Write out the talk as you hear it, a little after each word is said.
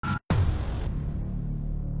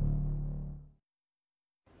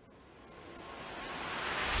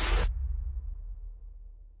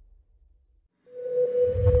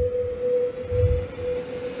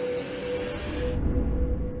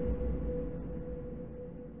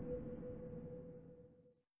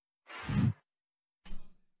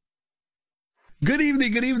Good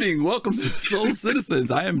evening. Welcome to Soul Citizens.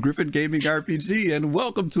 I am Griffin Gaming RPG, and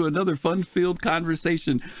welcome to another fun-filled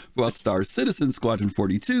conversation about Star Citizen, Squadron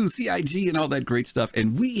 42, CIG, and all that great stuff.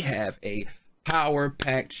 And we have a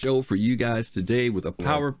power-packed show for you guys today with a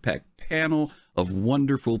power-packed panel of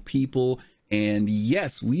wonderful people. And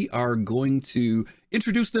yes, we are going to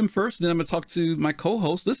introduce them first, then I'm going to talk to my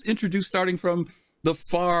co-host. Let's introduce starting from the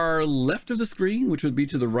far left of the screen, which would be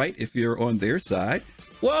to the right if you're on their side.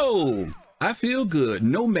 Whoa! I feel good.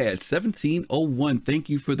 Nomad 1701. Thank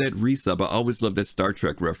you for that resub. I always love that Star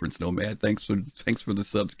Trek reference, Nomad. Thanks for the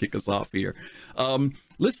sub to kick us off here.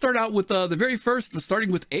 Let's start out with the very first,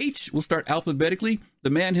 starting with H. We'll start alphabetically. The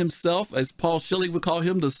man himself, as Paul Shelley would call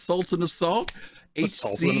him, the Sultan of Salt.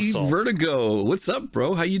 HC Vertigo. What's up,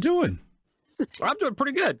 bro? How you doing? I'm doing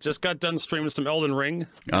pretty good. Just got done streaming some Elden Ring.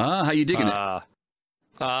 How you digging it?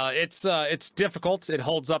 It's difficult. It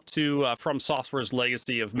holds up to From Software's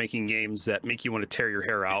legacy of making games that make you want to tear your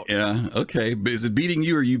hair out. Yeah. Okay. But is it beating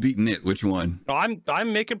you or are you beating it? Which one? No,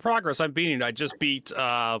 I'm making progress. I'm beating it. I just beat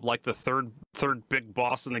like the third big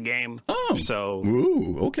boss in the game. Oh. So.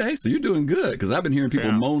 Ooh. Okay. So you're doing good because I've been hearing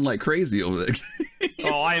people moan like crazy over there.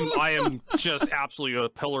 Oh, I am just absolutely a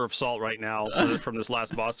pillar of salt right now from this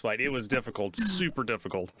last boss fight. It was difficult, super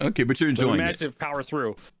difficult. Okay, but you're enjoying it. Imagine power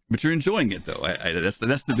through. But you're enjoying it though.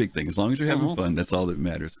 That's the big thing. As long as you're having fun, that's all that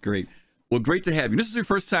matters. Great. Well, great to have you. This is your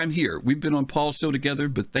first time here. We've been on Paul's show together,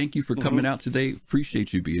 but thank you for coming out today.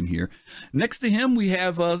 Appreciate you being here. Next to him, we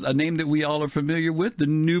have a name that we all are familiar with, the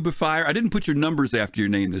Noobifier. I didn't put your numbers after your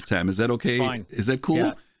name this time. Is that okay? It's fine. Is that cool?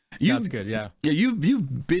 Yeah. That's good, yeah. Yeah,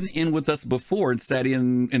 you've been in with us before and sat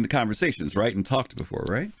in the conversations, right? And talked before,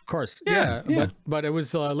 right? Of course. Yeah. But it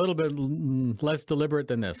was a little bit less deliberate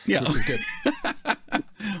than this. Yeah. Which is good.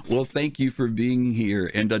 Well, thank you for being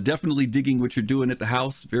here and definitely digging what you're doing at the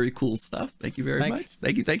house. Very cool stuff. Thank you very much.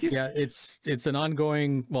 Thank you. Yeah, it's an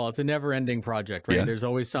ongoing, it's a never-ending project, right? Yeah. There's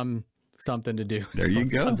always something to do. There you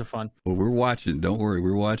go. Tons of fun. Well, we're watching. Don't worry,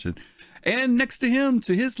 we're watching. And next to him,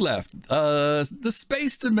 to his left, the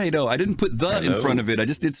Space Tomato. I didn't put in front of it. I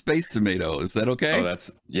just did Space Tomato. Is that okay? Oh,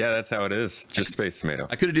 that's how it is. Just Space Tomato.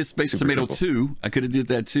 I could have did Space Tomato 2. I could have did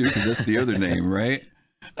that too, because that's the other name, right?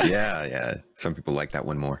 Yeah. Some people like that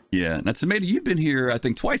one more. Yeah. Now, Tomato, you've been here, I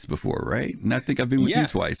think, twice before, right? And I think I've been with you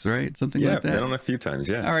twice, right? Something like that. Yeah, been on a few times,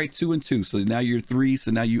 yeah. All right, 2 and 2. So now you're 3.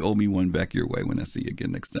 So now you owe me 1 back your way when I see you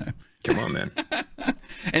again next time. Come on, man.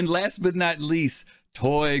 And last but not least,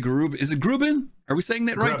 Toy Grubin. Is it Grubin? Are we saying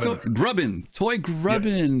that right? Grubbin. Toy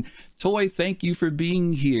Grubbin. Yeah. Toy, thank you for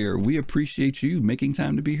being here. We appreciate you making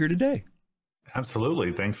time to be here today.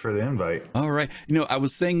 Absolutely. Thanks for the invite. All right. I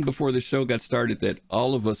was saying before the show got started that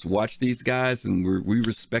all of us watch these guys and we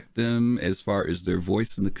respect them as far as their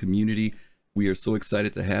voice in the community. We are so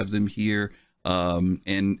excited to have them here.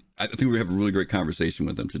 And I think we have a really great conversation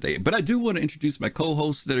with them today. But I do want to introduce my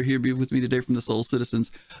co-hosts that are here with me today from the Soul Citizens.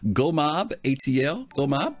 Gomob ATL.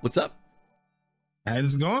 Gomob, what's up?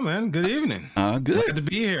 How's it going, man? Good evening. Good. Glad to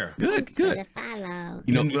be here. Good.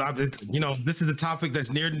 This is the topic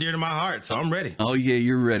that's near and dear to my heart, so I'm ready. Oh yeah,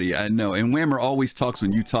 you're ready. I know. And Whammer always talks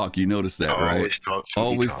when you talk. You notice that, right?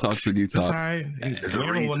 Always talks when you talk. That's all right.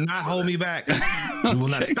 Whammer will not hold me back. You will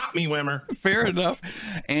not stop me, Whammer. Fair enough.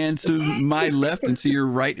 And to my left and to your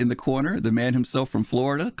right in the corner, the man himself from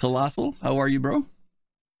Florida, Colossal. How are you, bro?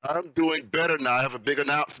 I'm doing better now. I have a big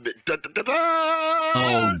announcement.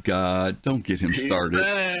 Oh, God. Don't get him started.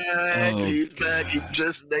 He's back. He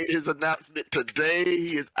just made his announcement today.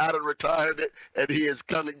 He is out of retirement, and he is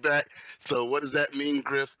coming back. So what does that mean,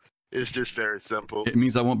 Griff? It's just very simple. It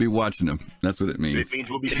means I won't be watching him. That's what it means.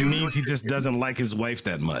 It means he just doesn't like his wife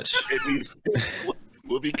that much. It means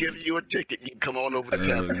we'll be giving you a ticket. You can come on over to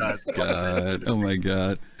Captain. God. Oh, my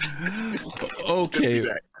God. Okay.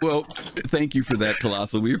 Well, thank you for that,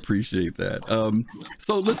 Colossal. We appreciate that.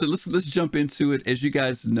 So listen, let's jump into it. As you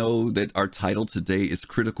guys know, that our title today is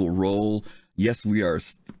Critical Role. Yes, we are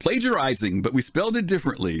plagiarizing, but we spelled it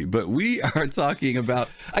differently. But we are talking about,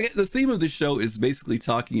 the theme of the show is basically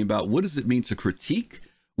talking about what does it mean to critique?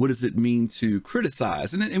 What does it mean to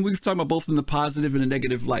criticize? And we've talked about both in the positive and the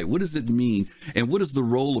negative light. What does it mean? And what is the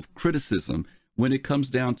role of criticism when it comes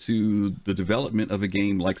down to the development of a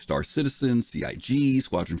game like Star Citizen, CIG,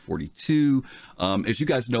 Squadron 42? As you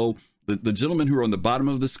guys know, the gentlemen who are on the bottom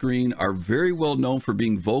of the screen are very well known for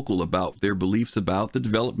being vocal about their beliefs about the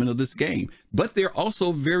development of this game, but they're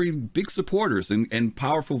also very big supporters and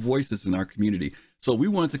powerful voices in our community. So we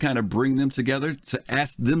wanted to kind of bring them together to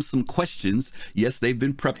ask them some questions. Yes, they've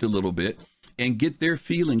been prepped a little bit, and get their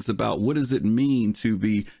feelings about what does it mean to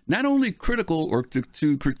be not only critical or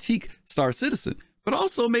to critique Star Citizen, but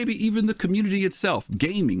also maybe even the community itself,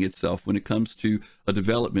 gaming itself, when it comes to a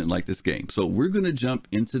development like this game. So we're going to jump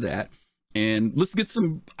into that. And let's get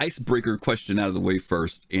some icebreaker question out of the way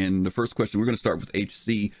first. And the first question, we're going to start with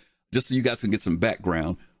HC, just so you guys can get some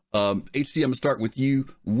background. HC, I'm going to start with you.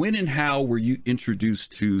 When and how were you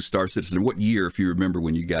introduced to Star Citizen? What year, if you remember,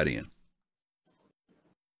 when you got in?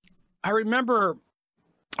 I remember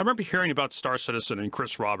hearing about Star Citizen and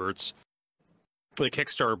Chris Roberts, the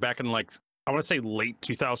Kickstarter, back in I want to say late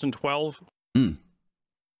 2012. And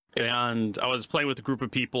I was playing with a group of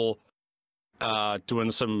people,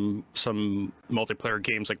 doing some multiplayer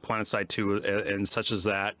games like PlanetSide 2 and such as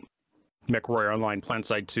that, MechWarrior Online,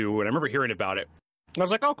 PlanetSide 2, and I remember hearing about it. I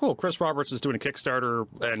was like, oh, cool, Chris Roberts is doing a Kickstarter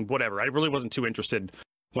and whatever. I really wasn't too interested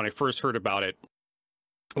when I first heard about it.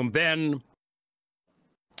 And then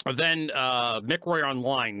MechWarrior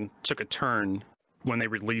Online took a turn when they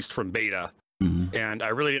released from beta, and I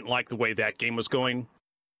really didn't like the way that game was going.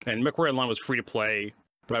 And MechWarrior Online was free to play,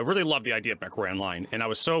 but I really loved the idea of MechWarrior Online, and I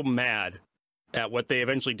was so mad at what they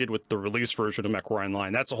eventually did with the release version of MechWarrior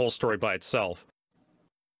Online. That's a whole story by itself.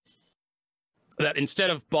 That instead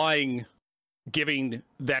of giving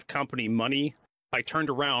that company money, I turned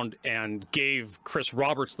around and gave Chris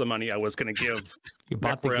Roberts the money I was going to give. You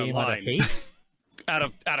bought the game out of hate? Out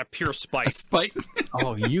of pure spite. Spite?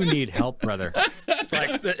 Oh, you need help, brother.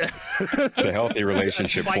 It's a healthy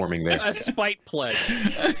relationship forming there. A spite pledge.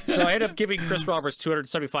 So I ended up giving Chris Roberts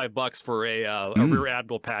 $275 for a rear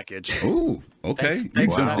admiral package. Oh, okay. Thanks You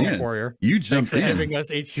for jumped that, in. Warrior. You Thanks jumped for in. giving us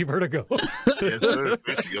HC Vertigo. Yes, sir.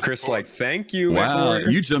 Chris, thank you. Wow,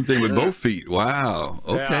 MechWarrior. you jumped in with both feet. Wow.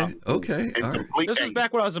 Okay. Yeah. Okay. And All right. complete This was game.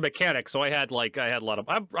 back when I was a mechanic, so I had a lot of.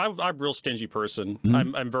 I'm a real stingy person.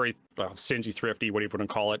 I'm very stingy, thrifty, whatever you want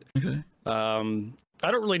to call it. Okay. I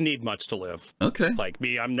don't really need much to live. Okay. Like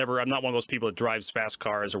me, I'm not one of those people that drives fast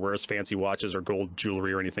cars or wears fancy watches or gold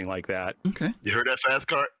jewelry or anything like that. Okay. You heard that fast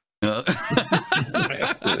cart? A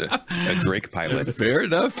Drake pilot. Fair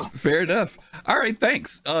enough. Fair enough. All right.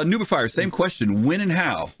 Thanks. Nubifier, same question. When and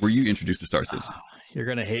how were you introduced to Star Citizen? You're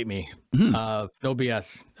going to hate me. No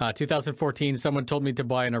BS. 2014, someone told me to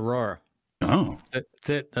buy an Aurora. Oh, That's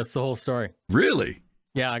it. That's the whole story. really?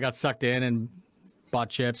 Yeah, I got sucked in and bought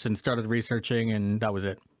chips and started researching, and that was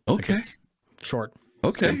it. Like, Okay. it's short.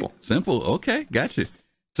 Okay. Simple. Okay. Gotcha.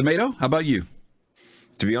 Tomato, how about you?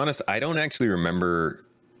 To be honest, I don't actually remember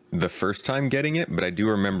the first time getting it, but I do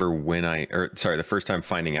remember the first time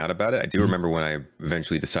finding out about it. I do remember when I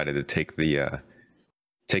eventually decided to take the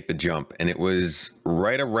jump, and it was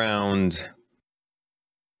right around.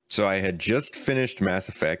 So I had just finished Mass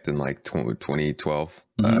Effect in 2012.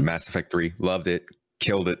 Mass Effect 3, loved it,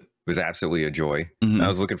 killed it. It was absolutely a joy. I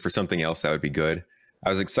was looking for something else that would be good. I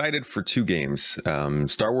was excited for two games,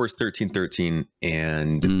 Star Wars 1313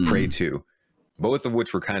 and Prey 2, both of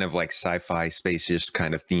which were kind of like sci-fi, space-ish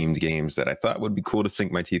kind of themed games that I thought would be cool to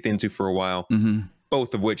sink my teeth into for a while.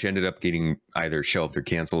 Both of which ended up getting either shelved or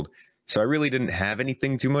canceled. So I really didn't have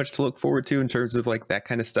anything too much to look forward to in terms of like that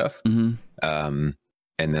kind of stuff. And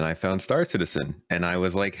then I found Star Citizen, and I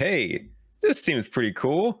was like, hey, this seems pretty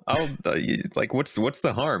cool. I'll what's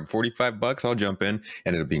the harm? $45, I'll jump in.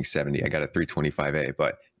 Ended up being 70. I got a 325A,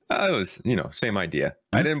 but it was, same idea.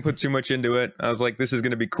 I didn't put too much into it. I was like, this is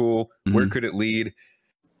going to be cool. Where could it lead?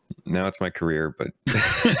 Now it's my career, but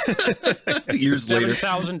years later,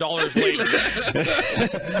 $7,000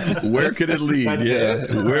 later. where could it lead? That's Yeah.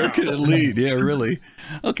 it. Where could it lead? Yeah, really.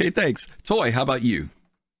 Okay, thanks. Toy, how about you?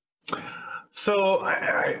 So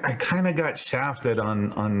I kind of got shafted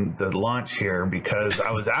on the launch here because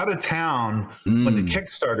I was out of town when the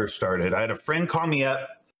Kickstarter started. I had a friend call me up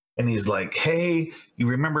and he's like, hey, you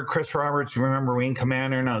remember Chris Roberts? You remember Wing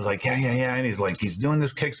Commander? And I was like, yeah. And he's like, he's doing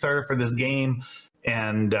this Kickstarter for this game.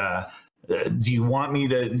 And do you want me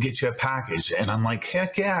to get you a package? And I'm like,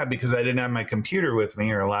 heck yeah, because I didn't have my computer with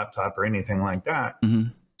me or a laptop or anything like that.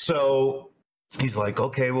 So he's like,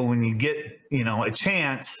 okay, well, when you get, a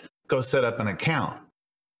chance, go set up an account.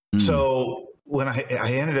 So when I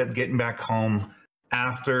ended up getting back home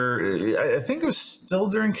after, I think it was still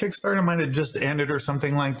during Kickstarter, it might have just ended or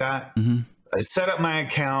something like that. I set up my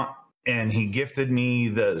account and he gifted me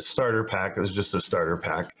the starter pack. It was just a starter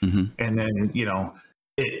pack. And then,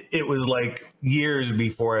 it was like years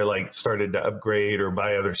before I started to upgrade or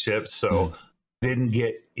buy other ships. So didn't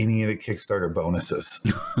get any of the Kickstarter bonuses.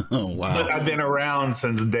 Oh, wow. But I've been around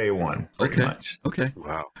since day one, pretty much. Okay.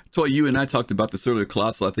 Wow. Toy, you and I talked about this earlier,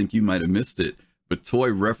 Colossal. I think you might have missed it, but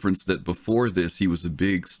Toy referenced that before this, he was a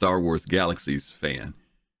big Star Wars Galaxies fan.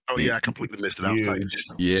 Oh yeah, I completely missed it. I was like, Huge.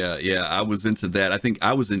 Yeah, I was into that. I think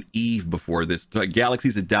I was in Eve before this.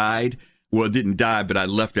 Galaxies had died. Well, it didn't die, but I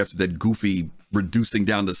left after that goofy reducing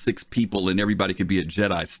down to 6 people and everybody could be a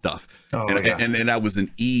Jedi stuff. And I was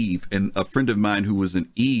an Eve, and a friend of mine who was an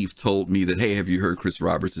Eve told me that, hey, have you heard Chris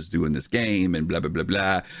Roberts is doing this game and blah, blah, blah,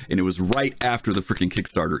 blah. And it was right after the freaking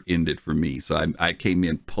Kickstarter ended for me. So I came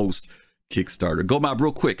in post Kickstarter. Go Mob,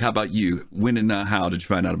 real quick. How about you? When and how did you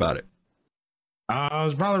find out about it? I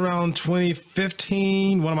was probably around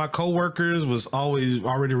 2015. One of my coworkers was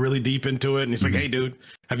already really deep into it. And he's like, hey, dude,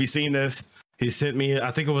 have you seen this? He sent me,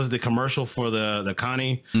 I think it was the commercial for the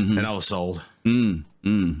Connie, and I was sold.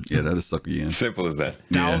 Yeah, that'll suck you in. Simple as that.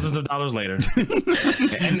 Thousands of dollars later.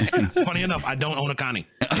 and funny enough, I don't own a Connie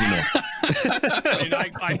anymore.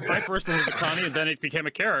 I first owned a Connie, and then it became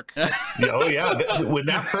a Carrack. Oh yeah, when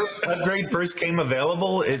that first upgrade first came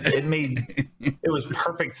available, it was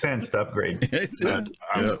perfect sense to upgrade. Shame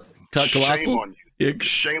on you.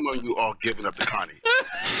 Shame on you all giving up the Connie.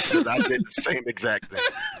 Because I did the same exact thing.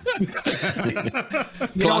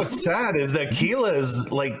 You know what's sad is that Keela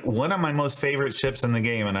is like one of my most favorite ships in the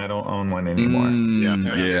game, and I don't own one anymore.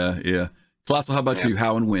 Yeah. Colossal, how about you?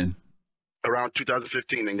 How and when? Around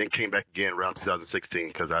 2015, and then came back again around 2016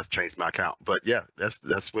 because I changed my account. But yeah, that's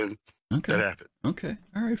when that happened. Okay.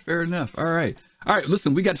 All right. Fair enough. All right.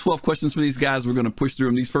 Listen, we got 12 questions for these guys. We're going to push through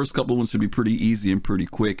them. These first couple ones should be pretty easy and pretty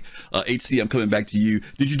quick. HC, I'm coming back to you.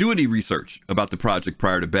 Did you do any research about the project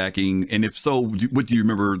prior to backing? And if so, what do you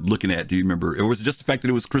remember looking at? Do you remember? Or was it just the fact that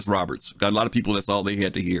it was Chris Roberts? Got a lot of people, that's all they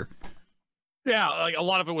had to hear. Yeah, like a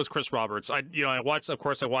lot of it was Chris Roberts. I watched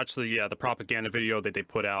the propaganda video that they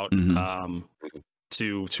put out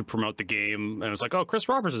to promote the game, and it was like, oh, Chris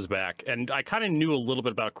Roberts is back. And I kind of knew a little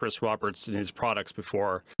bit about Chris Roberts and his products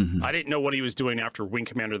before. I didn't know what he was doing after Wing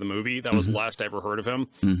Commander the movie. That was the last I ever heard of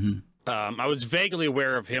him. I was vaguely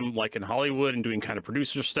aware of him like in Hollywood and doing kind of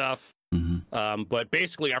producer stuff. But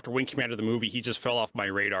basically after Wing Commander the movie, he just fell off my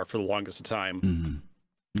radar for the longest time.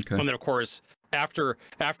 Okay. And then of course, after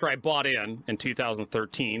I bought in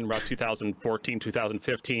 2013, about 2014,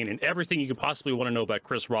 2015, and everything you could possibly want to know about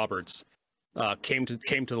Chris Roberts came to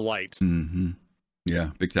the light.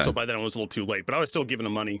 Yeah, big time. So by then it was a little too late, but I was still giving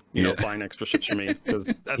him money, you know, buying extra ships for me, because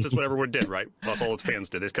that's just what everyone did, right? That's all his fans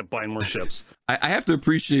did. They just kept buying more ships. I have to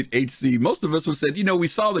appreciate HC. Most of us would said, we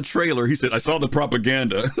saw the trailer. He said, I saw the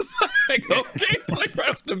propaganda. It's like right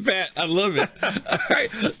off the bat. I love it. All right.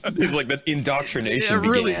 It's like the indoctrination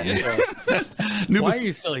began. Why are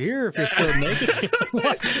you still here if you're still naked?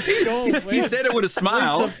 He said it with a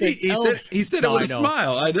smile. He said it with a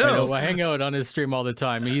smile. I know. I hang out on his stream all the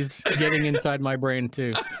time. He's getting inside my brain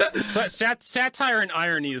too. Satire and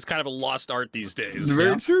irony is kind of a lost art these days.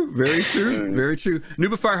 Very true. Very true. Very true.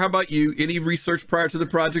 Nubafire, how about you? Any research prior to the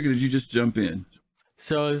project, or did you just jump in?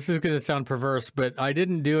 So this is going to sound perverse, but I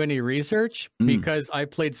didn't do any research because I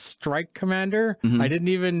played Strike Commander. I didn't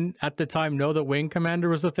even at the time know that Wing Commander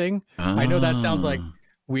was a thing. I know that sounds like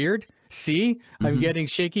weird. See, I'm getting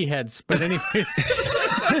shaky heads. But anyways,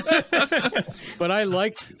 but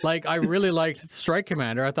I really liked Strike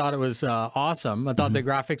Commander. I thought it was awesome. I thought the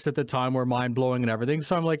graphics at the time were mind blowing and everything.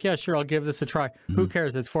 So I'm like, yeah, sure, I'll give this a try. Who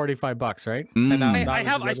cares? It's $45, right? And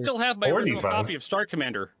I still have my original copy of Strike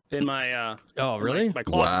Commander in my my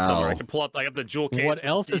closet somewhere. I can pull up. I have the jewel case. What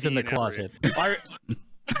else is in the closet? I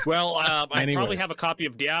probably have a copy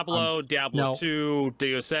of Diablo, Diablo 2,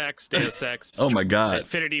 Deus Ex. Oh my God!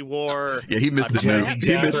 Infinity War. Yeah, he missed it.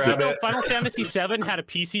 He missed it. Final Fantasy VII had a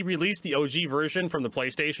PC release, the OG version from the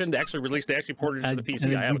PlayStation. They actually ported it to the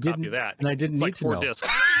PC. I have a copy of that. And I didn't need to know. 4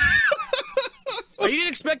 discs. You didn't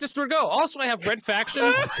expect us to go. Also, I have Red Faction,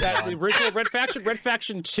 the original Red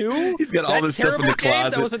Faction 2. He's got all this stuff in the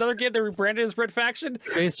closet. That was another game they rebranded as Red Faction.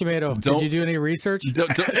 Space Tomato, did you do any research?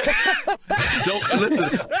 Don't listen.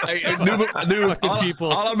 All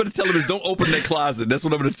I'm going to tell him is don't open that closet. That's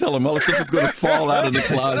what I'm going to tell him. All the stuff is going to fall out of the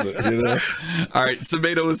closet. All right,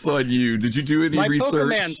 Tomato, it's on you. Did you do any research?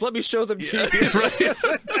 My Pokemans, let me show them to you.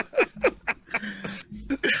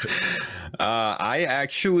 I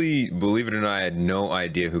actually, believe it or not, I had no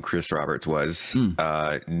idea who Chris Roberts was.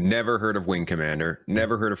 Never heard of Wing Commander.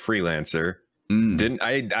 Never heard of Freelancer.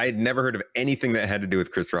 I'd never heard of anything that had to do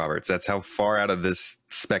with Chris Roberts. That's how far out of this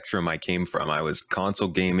spectrum I came from. I was console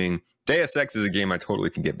gaming. Deus Ex is a game I totally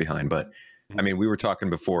can get behind, but I mean, we were talking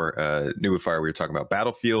before Nubafire, we were talking about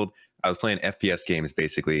Battlefield. I was playing FPS games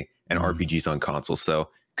basically and RPGs on console. So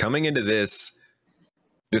coming into this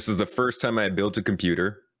was the first time I had built a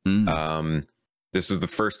computer. This was the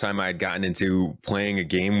first time I had gotten into playing a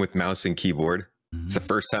game with mouse and keyboard. It's the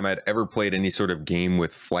first time I'd ever played any sort of game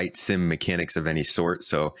with flight sim mechanics of any sort.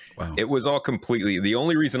 So it was all completely, the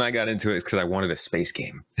only reason I got into it is because I wanted a space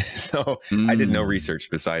game. So I did no research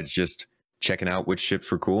besides just checking out which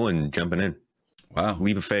ships were cool and jumping in. Wow.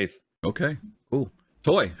 Leap of faith. Okay. Cool.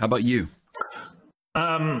 Toy, how about you?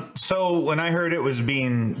 So when I heard it was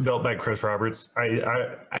being built by Chris Roberts,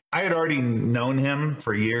 I had already known him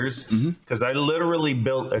for years because I literally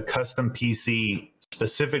built a custom PC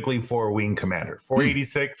specifically for Wing Commander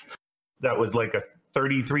 486. That was like a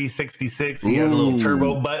 3366. He had a little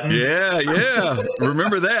turbo button. Yeah.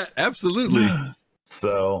 Remember that? Absolutely.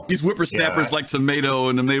 So these whippersnappers like tomato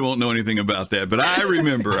and them, they won't know anything about that. But I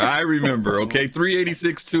remember. Okay,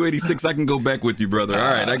 386, 286. I can go back with you, brother. All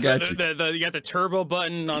right, I got you. You got the turbo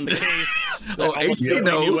button on the case. HC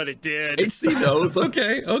knows what it did. HC knows.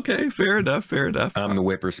 Okay. Fair enough. I'm the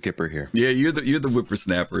whipper skipper here. Yeah, you're the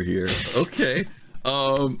whippersnapper here. Okay.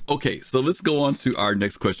 Okay, so let's go on to our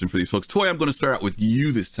next question for these folks. Toy, I'm going to start out with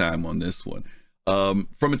you this time on this one.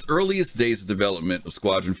 From its earliest days of development of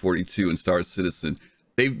Squadron 42 and Star Citizen,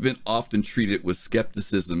 they've been often treated with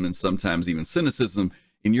skepticism and sometimes even cynicism.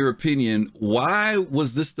 In your opinion, why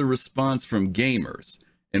was this the response from gamers?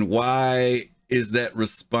 And why is that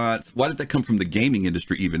response, why did that come from the gaming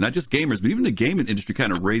industry even? Not just gamers, but even the gaming industry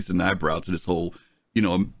kind of raised an eyebrow to this whole,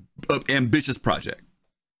 ambitious project.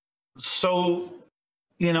 So,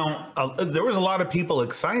 there was a lot of people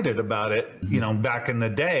excited about it, back in the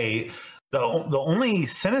day. The only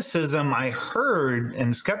cynicism I heard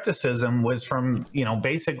and skepticism was from,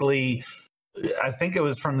 basically, I think it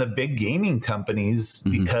was from the big gaming companies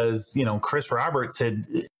because, Chris Roberts had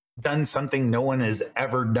done something no one has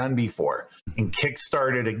ever done before and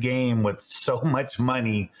kickstarted a game with so much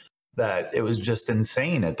money that it was just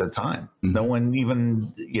insane at the time. No one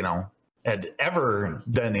even, had ever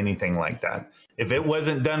done anything like that. If it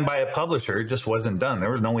wasn't done by a publisher, it just wasn't done.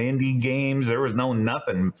 There was no indie games. There was no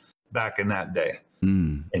nothing back in that day.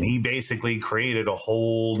 And he basically created a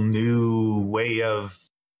whole new way of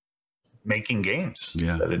making games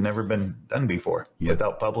that had never been done before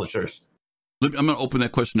without publishers. I'm going to open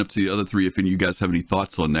that question up to the other three if any of you guys have any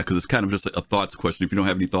thoughts on that, because it's kind of just a thoughts question. If you don't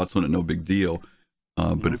have any thoughts on it, no big deal.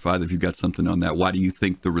 But if either of you got something on that, why do you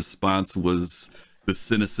think the response was the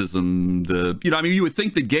cynicism, you would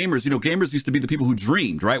think that gamers used to be the people who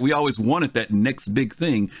dreamed, right? We always wanted that next big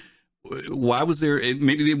thing. Why was there,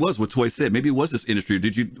 maybe it was what Toy said, maybe it was this industry.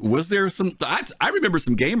 Was there some, I remember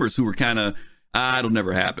some gamers who were kind of, it'll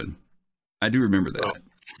never happen. I do remember that.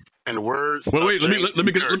 And words. Well, wait, let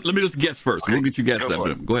me just guess first. We'll get you guess after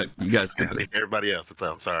them. Go ahead. You guys get there. Everybody else,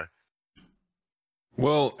 I'm sorry.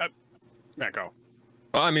 Well, go.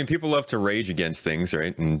 Well, I mean, people love to rage against things,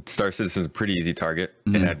 right? And Star Citizen's a pretty easy target.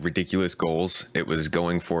 It had ridiculous goals. It was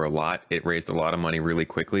going for a lot. It raised a lot of money really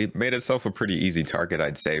quickly. It made itself a pretty easy target,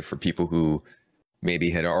 I'd say, for people who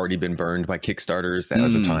maybe had already been burned by Kickstarters. That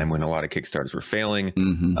was a time when a lot of Kickstarters were failing.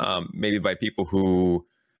 Maybe by people who,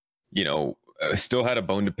 still had a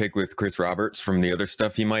bone to pick with Chris Roberts from the other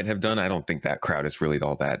stuff he might have done. I don't think that crowd is really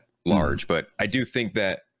all that large, but I do think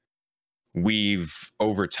that we've,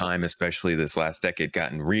 over time, especially this last decade,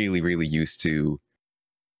 gotten really, really used to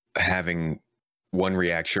having one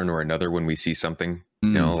reaction or another when we see something. A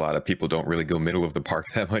lot of people don't really go middle of the park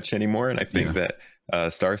that much anymore. And I think that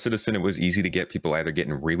Star Citizen, it was easy to get people either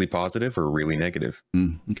getting really positive or really negative.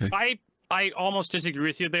 Okay. I almost disagree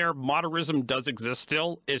with you there. Moderism does exist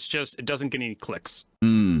still. It's just, it doesn't get any clicks.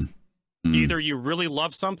 Either you really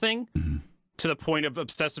love something to the point of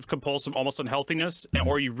obsessive compulsive, almost unhealthiness,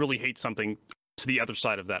 or you really hate something to the other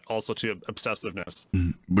side of that, also to obsessiveness.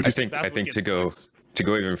 But I think to go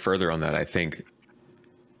even further on that, I think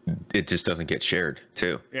it just doesn't get shared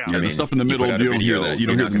too. Yeah, the stuff in the middle, you don't hear that. You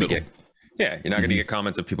don't hear the middle. You're not going to get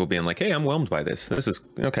comments of people being like, "Hey, I'm whelmed by this. This is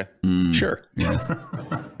okay, sure."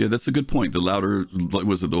 Yeah, that's a good point. The louder,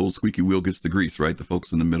 was it the old squeaky wheel gets the grease, right? The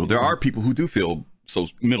folks in the middle. There are people who do feel so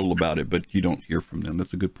middle about it, but you don't hear from them.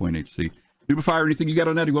 That's a good point, HC. Fire, anything you got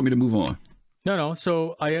on that? Or you want me to move on? No.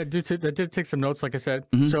 So I did take some notes, like I said.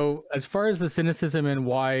 So as far as the cynicism and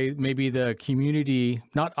why maybe the community,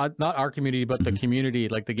 not our community, but the community,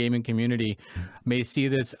 like the gaming community, may see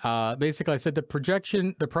this. Basically, I said the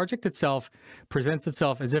project itself presents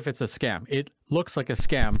itself as if it's a scam. It looks like a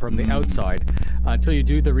scam from the outside until you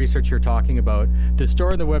do the research you're talking about. The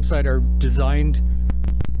store and the website are designed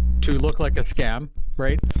to look like a scam,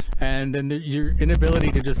 right? And then your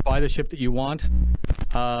inability to just buy the ship that you want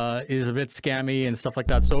is a bit scammy and stuff like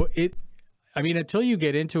that. So until you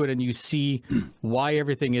get into it and you see why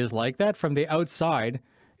everything is like that from the outside,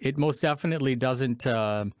 it most definitely doesn't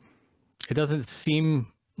seem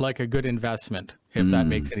like a good investment, if that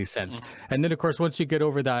makes any sense. And then of course, once you get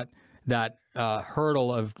over that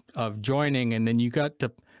hurdle of joining, and then you got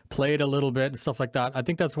to play it a little bit and stuff like that. I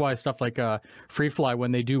think that's why stuff like Free Fly,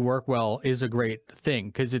 when they do work well, is a great thing,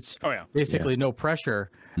 because it's basically no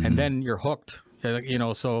pressure, and then you're hooked. You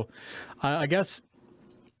know, so I guess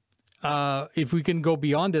if we can go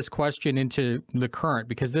beyond this question into the current,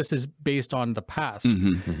 because this is based on the past.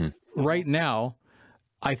 Right now,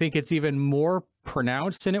 I think it's even more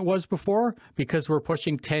pronounced than it was before because we're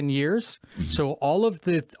pushing 10 years. So all of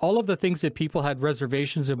the things that people had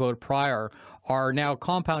reservations about prior are now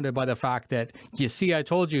compounded by the fact that, you see, I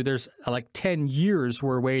told you there's like 10 years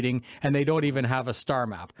we're waiting and they don't even have a star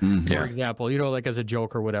map, for example, you know, like as a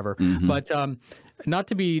joke or whatever. But not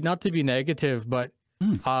to be negative, but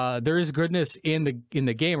there is goodness in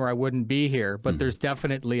the game or I wouldn't be here, but there's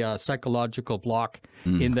definitely a psychological block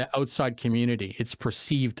in the outside community. It's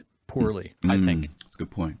perceived poorly, I think. That's a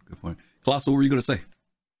good point. Good point. Colossal, what were you going to say?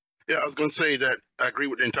 Yeah, I was going to say that I agree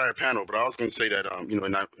with the entire panel, but I was going to say that, you know,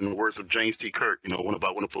 in the words of James T. Kirk, you know, one of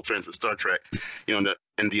our wonderful friends with Star Trek, you know,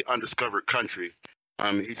 in the undiscovered country,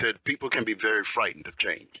 he said people can be very frightened of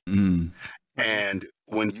change. And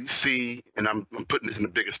when you see, and I'm putting this in the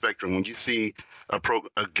bigger spectrum, when you see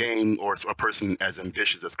a game or a person as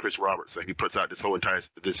ambitious as Chris Roberts, like he puts out this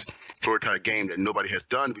entire game that nobody has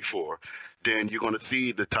done before, then you're going to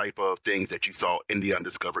see the type of things that you saw in the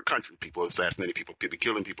undiscovered country. People assassinating people, people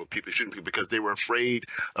killing people, people shooting people because they were afraid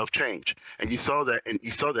of change. And you saw that, in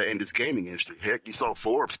this gaming industry. Heck, you saw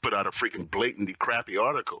Forbes put out a freaking blatantly crappy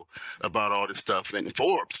article about all this stuff. And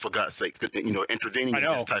Forbes, for God's sake, you know, intervening in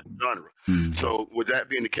this type of genre. So with that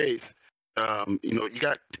being the case, you know, you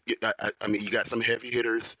got some heavy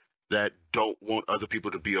hitters that don't want other people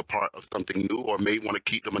to be a part of something new or may want to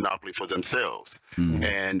keep the monopoly for themselves.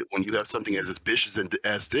 And when you have something as ambitious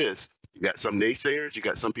as this, you got some naysayers, you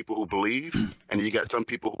got some people who believe, and you got some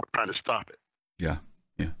people who are trying to stop it. Yeah.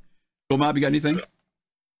 Mob, you got anything?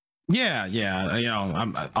 Yeah. You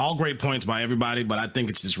know, all great points by everybody, but I think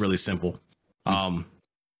it's just really simple.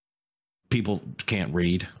 People can't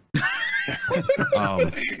read.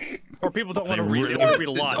 Or people don't want to read. They want to read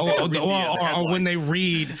a lot. Or when they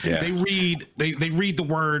read, they read the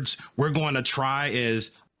words "we're going to try"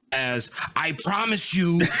 as I promise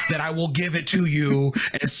you that I will give it to you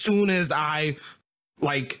as soon as I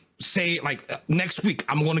say next week.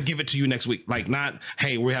 I'm going to give it to you next week. Like, not,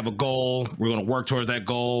 hey, we have a goal. We're going to work towards that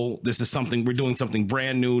goal. This is something we're doing, something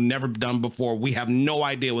brand new, never done before. We have no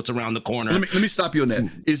idea what's around the corner. Let me stop you on that.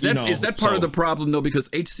 Is that part of the problem though? Because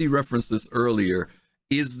HC referenced this earlier.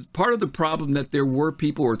 Is part of the problem that there were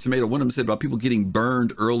people, or Tomato, one of them said about people getting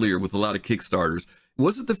burned earlier with a lot of Kickstarters.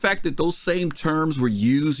 Was it the fact that those same terms were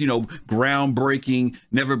used, you know, groundbreaking,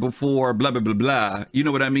 never before, blah, blah, blah, blah. You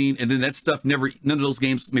know what I mean? And then that stuff none of those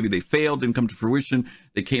games, maybe they failed, didn't come to fruition.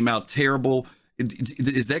 They came out terrible.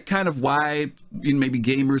 Is that kind of why maybe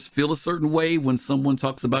gamers feel a certain way when someone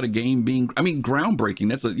talks about a game being, groundbreaking?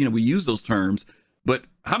 That's we use those terms, but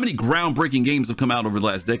how many groundbreaking games have come out over the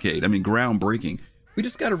last decade? Groundbreaking. We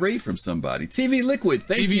just got a raid from somebody. TV Liquid,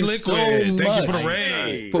 thank you so much. Thank you for the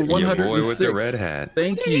raid. For 106. Your boy with the red hat.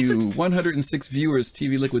 Thank you. 106 viewers,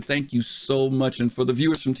 TV Liquid. Thank you so much. And for the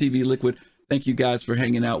viewers from TV Liquid, thank you guys for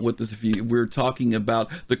hanging out with us. We're talking about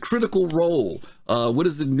the critical role. What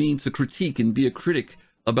does it mean to critique and be a critic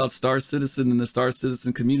about Star Citizen and the Star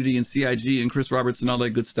Citizen community and CIG and Chris Roberts and all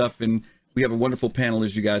that good stuff. And we have a wonderful panel,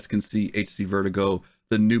 as you guys can see. HC Vertigo,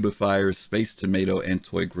 the Noobifiers, Space Tomato, and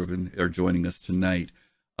Toy Griffin are joining us tonight.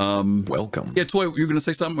 Welcome. Yeah, Toy, you're going to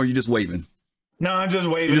say something, or are you just waving? No, I'm just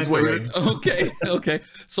waving. Just waving. Okay.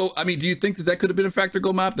 So, do you think that could have been a factor,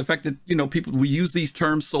 Gomab? The fact that, we use these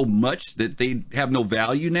terms so much that they have no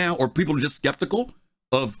value now, or people are just skeptical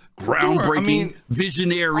of groundbreaking,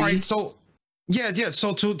 visionary? All right, so, yeah.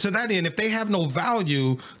 So to that end, if they have no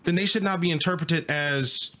value, then they should not be interpreted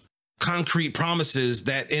as concrete promises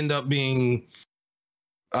that end up being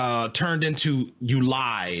turned into "you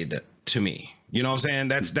lied to me." You know what I'm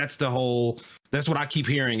saying? That's the whole. That's what I keep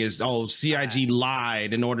hearing is, CIG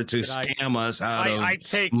lied in order to scam us out of money.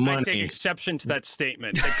 I take exception to that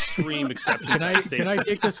statement. Extreme exception to that statement. Can I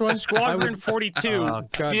take this one? Squadron 42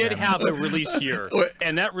 did have a release year,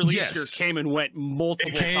 and that release year came and went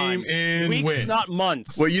multiple times. Weeks, not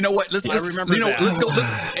months. Well, you know what? Let's go.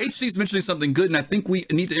 HC's mentioning something good, and I think we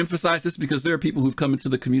need to emphasize this because there are people who've come into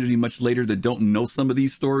the community much later that don't know some of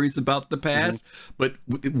these stories about the past. But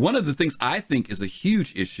one of the things I think is a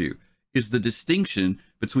huge issue is the distinction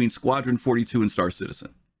between Squadron 42 and Star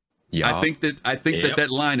Citizen. Yeah, I think that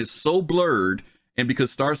line is so blurred, and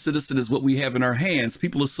because Star Citizen is what we have in our hands,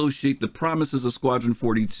 people associate the promises of Squadron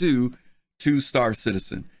 42 to Star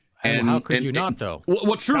Citizen. And how could you not, though?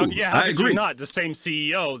 Well, true. I agree. Not the same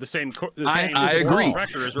CEO, the same. I agree.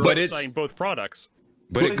 But it's selling both products.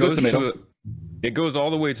 But it goes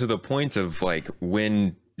all the way to the point of like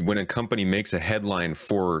when when a company makes a headline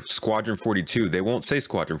for Squadron 42, they won't say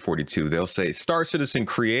Squadron 42. They'll say Star Citizen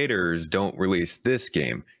creators don't release this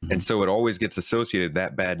game. And so it always gets associated,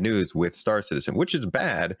 that bad news, with Star Citizen, which is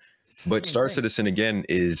bad. But Star Citizen, again,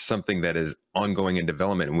 is something that is ongoing in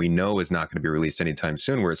development and we know is not going to be released anytime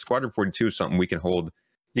soon. Whereas Squadron 42 is something we can hold.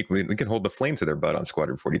 We can hold the flame to their butt on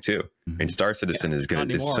Squadron 42. And Star Citizen is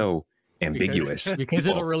so ambiguous. Because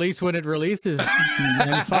it'll release when it releases.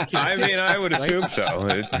 And fuck you. I mean, I would assume so.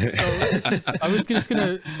 I was just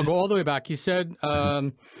gonna go all the way back. You said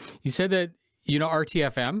that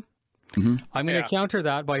RTFM. I'm gonna counter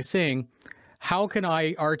that by saying, how can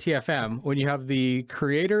I RTFM when you have the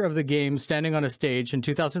creator of the game standing on a stage in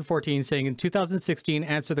 2014 saying in 2016,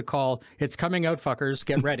 answer the call, it's coming out, fuckers,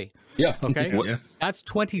 get ready. Okay. That's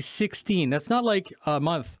 2016. That's not like a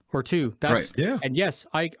month or two. That's And yes,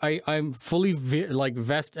 I'm fully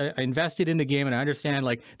invested in the game, and I understand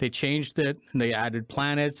like they changed it and they added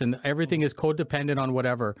planets and everything is codependent on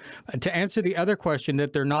whatever. To answer the other question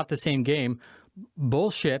that they're not the same game,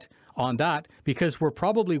 bullshit on that, because we're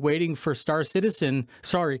probably waiting for Squadron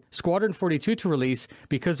 42 to release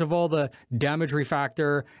because of all the damage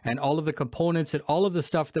refactor and all of the components and all of the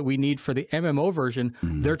stuff that we need for the MMO version.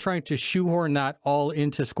 They're trying to shoehorn that all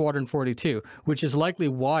into Squadron 42, which is likely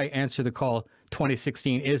why Answer the Call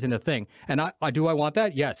 2016 isn't a thing. And I want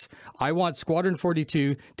that? Yes. I want Squadron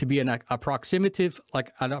 42 to be an approximation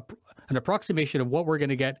of what we're going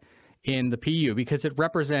to get in the PU, because it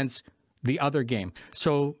represents the other game.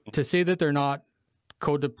 So to say that they're not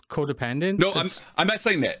codependent. No, I'm not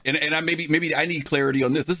saying that. And I maybe I need clarity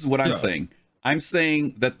on this. This is what I'm saying. I'm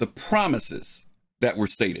saying that the promises that were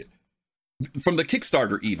stated from the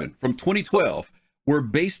Kickstarter, even from 2012, were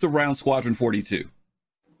based around Squadron 42.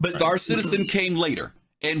 But Star Citizen came later.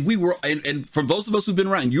 And we were, and for those of us who've been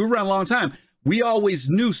around, you were around a long time, we always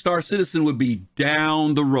knew Star Citizen would be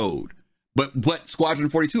down the road. But Squadron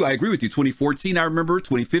 42, I agree with you. 2014, I remember.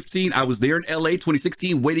 2015, I was there in LA.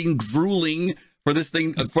 2016, waiting, drooling for this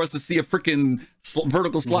thing, for us to see a freaking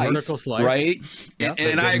vertical slice. Right? Yep.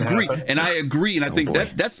 And I agree. And I agree. And I think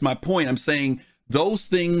that's my point. I'm saying those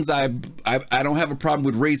things I don't have a problem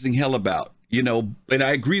with raising hell about. You know, and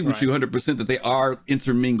I agree with you 100% that they are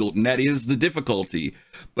intermingled, and that is the difficulty.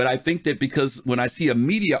 But I think that because when I see a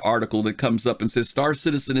media article that comes up and says Star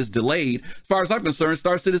Citizen is delayed, as far as I'm concerned,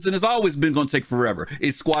 Star Citizen has always been going to take forever.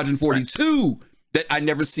 It's Squadron 42 that I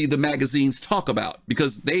never see the magazines talk about,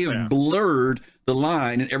 because they have blurred the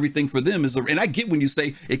line, and everything for them is. And I get when you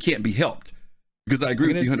say it can't be helped, because I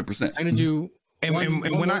agree with you 100%. I'm going to do. Hang on.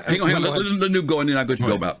 Let the noob go, and then I'll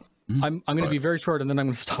go about. I'm going to be very short, and then I'm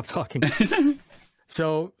going to stop talking.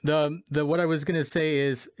 So the what I was going to say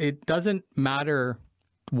is, it doesn't matter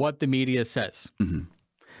what the media says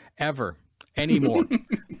ever anymore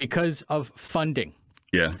because of funding.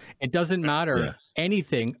 Yeah, it doesn't matter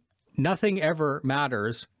anything. Nothing ever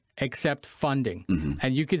matters except funding.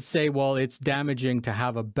 And you could say, well, it's damaging to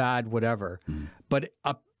have a bad whatever, but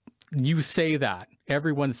you say that,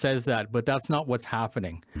 everyone says that, but that's not what's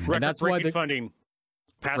happening. And that's why the funding.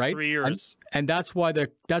 Past 3 years, and that's why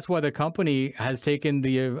the company has taken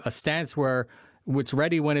a stance where it's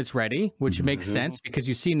ready when it's ready, which makes sense, because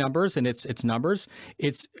you see numbers and it's numbers.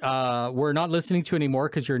 It's we're not listening to anymore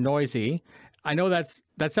because you're noisy. I know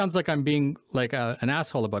that sounds like I'm being like an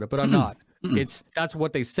asshole about it, but I'm not. That's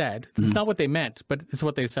what they said. It's not what they meant, but it's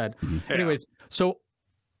what they said. Anyways, so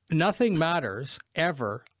nothing matters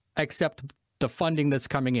ever except the funding that's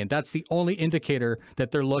coming in. That's the only indicator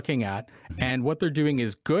that they're looking at, and what they're doing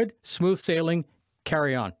is good, smooth sailing,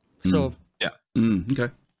 carry on. So okay,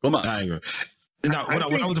 come on. I agree. Now, what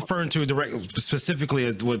I was referring to specifically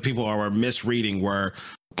as what people are misreading were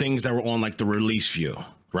things that were on like the release view,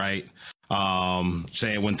 right?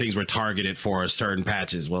 Saying when things were targeted for certain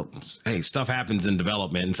patches. Well, hey, stuff happens in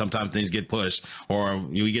development, and sometimes things get pushed, or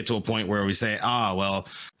we get to a point where we say, well,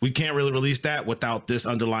 we can't really release that without this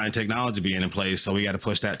underlying technology being in place, so we got to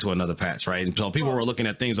push that to another patch, right? And so people were looking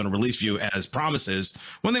at things on a release view as promises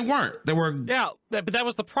when they weren't. They were but that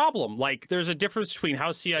was the problem. Like, there's a difference between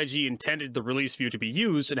how CIG intended the release view to be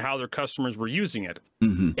used and how their customers were using it.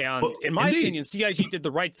 And in my opinion, CIG did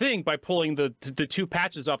the right thing by pulling the two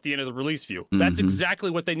patches off the end of the release view. That's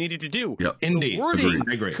exactly what they needed to do. Indeed. The wording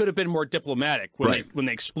could have been more diplomatic when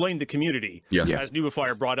they explained the community, as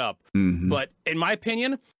Nubifier brought up. But in my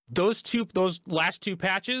opinion, those last two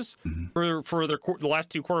patches for the last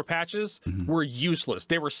two quarter patches were useless.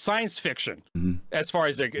 They were science fiction as far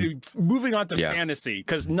as moving on to fantasy,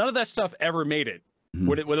 because none of that stuff ever made it.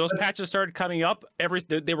 When those patches started coming up,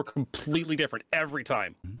 they were completely different every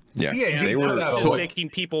time. Yeah, they were just making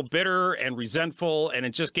people bitter and resentful, and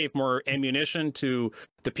it just gave more ammunition to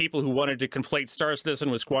the people who wanted to conflate Star Citizen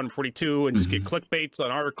with Squadron 42 and just get clickbaits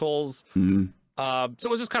on articles. So it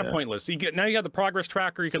was just kind of pointless. Now you have the progress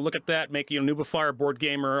tracker. You can look at that, make Noobifier, Board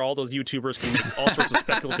Gamer, all those YouTubers can make all sorts of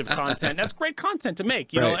speculative content. That's great content to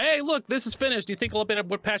make. You know, hey, look, this is finished. Do you think it'll end up?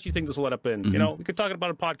 What patch do you think this will end up in? You know, we could talk about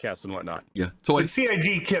a podcast and whatnot. Yeah. So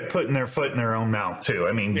CIG kept putting their foot in their own mouth too.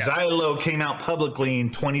 I mean, Xylo came out publicly in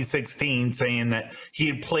 2016 saying that he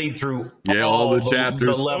had played through all the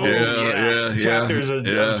chapters, the levels, chapters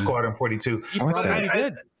of Squadron 42. He probably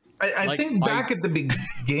did. I think back at the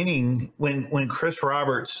beginning when Chris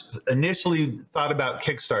Roberts initially thought about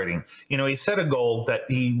kickstarting, he set a goal that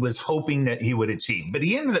he was hoping that he would achieve, but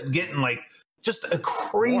he ended up getting just a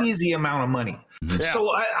crazy amount of money.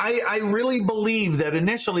 So I really believe that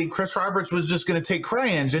initially Chris Roberts was just going to take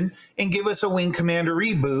CryEngine and give us a Wing Commander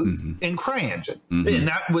reboot in CryEngine. And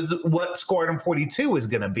that was what Squadron 42 was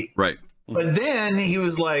going to be. Right. But then he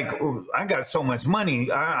was like, I got so much money,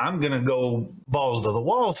 I'm going to go balls to the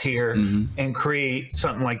walls here and create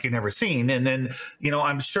something like you've never seen. And then,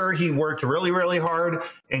 I'm sure he worked really, really hard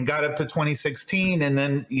and got up to 2016. And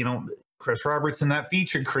then, Chris Roberts and that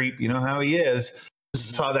feature creep, you know how he is,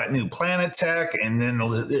 saw that new Planet Tech. And then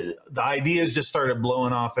the ideas just started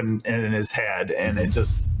blowing off in his head. And it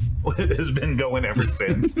just has been going ever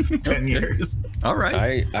since 10 years. All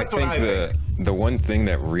right. I think the one thing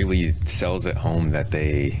that really sells it home that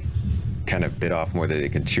they kind of bit off more than they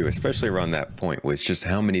could chew, especially around that point, was just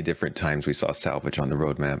how many different times we saw salvage on the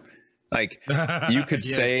roadmap. Like, you could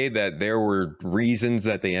say that there were reasons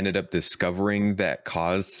that they ended up discovering that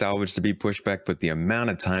caused salvage to be pushed back, but the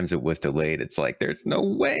amount of times it was delayed, it's like, there's no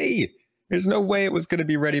way it was going to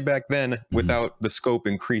be ready back then without the scope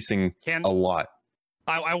increasing a lot.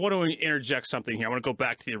 I want to interject something here. I want to go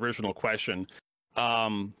back to the original question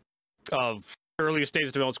of earliest days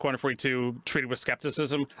of development Squadron 42 treated with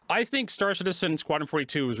skepticism. I think Star Citizen Squadron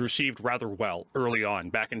 42 was received rather well early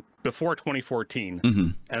on, before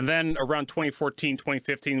 2014. And then around 2014,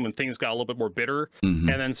 2015, when things got a little bit more bitter, and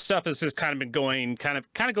then stuff has just kind of been going, kind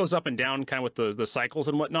of goes up and down, kind of with the cycles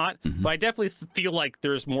and whatnot. But I definitely feel like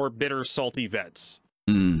there's more bitter, salty vets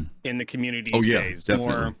in the community these days.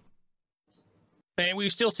 Definitely. And we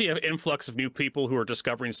still see an influx of new people who are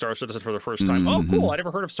discovering Star Citizen for the first time. Oh, cool! I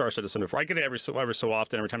never heard of Star Citizen before. I get it every so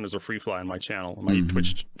often. Every time there's a free fly on my channel, on my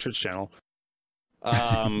Twitch channel.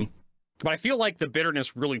 But I feel like the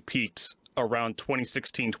bitterness really peaked around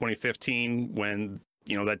 2016, 2015, when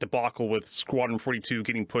that debacle with Squadron 42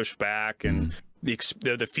 getting pushed back and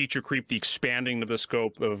the feature creep, the expanding of the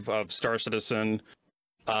scope of Star Citizen.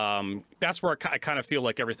 That's where I kind of feel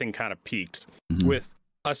like everything kind of peaked with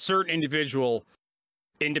a certain individual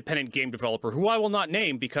independent game developer who I will not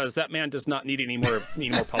name because that man does not need any more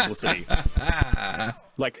publicity.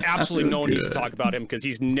 Like, absolutely no one needs to talk about him because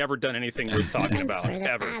he's never done anything worth talking about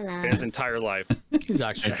ever in his entire life. He's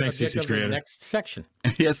actually the next section.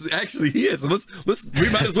 Yes, actually he is. We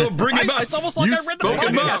might as well bring him up. It's almost like I read the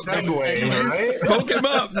spoke him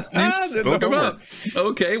up. You spoke him up.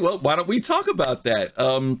 Okay, well, why don't we talk about that?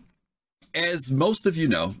 As most of you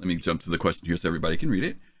know, let me jump to the question here so everybody can read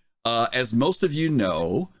it. As most of you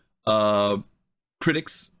know,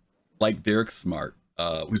 critics like Derek Smart,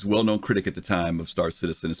 who's a well-known critic at the time of Star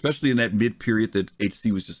Citizen, especially in that mid-period that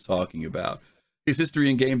HC was just talking about. His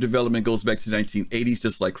history in game development goes back to the 1980s,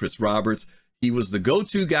 just like Chris Roberts. He was the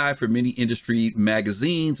go-to guy for many industry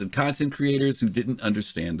magazines and content creators who didn't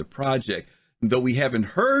understand the project. And though we haven't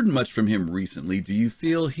heard much from him recently, do you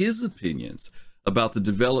feel his opinions about the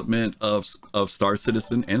development of Star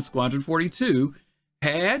Citizen and Squadron 42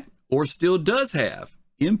 had or still does have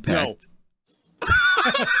impact?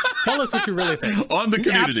 Tell us what you really think. On the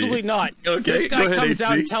community. Absolutely not. Okay, this guy go ahead, comes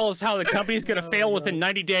out HC. and tells us how the company's going to fail within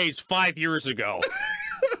 90 days 5 years ago.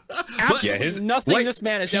 Absolutely nothing this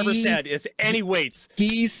man has ever said is any weights.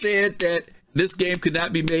 He said that this game could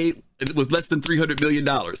not be made with less than $300 million.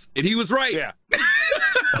 And he was right. Yeah.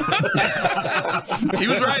 He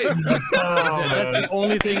was right. That's the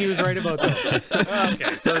only thing he was right about.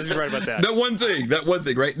 Okay, so he's right about that. That one thing,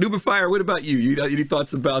 right? Noobifier, what about you? You got any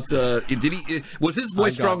thoughts about, was his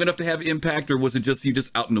voice strong enough to have impact, or was it just he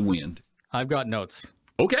just out in the wind? I've got notes.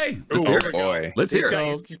 Okay. Let's hear it. Boy. Let's hear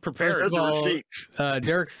it. He's prepared.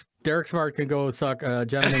 Derek Smart can go suck a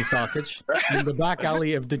gentleman's sausage in the back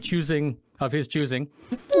alley of his choosing.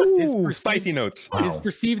 Spicy notes. His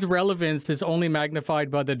perceived relevance is only magnified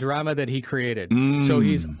by the drama that he created. So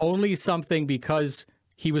he's only something because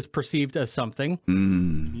he was perceived as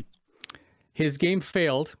something. His game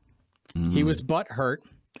failed He was butthurt,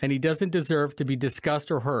 and he doesn't deserve to be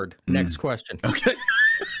discussed or heard. Next question. Okay.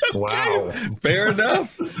 Wow. Fair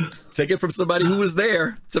enough. Take it from somebody who was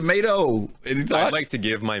there. Tomato. Any thoughts? I'd like to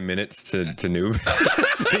give my minutes to Noob.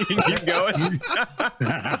 So you can keep going.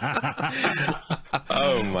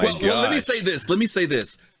 Oh my god. Well, let me say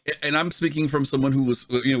this. And I'm speaking from someone who was,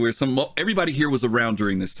 where everybody here was around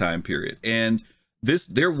during this time period. And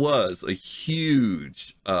there was a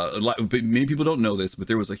huge, many people don't know this, but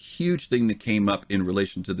there was a huge thing that came up in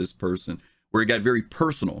relation to this person where it got very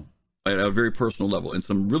personal at a very personal level, and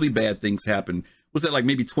some really bad things happened. Was that like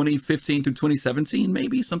maybe 2015 through 2017,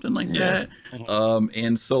 maybe something like that?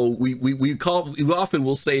 And so we often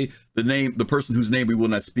will say the person whose name we will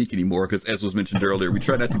not speak anymore, because as was mentioned earlier, we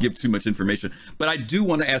try not to give too much information. But I do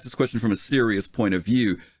want to ask this question from a serious point of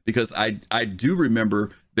view, because I do remember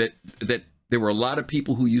that there were a lot of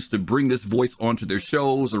people who used to bring this voice onto their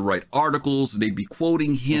shows or write articles, and they'd be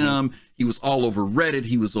quoting him. He was all over Reddit.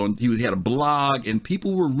 He had a blog, and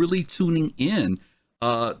people were really tuning in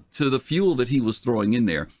to the fuel that he was throwing in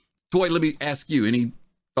there. Toy, let me ask you, any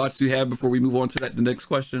thoughts you have before we move on to the next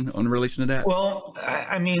question in relation to that? Well,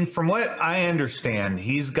 I mean, from what I understand,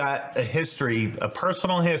 he's got a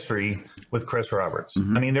personal history with Chris Roberts.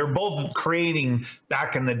 I mean, they're both creating,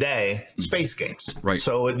 back in the day, space games. Right.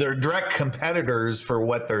 So they're direct competitors for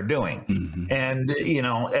what they're doing. And,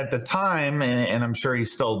 at the time, and I'm sure he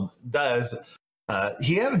still does,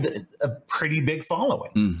 he had a pretty big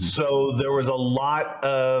following. So there was a lot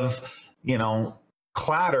of,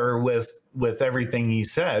 clatter with everything he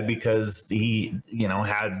said, because he,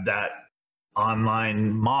 had that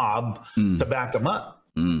online mob to back him up.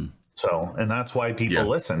 So, and that's why people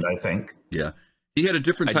listened, I think. Yeah. He had a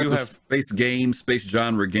different type of space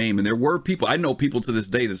genre game. And there were people, I know people to this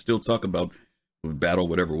day that still talk about Battle,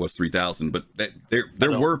 whatever it was, 3000, but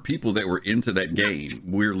there were people that were into that game,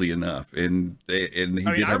 weirdly enough. And he did have an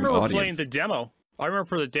audience. I remember playing the demo. I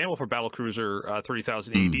remember the demo for Battlecruiser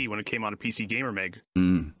 3000 AD when it came on a PC Gamer Mag.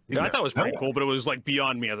 I thought it was pretty cool, but it was like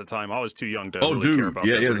beyond me at the time. I was too young to care about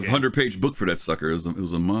that. Yeah, a 100-page book for that sucker. It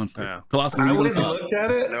was a monster. Yeah. Colossal, I went and looked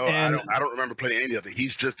at it. No, and I don't remember playing any of it.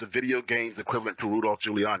 He's just a video game's equivalent to Rudolph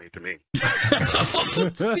Giuliani to me.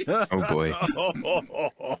 Oh boy. Oh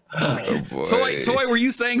boy. Toy, were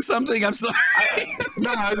you saying something? I'm sorry.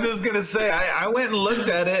 No, I was just gonna say I went and looked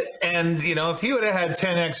at it, and if he would have had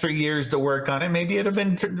 10 extra years to work on it, maybe it'd have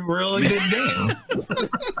been a really good game.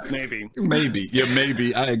 Maybe. Yeah,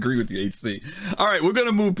 maybe. I agree with you, HC. All right, we're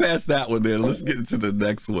gonna move past that one then. Let's get into the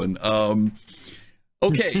next one.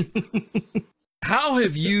 Okay. How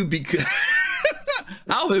have you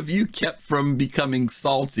kept from becoming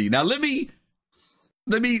salty? Now let me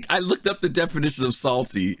I looked up the definition of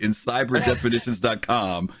salty in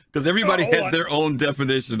cyberdefinitions.com, because everybody has their own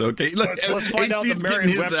definition. Okay, look, let's find out the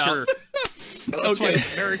Merriam-Webster. Let's find the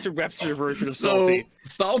Merriam-Webster version of salty.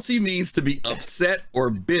 Salty means to be upset or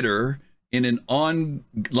bitter in an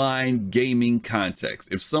online gaming context.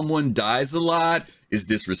 If someone dies a lot, is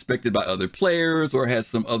disrespected by other players, or has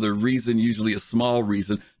some other reason, usually a small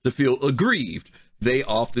reason, to feel aggrieved, they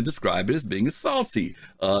often describe it as being salty.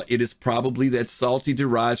 It is probably that salty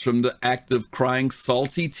derives from the act of crying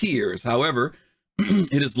salty tears. However,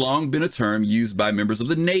 it has long been a term used by members of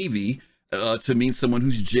the Navy to mean someone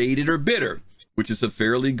who's jaded or bitter, which is a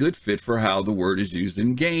fairly good fit for how the word is used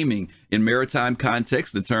in gaming. In maritime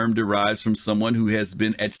context, the term derives from someone who has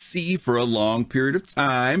been at sea for a long period of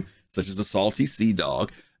time, such as a salty sea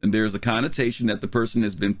dog, and there's a connotation that the person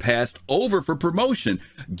has been passed over for promotion,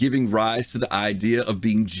 giving rise to the idea of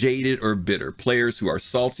being jaded or bitter. Players who are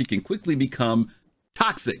salty can quickly become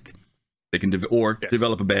toxic. They can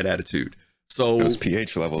develop a bad attitude. So those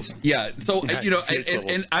pH levels. Yeah. So,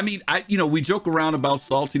 and I mean, we joke around about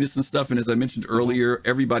saltiness and stuff. And as I mentioned earlier,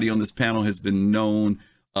 everybody on this panel has been known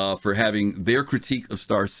for having their critique of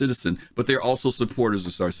Star Citizen, but they're also supporters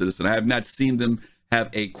of Star Citizen. I have not seen them have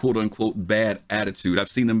a quote unquote bad attitude. I've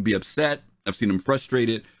seen them be upset. I've seen them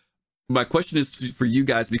frustrated. My question is for you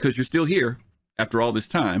guys, because you're still here after all this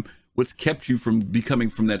time, what's kept you from becoming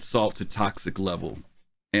from that salt to toxic level?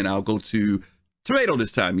 And I'll go to Tomato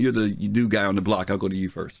this time. You're the new guy on the block. I'll go to you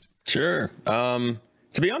first. Sure. To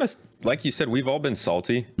be honest, like you said, we've all been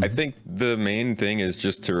salty. I think the main thing is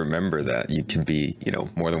just to remember that you can be,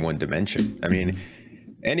 more than one dimension. I mean,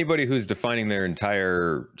 anybody who's defining their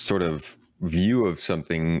entire sort of view of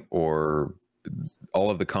something, or all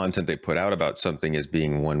of the content they put out about something as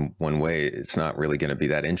being one way, it's not really going to be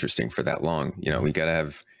that interesting for that long. We got to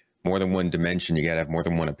have more than one dimension. You got to have more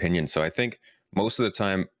than one opinion. So I think most of the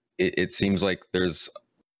time it seems like there's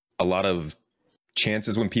a lot of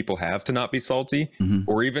chances when people have to not be salty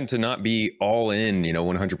or even to not be all in,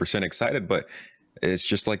 100% excited. But it's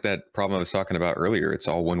just like that problem I was talking about earlier. It's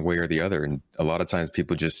all one way or the other. And a lot of times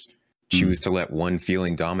people just choose to let one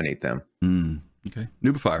feeling dominate them. Okay.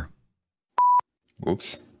 Nubifier.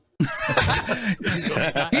 Whoops. You didn't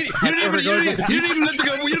even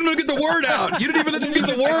get the word out. You didn't even let them get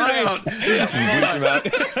the word out.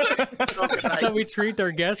 That's how we treat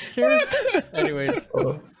our guests here. Anyways,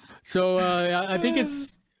 so I think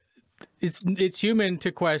it's human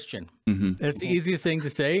to question. That's the easiest thing to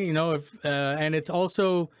say, and it's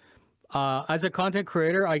also as a content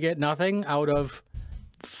creator, I get nothing out of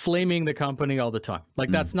flaming the company all the time.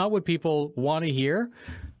 Like that's not what people want to hear.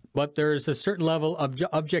 But there's a certain level of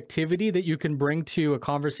objectivity that you can bring to a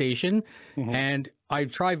conversation. And I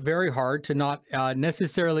try very hard to not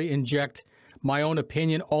necessarily inject my own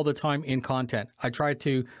opinion all the time in content. I try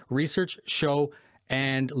to research, show,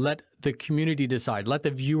 and let the community decide, let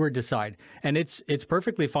the viewer decide. And it's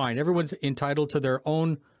perfectly fine. Everyone's entitled to their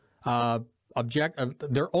own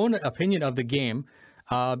their own opinion of the game.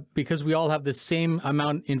 Because we all have the same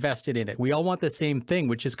amount invested in it. We all want the same thing,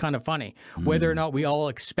 which is kind of funny. Whether or not we all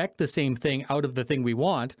expect the same thing out of the thing we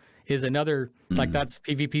want is another, like that's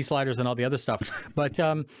PvP sliders and all the other stuff. But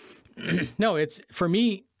no, it's, for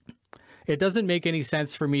me, it doesn't make any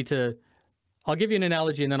sense for me to, I'll give you an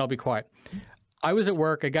analogy and then I'll be quiet. I was at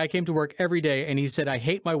work, a guy came to work every day and he said, I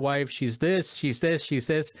hate my wife, she's this,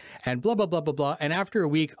 and blah, blah, blah, blah, blah. And after a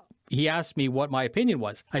week, he asked me what my opinion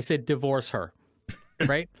was. I said, divorce her.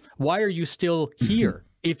 Right? Why are you still here?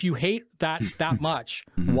 If you hate that much,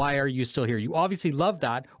 why are you still here? You obviously love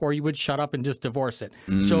that, or you would shut up and just divorce it.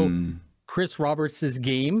 So Chris Roberts'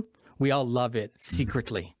 game, we all love it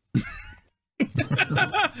secretly.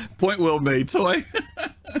 Point well made, Toy.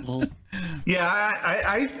 Yeah,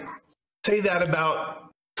 I say that about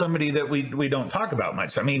somebody that we don't talk about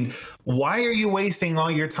much. I mean, why are you wasting all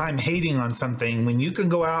your time hating on something when you can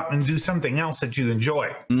go out and do something else that you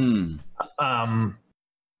enjoy?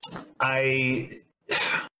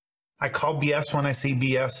 I call BS when I see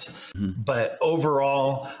BS, but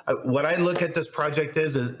overall, what I look at this project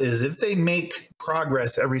is if they make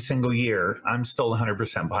progress every single year, I'm still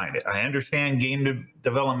 100% behind it. I understand game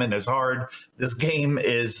development is hard. This game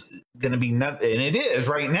is going to be nothing, and it is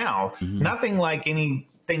right now, nothing like anything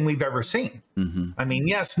we've ever seen. I mean,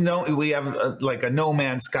 yes, we have like a No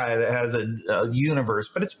Man's Sky that has a universe,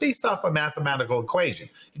 but it's based off a mathematical equation.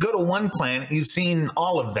 You go to one planet, you've seen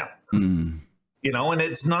all of them. And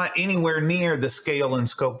it's not anywhere near the scale and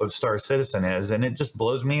scope of Star Citizen is, and it just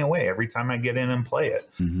blows me away every time I get in and play it.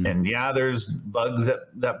 And yeah, there's bugs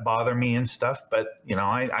that bother me and stuff, but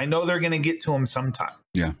I know they're going to get to them sometime.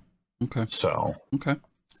 Yeah. Okay. So. Okay.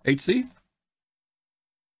 HC.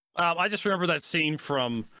 I just remember that scene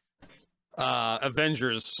from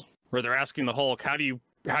Avengers where they're asking the Hulk, how do you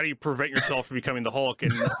prevent yourself from becoming the Hulk?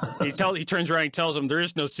 And he turns around and tells him, there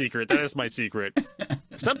is no secret. That is my secret.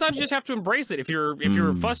 Sometimes you just have to embrace it. If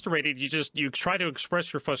you're frustrated, you try to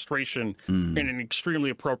express your frustration in an extremely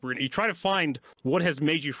appropriate. You try to find what has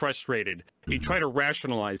made you frustrated. You try to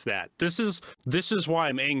rationalize that. This is why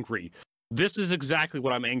I'm angry. This is exactly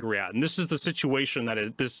what I'm angry at, and this is the situation that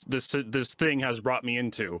this thing has brought me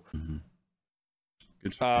into.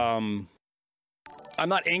 I'm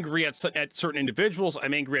not angry at certain individuals.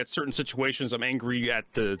 I'm angry at certain situations. I'm angry at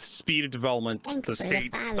the speed of development, the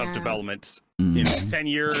state of development. 10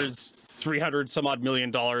 years, $300 some odd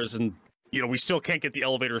million, and we still can't get the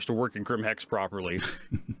elevators to work in Grim Hex properly.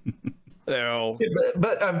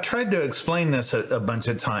 But I've tried to explain this a bunch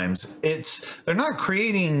of times. They're not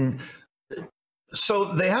creating. So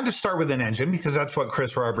they had to start with an engine because that's what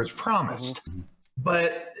Chris Roberts promised.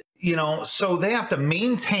 But so they have to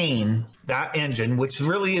maintain that engine, which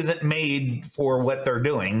really isn't made for what they're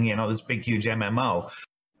doing, this big, huge MMO.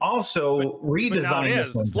 Also, redesign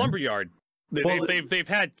it's Lumberyard. They've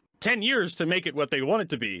had 10 years to make it what they want it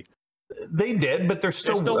to be. They did, but they're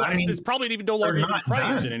still it's probably even no longer a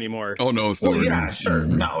CryEngine anymore. Oh no, it's not. Yeah, sure.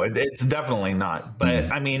 No, it's definitely not.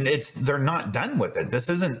 But I mean, they're not done with it. This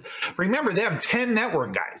isn't. Remember, they have 10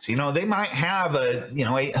 network guys. They might have a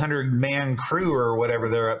 800-man crew or whatever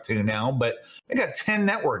they're up to now, but they got 10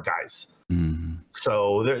 network guys.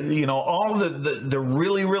 So all the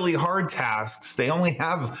really, really hard tasks, they only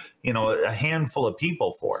have a handful of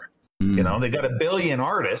people for. They got 1 billion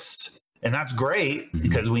artists. And that's great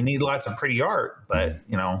because we need lots of pretty art, but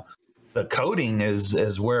the coding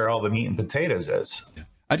is where all the meat and potatoes is.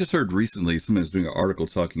 I just heard recently someone was doing an article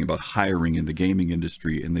talking about hiring in the gaming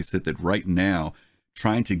industry, and they said that right now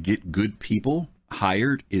trying to get good people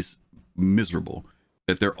hired is miserable.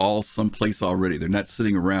 that they're all someplace already. They're not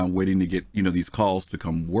sitting around waiting to get, these calls to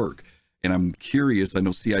come work. And I'm curious, I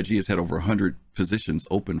know CIG has had over 100 positions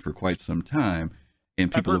open for quite some time.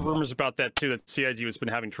 And people I've heard rumors about that too, that CIG has been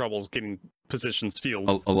having troubles getting positions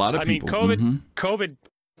filled. A lot of people. COVID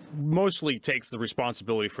mostly takes the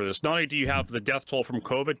responsibility for this. Not only do you have the death toll from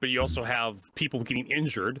COVID, but you also have people getting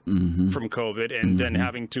injured from COVID and then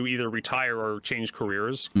having to either retire or change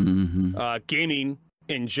careers. Gaming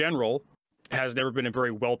in general has never been a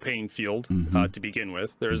very well-paying field to begin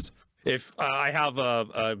with. If I have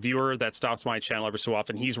a viewer that stops my channel every so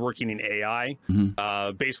often, he's working in AI.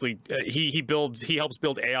 Basically, he helps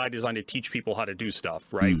build AI designed to teach people how to do stuff,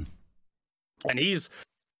 right? And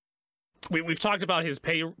we've talked about his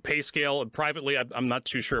pay scale and privately. I'm not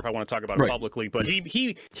too sure if I want to talk about it publicly, but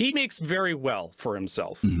he makes very well for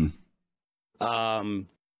himself.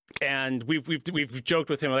 And we've joked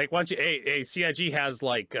with him like, why don't you? Hey, CIG has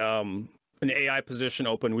like an AI position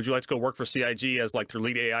open. Would you like to go work for CIG as like their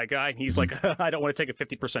lead AI guy? And he's like, I don't want to take a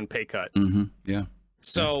 50% pay cut. Yeah.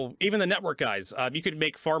 So even the network guys, you could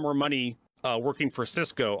make far more money working for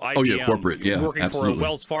Cisco, IBM, corporate, working for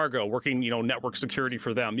Wells Fargo, working network security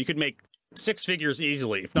for them. You could make 6 figures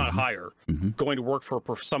easily, if not higher, going to work for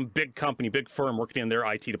some big company, big firm working in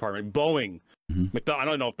their IT department. Boeing, I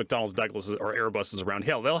don't know if McDonnell Douglas or Airbus is around.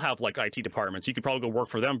 Hell, they'll have like IT departments. You could probably go work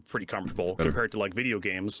for them pretty comfortable compared to like video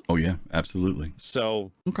games. Oh yeah, absolutely.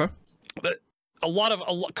 So okay,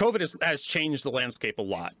 COVID has changed the landscape a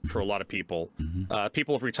lot for a lot of people.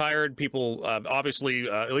 People have retired. People obviously,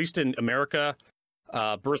 at least in America,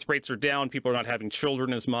 birth rates are down. People are not having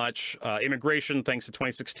children as much. Immigration, thanks to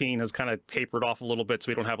 2016, has kind of tapered off a little bit, so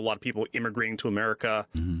we don't have a lot of people immigrating to America.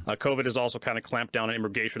 COVID has also kind of clamped down on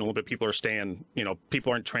immigration a little bit. People are staying,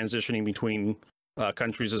 people aren't transitioning between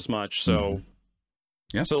countries as much. So,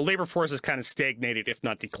 so the labor force has kind of stagnated, if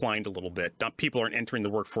not declined a little bit. People aren't entering the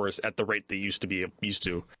workforce at the rate they used to be used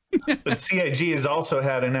to. But CIG has also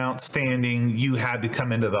had an outstanding you had to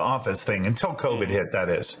come into the office thing until COVID hit, that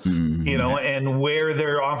is. And where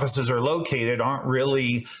their offices are located aren't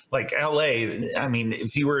really like LA. I mean,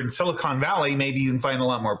 if you were in Silicon Valley, maybe you can find a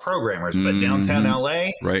lot more programmers, but downtown LA,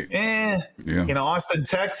 Austin,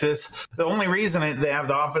 Texas, the only reason they have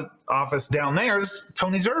the office down there is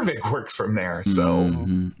Tony Zervik works from there. So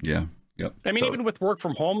I mean, even with work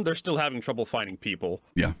from home, they're still having trouble finding people.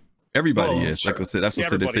 Everybody is. Sure. Like I said, that's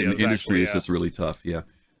what they say. The industry is just really tough. Yeah.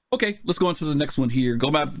 Okay, let's go on to the next one here. Go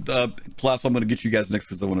back, Plus, I'm going to get you guys next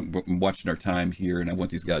because I'm watching our time here, and I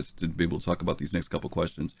want these guys to be able to talk about these next couple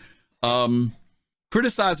questions.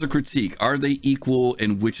 Criticize or critique, are they equal,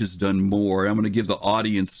 and which is done more? I'm going to give the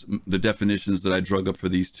audience the definitions that I drug up for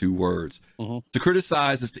these two words. To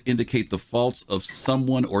criticize is to indicate the faults of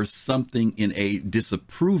someone or something in a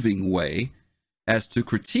disapproving way, as to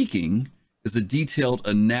critiquing is a detailed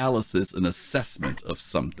analysis and assessment of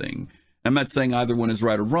something. I'm not saying either one is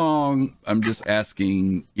right or wrong. I'm just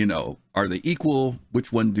asking, are they equal?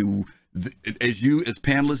 Which one as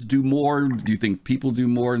panelists do more? Do you think people do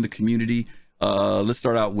more in the community? Let's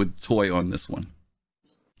start out with Toy on this one.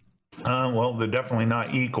 Well, they're definitely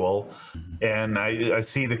not equal. And I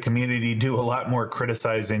see the community do a lot more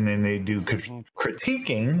criticizing than they do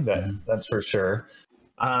critiquing. That's for sure.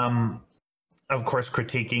 Of course,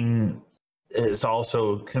 critiquing is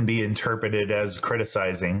also can be interpreted as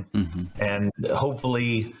criticizing. And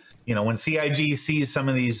hopefully, when CIG sees some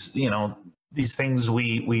of these, these things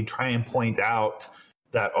we try and point out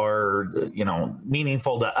that are,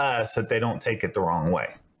 meaningful to us, that they don't take it the wrong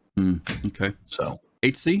way. Okay. So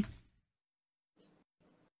HC?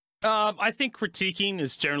 I think critiquing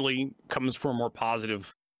is generally comes from a more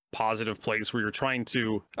positive place where you're trying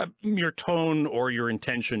to your tone or your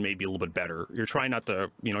intention may be a little bit better. You're trying not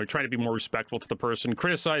to, you're trying to be more respectful to the person.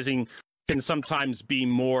 Criticizing can sometimes be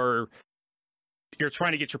more, you're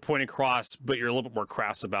trying to get your point across, but you're a little bit more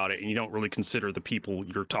crass about it, and you don't really consider the people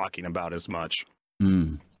you're talking about as much.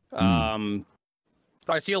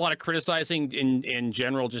 I see a lot of criticizing in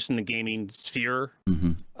general, just in the gaming sphere.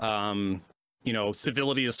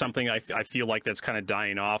 Civility is something I feel like that's kind of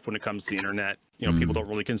dying off when it comes to the internet. People don't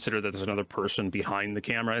really consider that there's another person behind the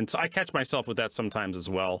camera. And so I catch myself with that sometimes as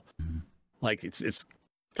well. Like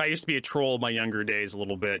I used to be a troll in my younger days a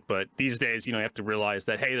little bit, but these days, you have to realize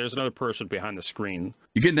that, hey, there's another person behind the screen.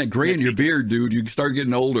 You're getting that gray in your beard, dude. You start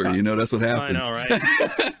getting older. That's what happens. I know,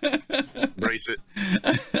 right? Brace it.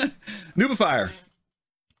 Nubifier.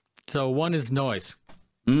 So one is noise.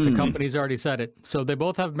 The company's already said it. So they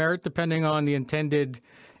both have merit depending on the intended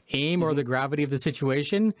aim or the gravity of the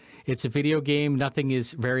situation. It's a video game. Nothing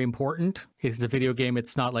is very important. It's a video game.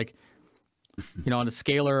 It's not like on a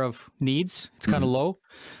scalar of needs, it's kind of low.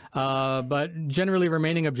 But generally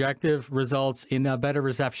remaining objective results in a better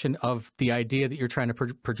reception of the idea that you're trying to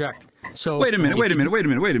project. So wait a minute.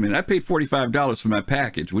 I paid $45 for my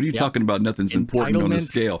package. What are you talking about? Nothing's important on the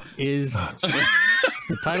scale.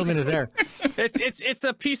 Entitlement is there. It's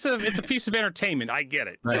a piece of entertainment. I get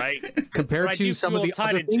it, right? Compared to some of the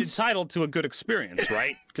other things, entitled to a good experience,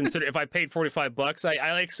 right? Consider if I paid $45,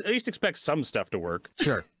 I at least expect some stuff to work.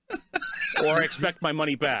 Sure. Or I expect my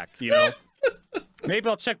money back. Maybe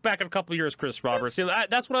I'll check back in a couple of years, Chris Roberts. See,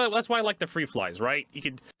 that's why I like the free flies, right? You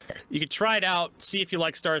could try it out, see if you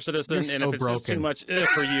like Star Citizen, and if it's just too much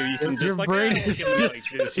for you, you can your brain is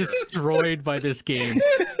just destroyed by this game.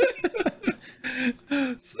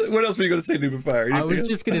 So what else were you going to say, Noobifier? I was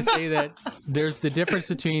just going to say that there's the difference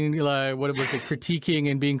between what was it,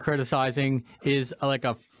 critiquing and being criticizing is like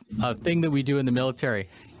a thing that we do in the military.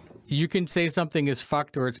 You can say something is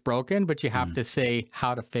fucked or it's broken, but you have to say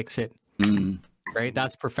how to fix it. Right?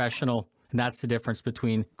 That's professional, and that's the difference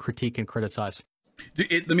between critique and criticize.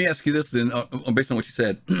 Let me ask you this then, based on what you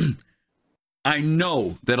said. I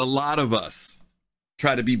know that a lot of us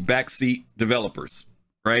try to be backseat developers,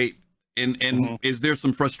 right? And is there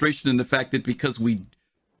some frustration in the fact that because I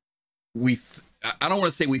don't want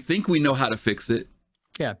to say we think we know how to fix it,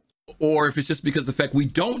 or if it's just because the fact we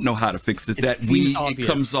don't know how to fix it, it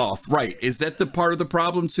comes off, right? Is that the part of the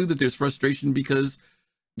problem too, that there's frustration because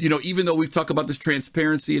even though we've talked about this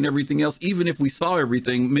transparency and everything else, even if we saw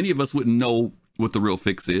everything, many of us wouldn't know what the real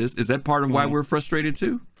fix is. Is that part of why we're frustrated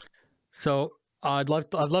too? So I'd love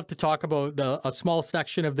to talk about a small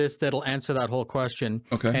section of this that'll answer that whole question.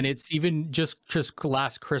 Okay. And it's even just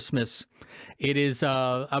last Christmas. It is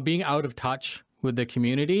being out of touch with the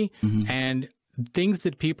community and things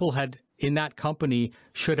that people had in that company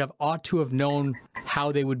ought to have known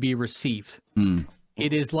how they would be received.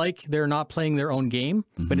 It is like they're not playing their own game,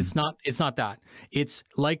 but it's not that. It's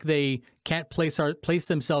like they can't place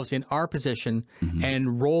themselves in our position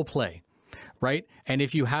and role play, right? And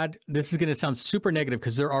if you had, this is going to sound super negative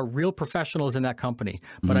because there are real professionals in that company,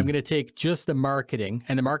 but I'm going to take just the marketing,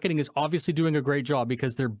 and the marketing is obviously doing a great job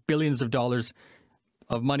because there are billions of dollars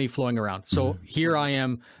of money flowing around. So here I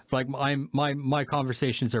am, like my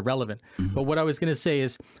conversations are relevant. But what I was going to say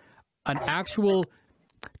is an actual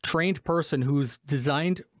trained person who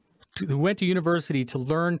went to university to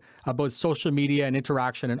learn about social media and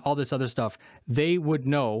interaction and all this other stuff, they would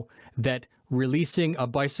know that releasing a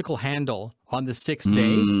bicycle handle on the 6th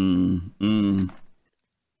day.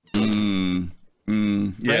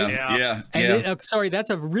 Sorry,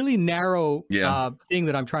 that's a really narrow thing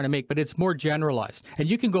that I'm trying to make, but it's more generalized. And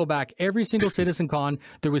you can go back every single CitizenCon.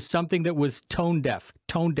 There was something that was tone deaf.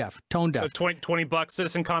 $20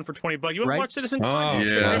 CitizenCon for $20. You want to watch CitizenCon? Oh,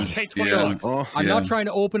 yeah. Pay $20. I'm not trying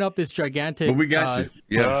to open up this gigantic but we got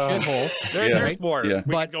you. shithole. There's more. Yeah.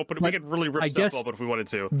 We could really rip stuff open if we wanted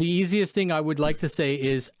to. The easiest thing I would like to say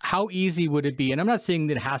is how easy would it be? And I'm not saying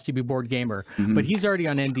that it has to be Board Gamer, but he's already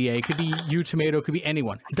on NDA. It could be you, Tomato, it could be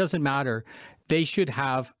anyone. It doesn't matter. They should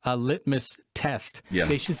have a litmus test. Yeah.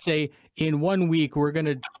 They should say, in 1 week, we're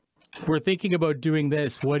thinking about doing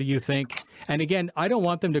this. What do you think? And again, I don't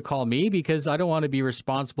want them to call me because I don't want to be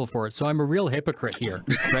responsible for it. So I'm a real hypocrite here,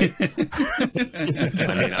 right? I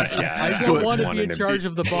don't want to be in charge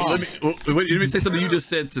of the boss. Let me say something you just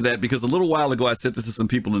said to that, because a little while ago I said this to some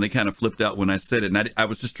people and they kind of flipped out when I said it. And I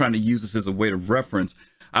was just trying to use this as a way of reference.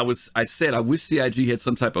 I said I wish CIG had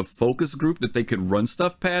some type of focus group that they could run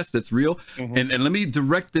stuff past that's real. And let me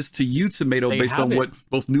direct this to you, Tomato, based on what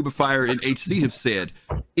both Noobifier and HC have said.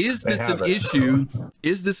 Is this an issue?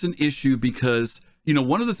 Is this an issue because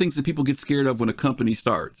one of the things that people get scared of when a company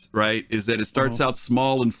starts, right, is that it starts out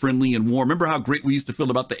small and friendly and warm. Remember how great we used to feel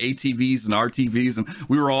about the ATVs and RTVs, and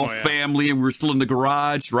we were all family and we were still in the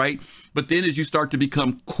garage, right? But then as you start to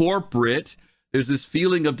become corporate, there's this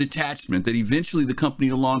feeling of detachment that eventually the company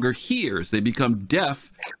no longer hears. They become deaf,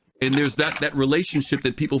 and there's that relationship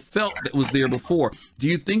that people felt that was there before. Do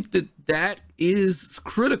you think that is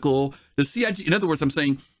critical? The CIG, in other words, I'm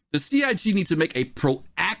saying the CIG needs to make a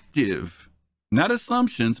proactive, not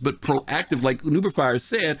assumptions, but proactive, like Noobifier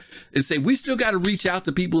said, and say, we still got to reach out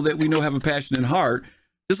to people that we know have a passionate heart.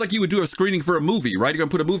 Just like you would do a screening for a movie, right? You're going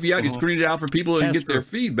to put a movie out, you screen it out for people and get their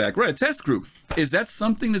feedback. Right, a test group. Is that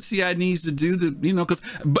something that CI needs to do? Because,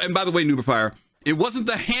 and by the way, Noobifier, It wasn't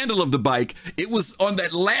the handle of the bike. It was on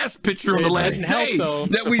that last picture on the last day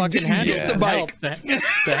that we didn't get the bike.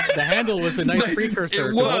 The handle was a nice precursor.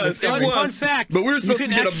 It was. Fun fact. But we were supposed to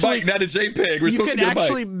get a bike, not a JPEG. We're supposed to get a bike.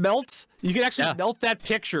 You can actually melt that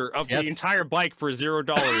picture of the entire bike for $0.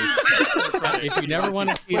 If you never want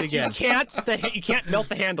to see it again. You can't melt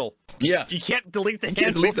the handle. Yeah. You can't delete the handle.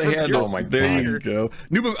 Can't delete the handle. Oh my God. There you go.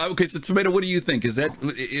 Okay, so Tomato, what do you think? Is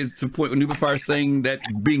the point when Nubify saying that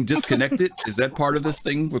being disconnected, is that part of this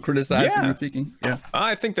thing we're criticizing and thinking? Yeah.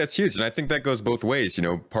 I think that's huge. And I think that goes both ways. You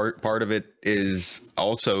know, part of it is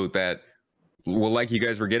also that, well, like you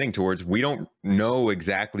guys were getting towards, we don't know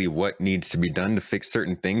exactly what needs to be done to fix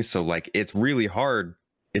certain things. So like, it's really hard.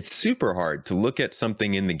 It's super hard to look at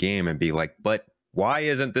something in the game and be like, but why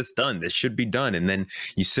isn't this done? This should be done. And then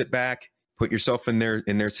you sit back, put yourself in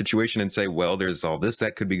their situation and say, well, there's all this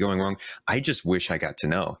that could be going wrong. I just wish I got to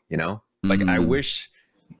know, you know, like I wish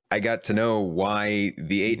I got to know why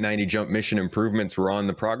the 890 jump mission improvements were on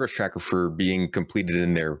the progress tracker for being completed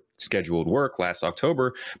in their scheduled work last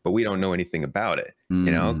October, but we don't know anything about it,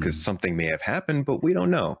 you know, because something may have happened, but we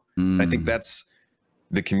don't know. I think that's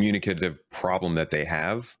the communicative problem that they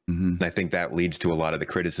have. And I think that leads to a lot of the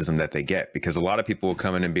criticism that they get, because a lot of people will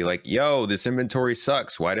come in and be like, yo, this inventory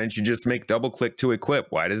sucks. Why didn't you just make double click to equip?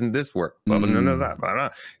 Why doesn't this work? Blah, blah, blah, blah, blah, blah.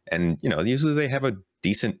 And, you know, usually they have a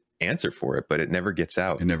decent answer for it, but it never gets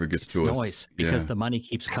out. It never gets to us. Noise, because the money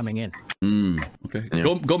keeps coming in. Okay.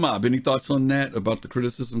 Yeah. Go Mob, any thoughts on that about the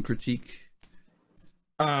criticism critique?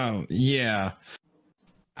 Yeah.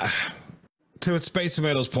 To Space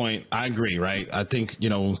Tomato's point, I agree, right? I think,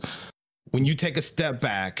 you know, when you take a step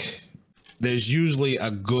back, there's usually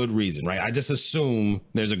a good reason, right? I just assume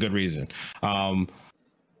there's a good reason. And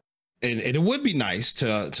it would be nice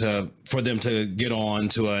for them to get on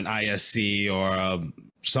to an ISC or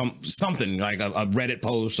something like a Reddit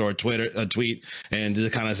post or a tweet and to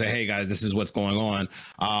kind of say, hey guys, this is what's going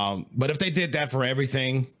on. But if they did that for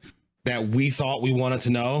everything that we thought we wanted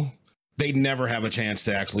to know, they'd never have a chance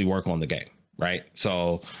to actually work on the game. Right.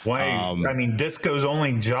 So I mean, Disco's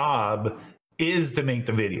only job is to make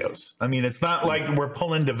the videos. I mean, it's not like we're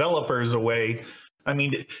pulling developers away. I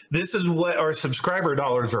mean, this is what our subscriber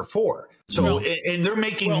dollars are for. So, and they're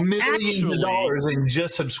making millions of dollars in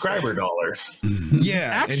just subscriber dollars.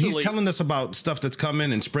 Yeah, and he's telling us about stuff that's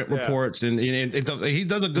coming and sprint reports, and he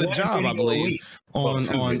does a good job, I believe, on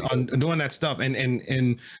doing that stuff.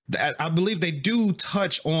 And I believe they do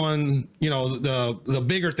touch on, you know, the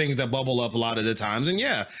bigger things that bubble up a lot of the times. And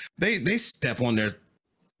yeah, they step on their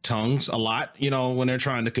tongues a lot, you know, when they're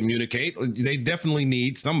trying to communicate. They definitely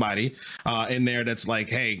need somebody in there that's like,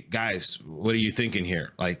 hey guys, what are you thinking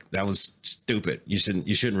here? Like, that was stupid. You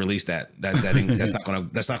shouldn't release that. That's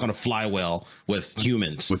not gonna fly well with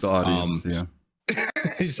humans, with the audience.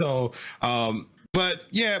 So but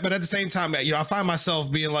at the same time, you know, I find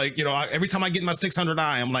myself being like, you know, every time I get my 600i,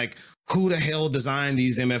 I'm like, who the hell designed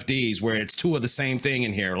these MFDs where it's two of the same thing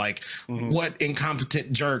in here? Like, what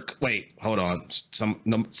incompetent jerk? Wait, hold on.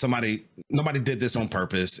 Nobody did this on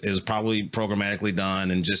purpose. It was probably programmatically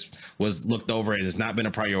done and just was looked over and has not been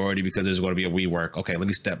a priority because there's going to be a rework. Okay, let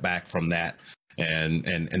me step back from that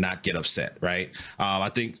and not get upset, right? I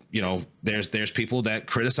think, you know, there's people that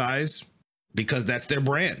criticize because that's their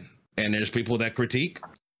brand. And there's people that critique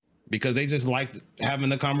because they just like having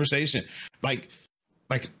the conversation. Like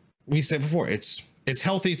we said before, it's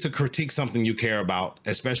healthy to critique something you care about,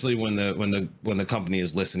 especially when the company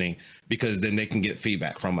is listening, because then they can get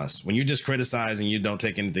feedback from us. When you just criticize and you don't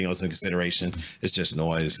take anything else in consideration, it's just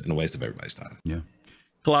noise and a waste of everybody's time. Yeah.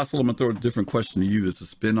 Colossal, I'm gonna throw a different question to you that's a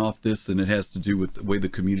spin off this, and it has to do with the way the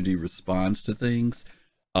community responds to things.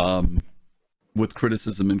 With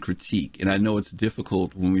criticism and critique. And I know it's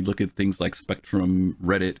difficult when we look at things like Spectrum,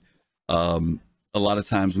 Reddit. A lot of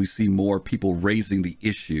times we see more people raising the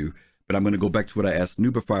issue, but I'm going to go back to what I asked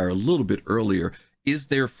Nubify a little bit earlier. Is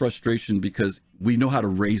there frustration because we know how to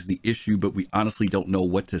raise the issue, but we honestly don't know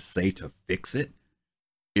what to say to fix it?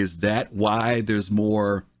 Is that why there's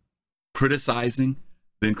more criticizing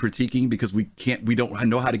than critiquing? Because we don't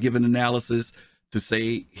know how to give an analysis to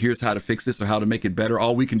say, here's how to fix this or how to make it better.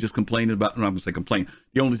 All we can just complain about, I'm going to say complain.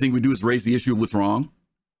 The only thing we do is raise the issue of what's wrong,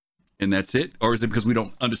 and that's it? Or is it because we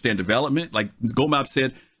don't understand development? Like GoMap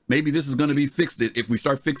said, maybe this is going to be fixed. If we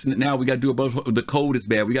start fixing it now, we got to do a bunch of, the code is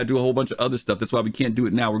bad. We got to do a whole bunch of other stuff. That's why we can't do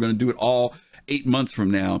it now. We're going to do it all 8 months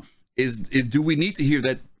from now. Do we need to hear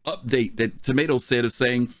that update that Tomato said of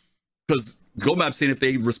saying, because GoMap saying if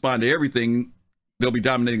they respond to everything, they'll be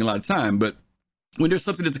dominating a lot of time. But when there's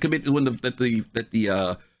something that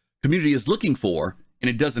the community is looking for and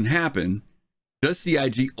it doesn't happen, does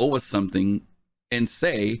CIG owe us something and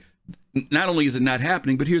say, not only is it not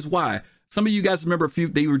happening, but here's why. Some of you guys remember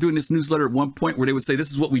they were doing this newsletter at one point where they would say,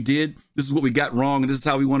 this is what we did, this is what we got wrong, and this is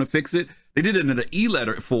how we want to fix it. They did it in an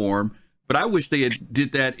e-letter form, but I wish they had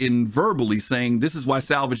did that in verbally, saying this is why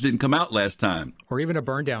Salvage didn't come out last time. Or even a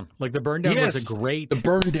Burn Down. Like the Burn Down was a great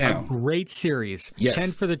series. Yes.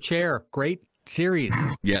 10 for the Chair, great series.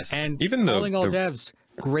 Yes. And even Calling All Devs,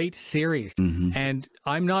 great series. And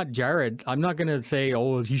I'm not Jared. I'm not going to say,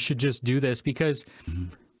 oh, you should just do this, because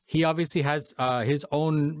he obviously has his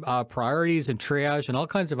own priorities and triage and all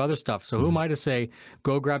kinds of other stuff. So who am I to say,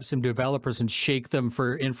 go grab some developers and shake them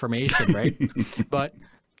for information, right? But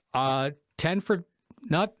Calling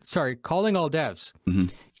All Devs.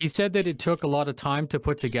 He said that it took a lot of time to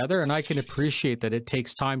put together, and I can appreciate that it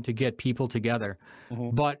takes time to get people together.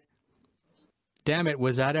 But damn it,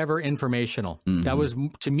 was that ever informational? That was,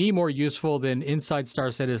 to me, more useful than Inside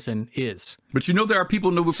Star Citizen is. But you know, there are people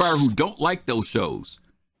in Nova Fire who don't like those shows.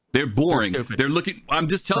 They're boring. They're looking. I'm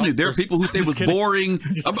just telling you, there are people who say it was boring.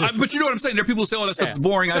 But you know what I'm saying? There are people who say, "Oh, that stuff's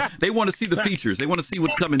boring." They want to see the features. They want to see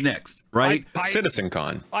what's coming next, right? Citizen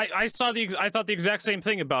Con. I thought the exact same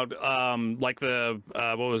thing about like the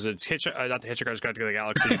what was it? Not the Hitchhiker's Guide to the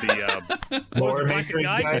Galaxy. The Lore Maker's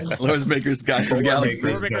Guide. Lore Maker's Guide to the Galaxy.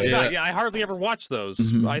 Yeah, I hardly ever watched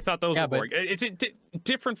those. I thought those were boring. It's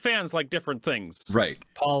different fans like different things. Right.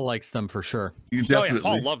 Paul likes them for sure. Definitely.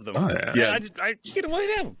 Paul loved them. Yeah. I get what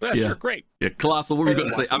I do. Yeah, sure, great. Yeah, Colossal, what were you going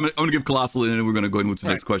to say? I'm going to give Colossal, and then we're going to go into the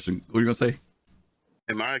next question. What are you going to say?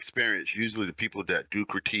 In my experience, usually the people that do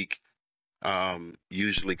critique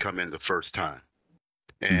usually come in the first time.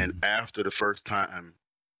 And after the first time,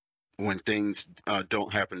 when things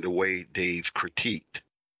don't happen the way they've critiqued,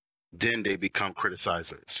 then they become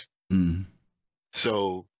criticizers.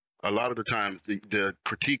 So a lot of the times, the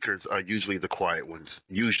critiquers are usually the quiet ones,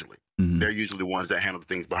 usually. They're usually the ones that handle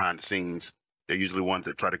things behind the scenes. They're usually ones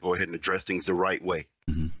that try to go ahead and address things the right way.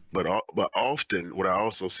 But often what I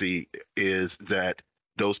also see is that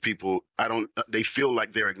those people, they feel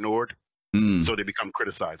like they're ignored, so they become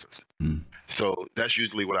criticizers. So that's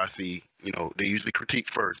usually what I see. You know, they usually critique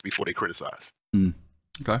first before they criticize.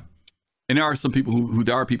 Okay. And there are some people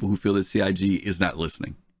who feel that CIG is not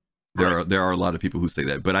listening. There are a lot of people who say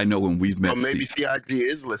that, but I know when we've met, or maybe CIG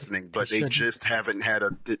is listening, but they just haven't had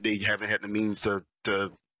the means to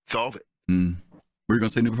solve it. What are you going to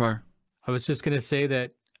say, Nubafire? I was just going to say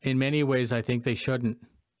that in many ways, I think they shouldn't.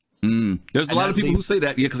 There's a lot of people who say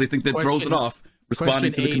that, because they think that throws it off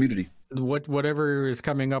responding to the community. Whatever is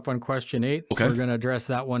coming up on question 8, we're going to address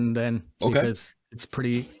that one then, because it's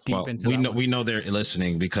pretty deep into it. We know they're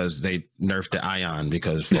listening because they nerfed the Ion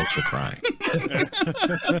because folks were crying.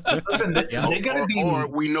 Listen, they gotta be. Or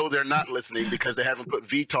we know they're not listening because they haven't put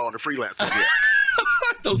VTOL on the freelancer yet.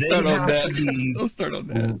 Don't start on that. Don't start on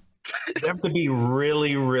that. They have to be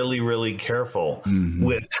really, really, really careful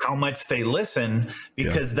with how much they listen,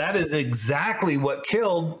 because that is exactly what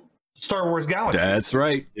killed Star Wars Galaxy. That's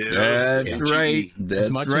right. That's right. That's as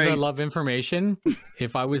much as I love information,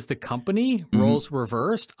 if I was the company, roles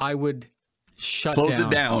reversed, I would close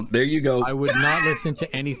it down. There you go. I would not listen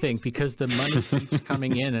to anything, because the money keeps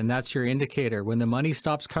coming in, and that's your indicator. When the money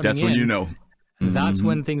stops coming in, that's when you know. That's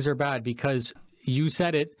when things are bad, because you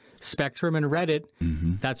said it, Spectrum and Reddit,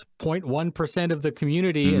 that's 0.1% of the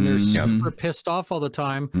community, and they're super pissed off all the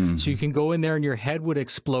time. So you can go in there and your head would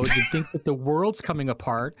explode. You'd think that the world's coming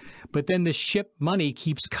apart, but then the ship money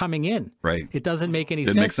keeps coming in. Right. It doesn't make any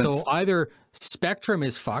sense. So either Spectrum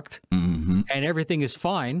is fucked and everything is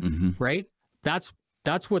fine, right? That's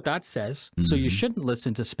what that says. So you shouldn't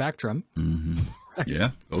listen to Spectrum.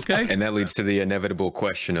 Yeah. Okay. And that leads to the inevitable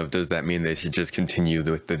question of, does that mean they should just continue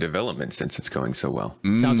with the development since it's going so well?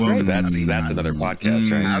 Sounds great. That's another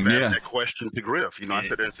podcast, right? I've asked that question to Griff. You know, I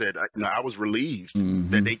sat there and said, I was relieved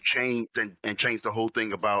that they changed and changed the whole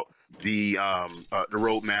thing about the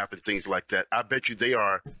roadmap and things like that. I bet you they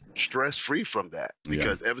are stress-free from that,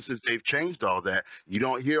 because ever since they've changed all that, you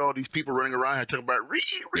don't hear all these people running around here talking about read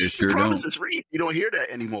promises, read. You don't hear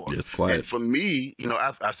that anymore. It's quiet. And for me, you know,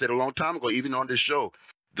 I said a long time ago, even on this show,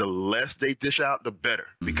 the less they dish out, the better,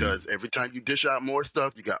 because every time you dish out more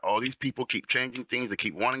stuff, you got all these people keep changing things. They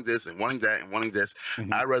keep wanting this and wanting that and wanting this.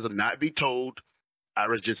 I'd rather not be told. I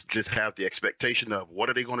would just have the expectation of what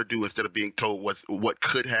are they going to do instead of being told what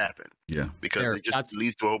could happen. Yeah, because it just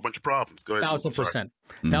leads to a whole bunch of problems. Go ahead. 1,000%,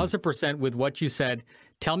 1,000% with what you said.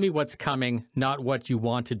 Tell me what's coming, not what you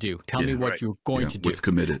want to do. Tell me what you're going to do. What's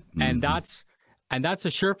committed, and that's a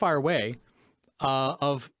surefire way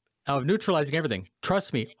of neutralizing everything.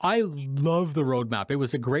 Trust me, I love the roadmap. It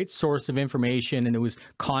was a great source of information, and it was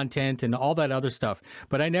content and all that other stuff.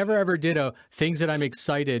 But I never ever did things that I'm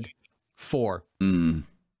excited for.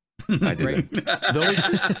 I didn't.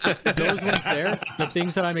 Those ones there, the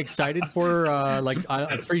things that I'm excited for,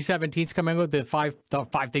 317's coming out with the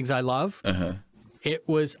five things I love. It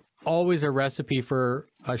was always a recipe for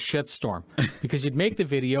a shitstorm because you'd make the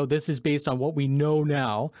video. This is based on what we know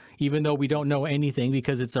now, even though we don't know anything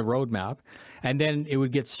because it's a roadmap. And then it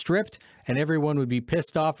would get stripped and everyone would be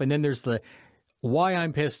pissed off. And then there's the why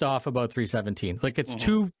I'm pissed off about 317. Like it's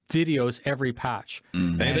 2 videos every patch.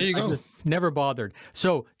 Hey, there you go. Never bothered.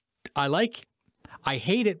 So I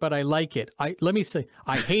hate it, but I like it. Let me say,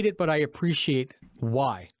 I hate it, but I appreciate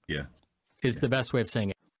why. Yeah. Is the best way of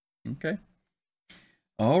saying it. Okay.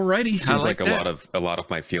 All righty. Seems like a lot of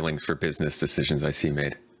my feelings for business decisions I see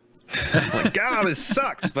made. Like, God, this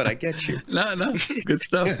sucks, but I get you. No, good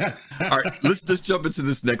stuff. All right, let's jump into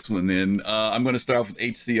this next one then. I'm going to start off with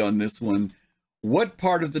HC on this one. What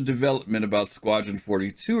part of the development about Squadron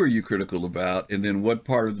 42 are you critical about? And then what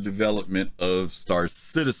part of the development of Star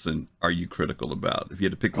Citizen are you critical about? If you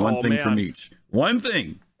had to pick one thing from each. One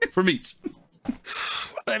thing from each.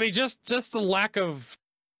 I mean, just the lack of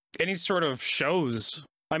any sort of shows.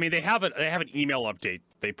 I mean, they have an email update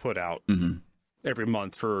they put out every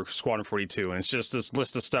month for Squadron 42, and it's just this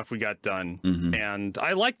list of stuff we got done. And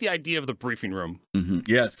I like the idea of the briefing room.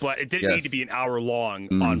 Yes. But it didn't need to be an hour long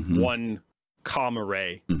on one comm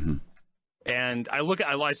array. And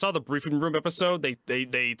I saw the briefing room episode. They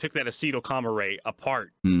took that acetyl comm array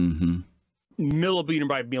apart, millimeter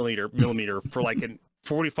by millimeter for like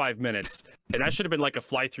 45 minutes, and that should have been like a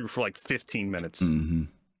fly through for like 15 minutes.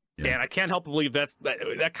 Yeah. And I can't help but believe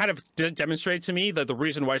that kind of demonstrates to me that the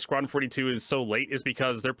reason why Squadron 42 is so late is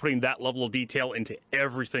because they're putting that level of detail into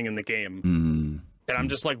everything in the game. And I'm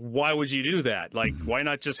just like, why would you do that? Like, why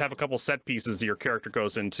not just have a couple set pieces that your character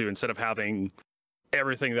goes into instead of having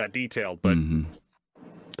everything that detailed? But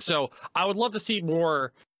so I would love to see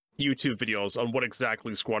more YouTube videos on what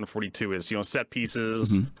exactly Squadron 42 is. Set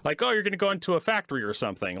pieces, like, oh, you're going to go into a factory or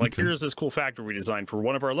something. Like, here's this cool factory we designed for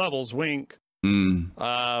one of our levels, wink.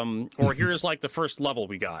 Or here's like the first level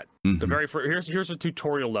we got. The very first, here's a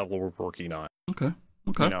tutorial level we're working on. Okay.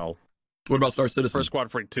 What about Star Citizen? For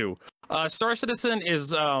Squad 42. Star Citizen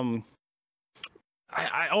is I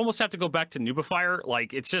almost have to go back to Noobifier.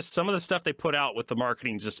 Like, it's just some of the stuff they put out with the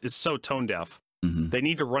marketing just is so tone deaf. They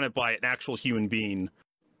need to run it by an actual human being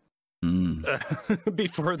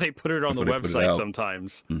before they put it on the website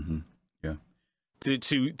sometimes. Yeah.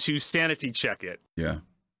 To sanity check it. Yeah.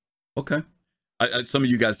 Okay. Some of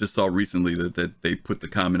you guys just saw recently that they put the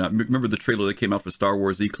comment out. Remember the trailer that came out for Star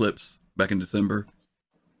Wars Eclipse back in December?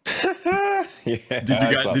 Yeah.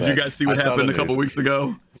 Did you guys see what happened a couple weeks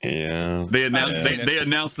ago? Yeah. They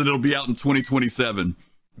announced that it'll be out in 2027.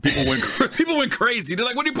 People went crazy. They're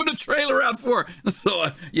like, "What are you putting a trailer out for?" So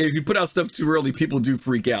if you put out stuff too early, people do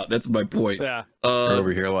freak out. That's my point. Yeah.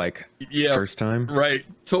 Over here, like, first time, right?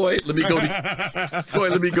 Toy, let me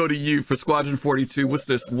go to you for Squadron 42.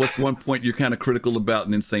 What's one point you're kind of critical about,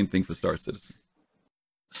 and then same thing for Star Citizen.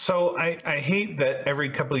 So I hate that every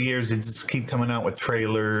couple of years they just keep coming out with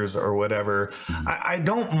trailers or whatever. I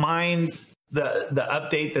don't mind the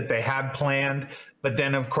update that they had planned, but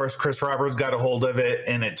then of course Chris Roberts got a hold of it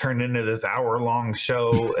and it turned into this hour-long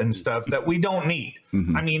show and stuff that we don't need.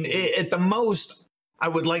 I mean, at the most I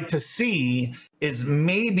would like to see is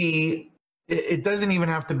maybe it doesn't even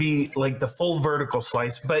have to be like the full vertical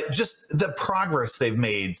slice, but just the progress they've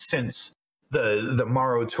made since the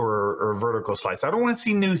Morrow tour or vertical slice. I don't want to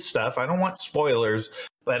see new stuff. I don't want spoilers,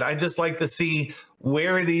 but I just like to see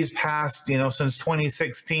where these past, since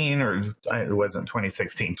 2016, or it wasn't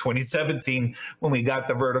 2016, 2017, when we got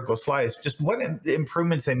the vertical slice, just what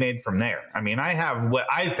improvements they made from there. I mean, I have what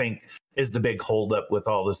I think is the big holdup with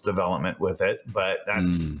all this development with it, but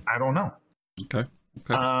that's, I don't know. Okay.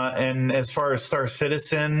 And as far as Star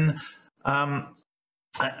Citizen,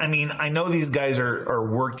 I mean, I know these guys are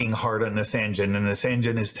working hard on this engine, and this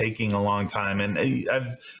engine is taking a long time. And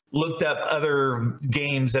I've looked up other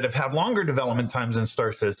games that have had longer development times than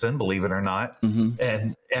Star Citizen, believe it or not,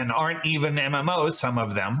 and aren't even MMOs, some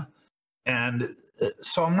of them. And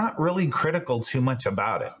so I'm not really critical too much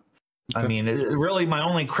about it. Okay. I mean, really, my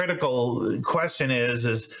only critical question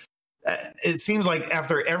is it seems like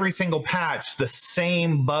after every single patch, the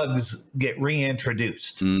same bugs get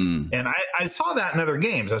reintroduced. And I saw that in other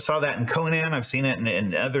games. I saw that in Conan. I've seen it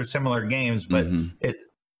in other similar games, but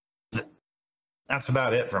that's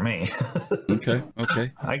about it for me.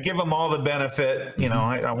 Okay. I give them all the benefit.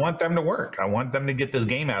 I want them to work. I want them to get this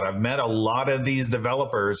game out. I've met a lot of these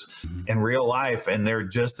developers in real life, and they're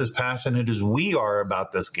just as passionate as we are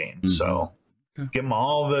about this game. So give them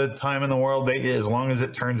all the time in the world, as long as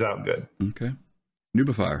it turns out good. Okay.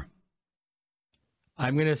 Noobifier.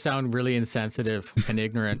 I'm going to sound really insensitive and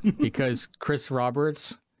ignorant because Chris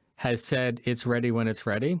Roberts has said it's ready when it's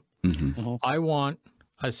ready. I want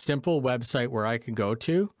a simple website where I can go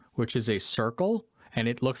to, which is a circle, and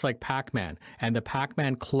it looks like Pac-Man. And the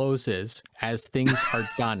Pac-Man closes as things are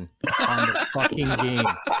done on the fucking game.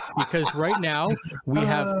 Because right now, we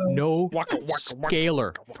have no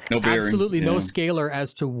scaler. No bearing. Absolutely no scaler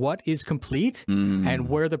as to what is complete and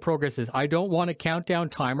where the progress is. I don't want a countdown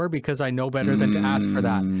timer because I know better than to ask for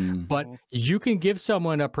that. But you can give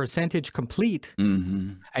someone a percentage complete.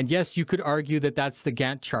 And yes, you could argue that that's the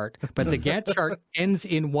Gantt chart. But the Gantt chart ends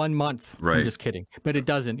in 1 month. Right. I'm just kidding. But it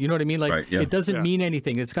doesn't. You know what I mean? Like, it doesn't mean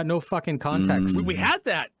anything. It's got no fucking context. We had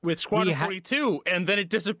that with Squadron 42, and then it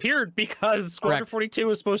disappeared because Squadron 42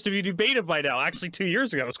 was supposed to be new beta by now. Actually, 2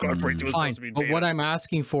 years ago, Squadron 42 was supposed to be beta. But what I'm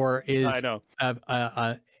asking for is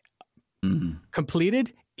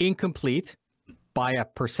completed, incomplete by a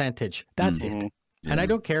percentage. That's it. And I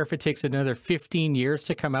don't care if it takes another 15 years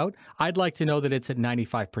to come out. I'd like to know that it's at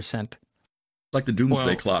 95%. Like the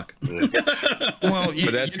doomsday clock. Well,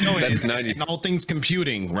 that's 90. All things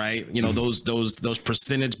computing, right? You know, those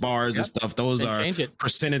percentage bars and stuff. Those are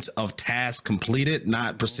percentage of tasks completed,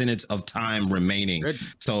 not percentage of time remaining.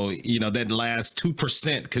 So, you know, that last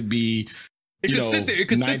 2% could be. It could sit there. It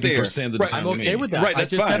could sit there. 90% of the time. I'm okay with that. Right, I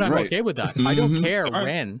just said I'm okay with that. I don't care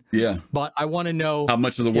when. Yeah. But I want to know how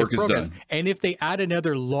much of the work is done. And if they add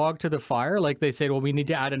another log to the fire, like they said, well, we need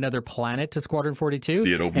to add another planet to Squadron 42.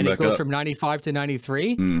 See it open and back it goes up. from 95 to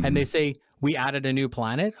 93. And they say, we added a new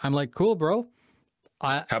planet. I'm like, cool, bro.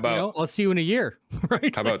 How about I'll see you in a year.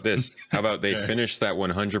 Right? How about this? How about they finish that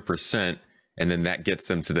 100%? And then that gets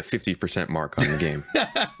them to the 50% mark on the game.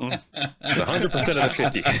 It's 100% of the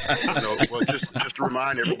 50. Well, just to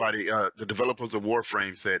remind everybody, the developers of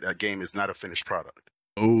Warframe said that game is not a finished product.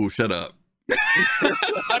 Oh, shut up.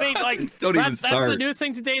 I mean, like, Don't even that's start. the new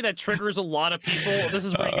thing today that triggers a lot of people. This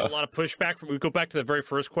is where you get a lot of pushback. We go back to the very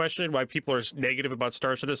first question, why people are negative about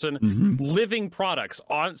Star Citizen. Living products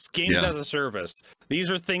on games as a service.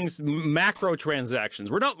 These are things, macro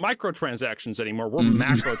transactions. We're not microtransactions anymore. We're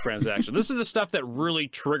macro transactions. This is the stuff that really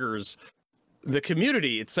triggers the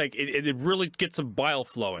community. It's like, it really gets a bile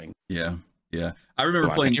flowing. Yeah. Yeah, I remember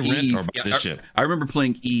playing Eve. I remember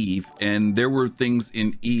playing Eve, and there were things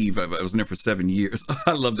in Eve. I was in there for 7 years.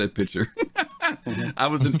 I love that picture. I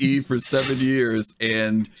was in Eve for 7 years,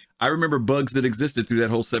 and I remember bugs that existed through that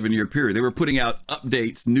whole 7-year period. They were putting out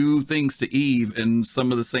updates, new things to Eve, and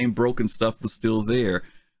some of the same broken stuff was still there.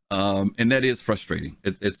 And that is frustrating.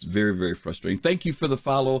 It's very, very frustrating. Thank you for the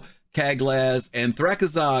follow, Kaglaz, and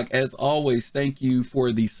Thrakazog, as always. Thank you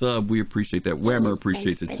for the sub. We appreciate that. Whammer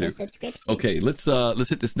appreciates it too. Okay, let's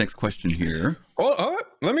hit this next question here.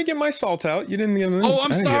 Let me get my salt out. You didn't give me. Oh,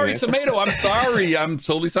 I'm sorry, Tomato. I'm sorry. I'm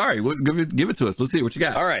totally sorry. Give it to us. Let's see what you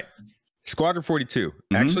got. All right, Squadron 42.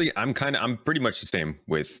 Actually, I'm pretty much the same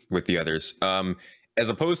with the others. As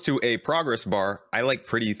opposed to a progress bar, I like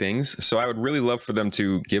pretty things. So I would really love for them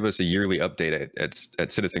to give us a yearly update at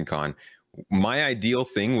CitizenCon. My ideal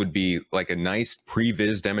thing would be like a nice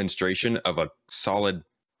previs demonstration of a solid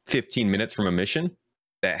 15 minutes from a mission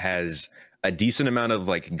that has a decent amount of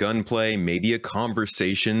like gunplay, maybe a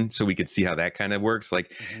conversation, so we could see how that kind of works.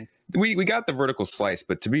 Like we got the vertical slice,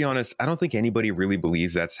 but to be honest, I don't think anybody really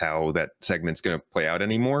believes that's how that segment's going to play out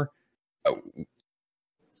anymore.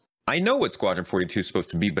 I know what Squadron 42 is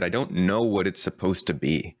supposed to be, but I don't know what it's supposed to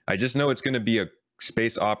be. I just know it's going to be a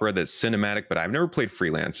space opera that's cinematic, but I've never played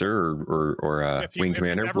Freelancer or Wing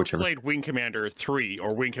Commander, whichever. Played Wing Commander 3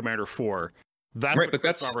 or Wing Commander 4. That's right, what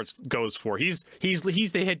Chris Roberts goes for. He's the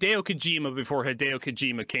Hideo Kojima before Hideo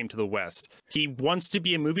Kojima came to the West. He wants to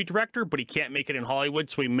be a movie director, but he can't make it in Hollywood,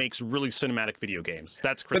 so he makes really cinematic video games.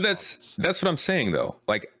 That's Chris Roberts. That's what I'm saying though.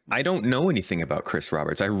 Like, I don't know anything about Chris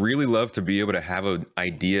Roberts. I really love to be able to have an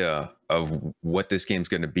idea of what this game's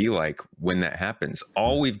going to be like when that happens.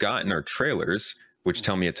 All we've gotten are trailers, which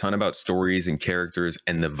tell me a ton about stories and characters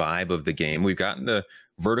and the vibe of the game. We've gotten the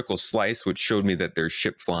vertical slice, which showed me that there's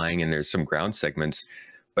ship flying and there's some ground segments,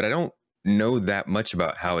 but I don't know that much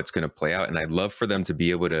about how it's going to play out. And I'd love for them to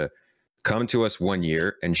be able to come to us 1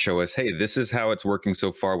 year and show us, hey, this is how it's working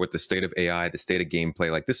so far with the state of AI, the state of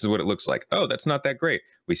gameplay. Like, this is what it looks like. Oh, that's not that great.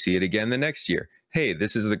 We see it again the next year. Hey,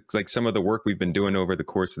 this is like some of the work we've been doing over the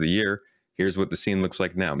course of the year. Here's what the scene looks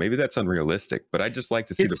like now. Maybe that's unrealistic, but I just like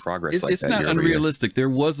to see the progress like that. It's not unrealistic. There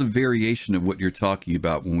was a variation of what you're talking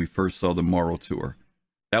about when we first saw the Morrow Tour.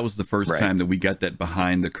 That was the first time that we got that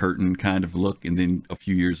behind the curtain kind of look. And then a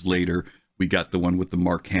few years later, we got the one with the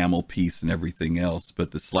Mark Hamill piece and everything else.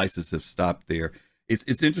 But the slices have stopped there.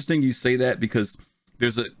 It's interesting you say that, because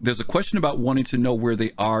there's a question about wanting to know where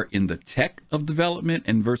they are in the tech of development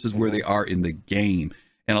and versus where they are in the game.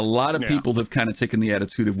 And a lot of people have kind of taken the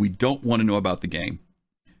attitude of we don't want to know about the game,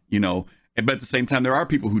 you know. But at the same time, there are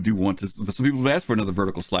people who do want to. Some people have asked for another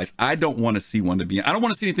vertical slice. I don't want to see one to be. I don't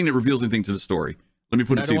want to see anything that reveals anything to the story. Let me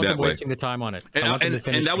put it to you that way. Wasting the time on it.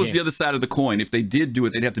 And that was the other side of the coin. If they did do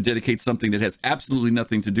it, they'd have to dedicate something that has absolutely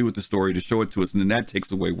nothing to do with the story to show it to us, and then that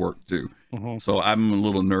takes away work too. So I'm a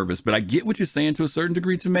little nervous, but I get what you're saying to a certain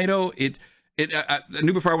degree, Tomato. I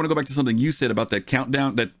knew before I want to go back to something you said about that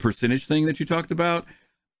countdown, that percentage thing that you talked about.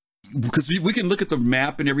 Because we can look at the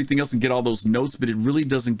map and everything else and get all those notes, but it really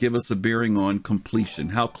doesn't give us a bearing on completion.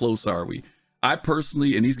 How close are we? I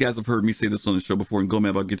personally, and these guys have heard me say this on the show before, and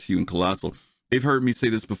Gomab, I'll get to you in Colossal. They've heard me say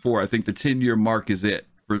this before. I think the 10-year mark is it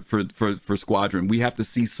for Squadron. We have to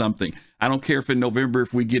see something. I don't care if in November,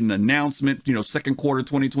 if we get an announcement, you know, second quarter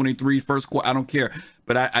 2023, first quarter, I don't care.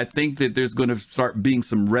 But I think that there's going to start being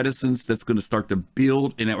some reticence that's going to start to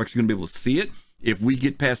build, and we're actually going to be able to see it if we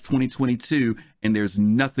get past 2022 and there's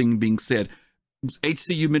nothing being said. HC,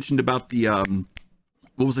 you mentioned about the,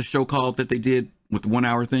 what was the show called that they did with the 1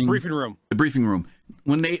 hour thing? Briefing Room. The Briefing Room.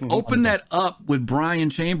 When they opened that up with Brian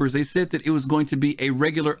Chambers, they said that it was going to be a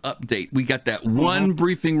regular update. We got that one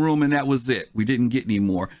briefing room and that was it. We didn't get any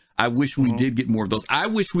more. I wish we did get more of those. I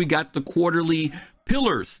wish we got the quarterly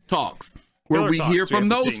Pillars talks where we hear from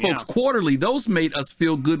those folks quarterly. Those made us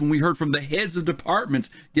feel good when we heard from the heads of departments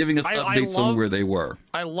giving us updates on where they were.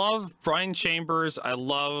 I love Brian Chambers. I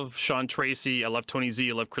love Sean Tracy. I love Tony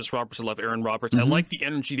Z. I love Chris Roberts. I love Aaron Roberts. I like the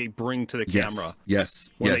energy they bring to the camera.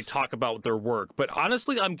 When they talk about their work. But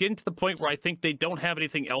honestly, I'm getting to the point where I think they don't have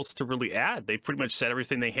anything else to really add. They pretty much said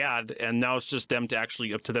everything they had, and now it's just them to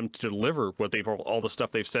actually up to them to deliver what they've all the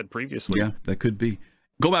stuff they've said previously. Yeah, that could be.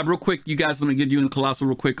 Go back real quick, you guys. Let me get you in Colossal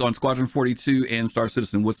real quick on Squadron 42 and Star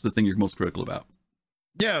Citizen. What's the thing you're most critical about?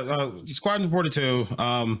 Yeah, Squadron 42.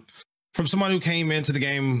 From someone who came into the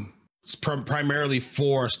game primarily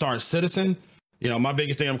for Star Citizen, you know, my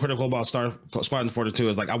biggest thing I'm critical about Squadron 42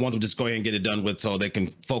 is like I want them to just go ahead and get it done with so they can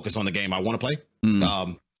focus on the game I want to play.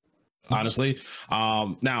 Honestly,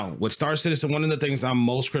 now with Star Citizen, one of the things I'm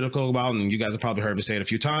most critical about, and you guys have probably heard me say it a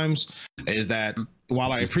few times, is that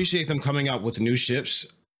while I appreciate them coming out with new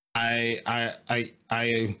ships, I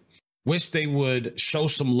wish they would show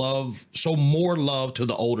more love to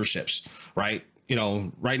the older ships, right? You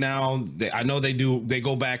know, right now, I know they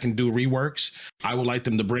go back and do reworks. I would like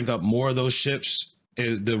them to bring up more of those ships,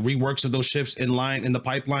 the reworks of those ships in the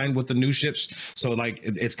pipeline with the new ships. So like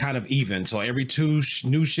it's kind of even. So every 2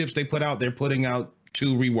 new ships they put out, they're putting out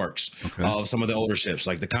 2 reworks of some of the older ships,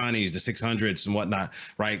 like the Connies, the 600s and whatnot,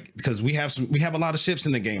 right? Because we have a lot of ships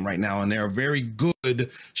in the game right now, and they're very good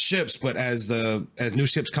ships. But as new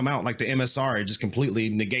ships come out, like the MSR, it just completely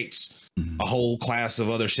negates a whole class of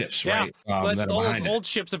other ships, right? But that all those old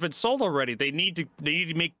ships have been sold already. They need to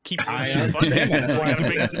keep. I understand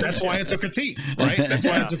that. That's why it's a critique, right? That's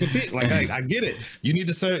why it's a critique. Like I get it. You need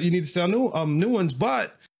to sell new ones,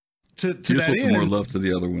 but to that end, some more love to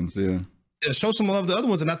the other ones, show some love to the other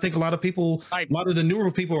ones. And I think a lot of the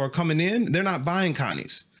newer people are coming in, they're not buying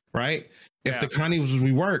Connies, right? If the Connie was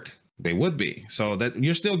reworked, they would be. So that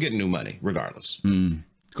you're still getting new money regardless.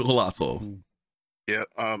 Colossal. Yeah,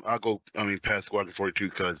 I'll go. Past Squadron 42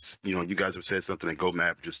 because you know you guys have said something, and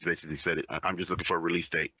GoMap just basically said it. I'm just looking for a release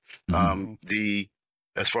date.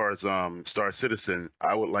 As far as Star Citizen,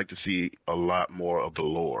 I would like to see a lot more of the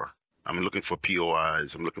lore. I'm looking for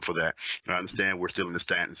POIs. I'm looking for that. I understand we're still in the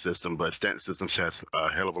Stanton system, but Stanton Systems has a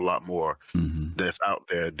hell of a lot more that's out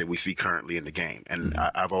there than we see currently in the game. And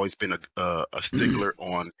I've always been a stickler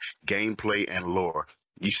on gameplay and lore.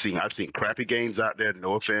 I've seen crappy games out there.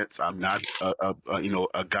 No offense, I'm not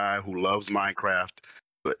a guy who loves Minecraft,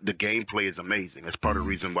 but the gameplay is amazing. That's part of the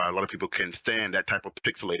reason why a lot of people can stand that type of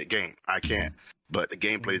pixelated game. I can't, but the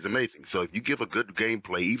gameplay is amazing. So if you give a good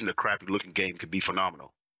gameplay, even a crappy looking game could be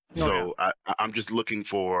phenomenal. I'm just looking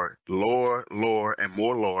for lore, and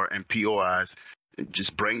more lore and POIs.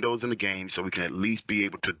 Just bring those in the game so we can at least be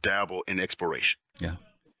able to dabble in exploration. Yeah.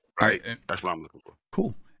 Right. That's what I'm looking for.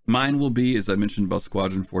 Cool. Mine will be, as I mentioned about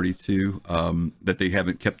Squadron 42, that they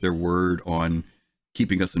haven't kept their word on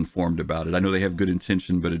keeping us informed about it. I know they have good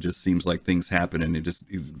intention, but it just seems like things happen and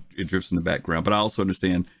it drifts in the background. But I also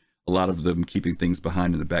understand a lot of them keeping things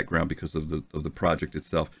behind in the background because of the project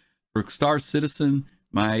itself. For Star Citizen,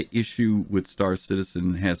 my issue with Star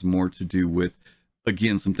Citizen has more to do with,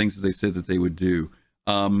 again, some things that they said that they would do.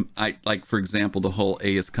 For example, the whole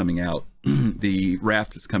A is coming out, the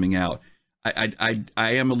Raft is coming out. I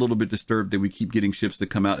am a little bit disturbed that we keep getting ships that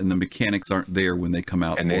come out and the mechanics aren't there when they come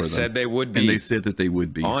out. And they said they would be. And they said that they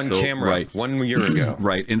would be on camera, right. 1 year ago.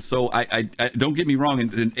 Right. And so I don't get me wrong.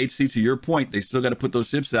 And HC, to your point, they still got to put those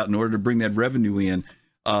ships out in order to bring that revenue in.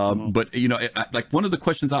 But you know, like one of the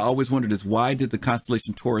questions I always wondered is why did the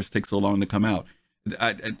Constellation Taurus take so long to come out?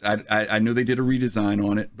 I knew they did a redesign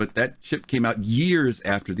on it, but that ship came out years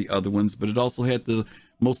after the other ones. But it also had the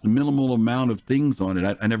most minimal amount of things on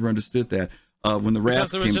it. I never understood that. When the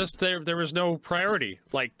Raft because there was no priority.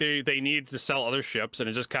 Like they needed to sell other ships, and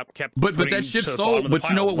it just kept. But that ship sold. But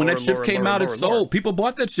you know what? When that ship came out, it sold. People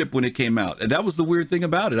bought that ship when it came out, and that was the weird thing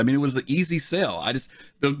about it. I mean, it was an easy sell.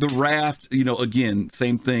 The Raft, you know, again,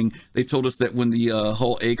 same thing. They told us that when the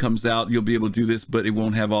Hull A comes out, you'll be able to do this, but it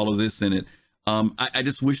won't have all of this in it. I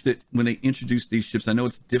just wish that when they introduce these ships, I know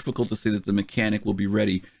it's difficult to say that the mechanic will be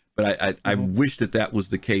ready, but I wish that was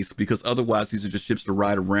the case, because otherwise these are just ships to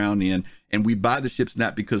ride around in, and we buy the ships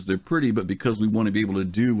not because they're pretty, but because we want to be able to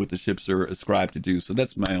do what the ships are ascribed to do. So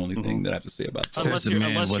that's my only thing that I have to say about that.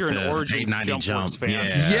 Unless you're an Origin Jump fan.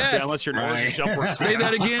 Yes. Unless you're an Origin Jump Say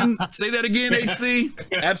that again. Say that again, AC.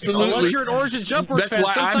 Absolutely. Unless you're an Origin Jump fan,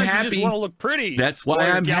 why I'm happy. You just want to look pretty. That's why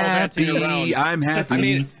I'm happy. I'm happy. I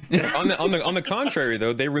mean, on the contrary,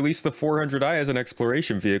 though, they released the 400i as an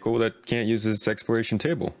exploration vehicle that can't use its exploration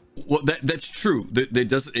table. Well, that's true.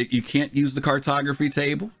 You can't use the cartography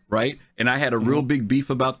table, right? And I had a real big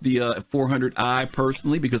beef about the 400i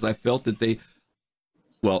personally, because I felt that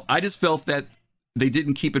I just felt that they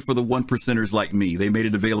didn't keep it for the 1%ers like me. They made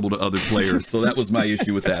it available to other players. So that was my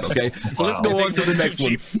issue with that. Okay, so let's go on to the next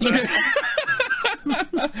one.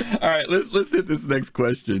 All right, let's hit this next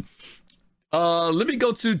question. Let me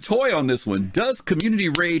go to Toy on this one. Does community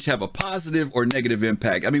rage have a positive or negative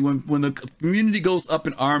impact? I mean, when the community goes up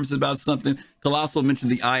in arms about something, Colossal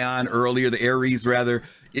mentioned the Ion earlier, the Ares rather.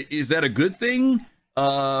 Is that a good thing,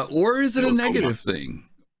 or is it a negative thing?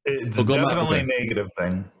 It's definitely a negative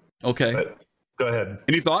thing. Okay. But go ahead.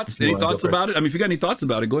 Any thoughts? Any thoughts about it? I mean, if you got any thoughts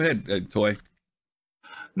about it, go ahead, Toy.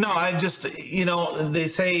 No, I just, they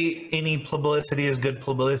say any publicity is good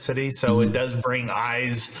publicity. So it does bring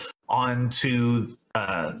eyes onto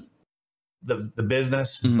the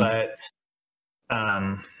business, but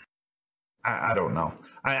I don't know.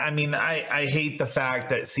 I mean, I hate the fact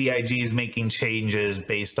that CIG is making changes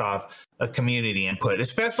based off a community input,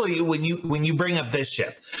 especially when you bring up this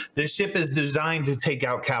ship. This ship is designed to take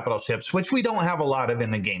out capital ships, which we don't have a lot of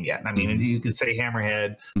in the game yet. I mean, you could say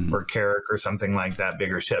Hammerhead or Carrack or something like that,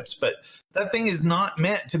 bigger ships, but that thing is not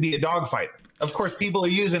meant to be a dogfighter. Of course, people are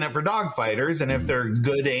using it for dogfighters, and if they're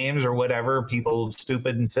good aims or whatever, people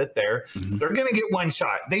stupid and sit there, they're going to get one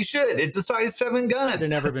shot. They should. It's a size 7 gun. It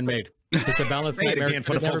never been made. It's a balanced nightmare. Again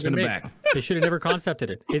for the folks in the back. They should have never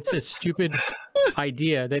concepted it. It's a stupid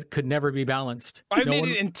idea that could never be balanced. I made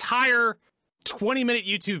an entire 20-minute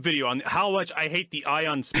YouTube video on how much I hate the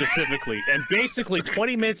Ion specifically, and basically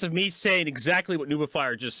 20 minutes of me saying exactly what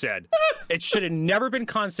Nubifier just said. It should have never been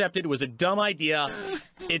concepted. It was a dumb idea.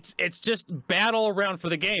 It's just bad all around for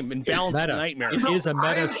the game and balance the nightmare. It is a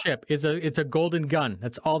meta ship. It's a golden gun.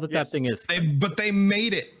 That's all that thing is. But they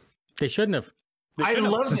made it. They shouldn't have. I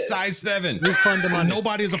love It's a size 7. Refund the money.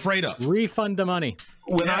 Nobody is afraid of. Refund the money.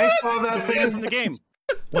 When I saw that thing from the game.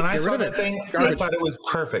 When I saw that thing, I thought it was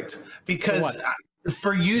perfect because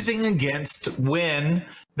for using against when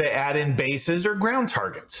they add in bases or ground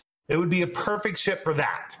targets, it would be a perfect ship for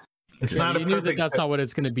that. It's not you a knew perfect. That's not what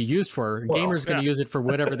it's going to be used for. Gamers going to use it for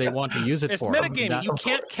whatever they want to use it for. It's metagaming. You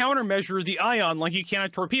can't countermeasure the Ion like you can a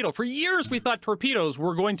torpedo. For years, we thought torpedoes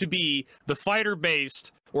were going to be the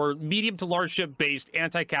fighter-based or medium to large ship-based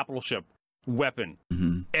anti-capital ship weapon.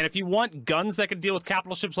 And if you want guns that can deal with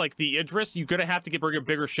capital ships like the Idris, you're going to have to bring a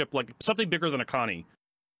bigger ship, like something bigger than a Connie.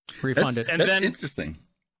 Refund it. And then interesting.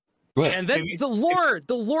 And then the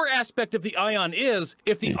lore aspect of the Ion is,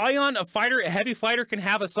 if the Ion, a heavy fighter, can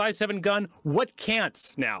have a size 7 gun, what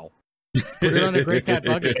can't now? Put it on a Grey Cat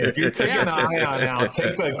buggy. If you're taking an Ion out,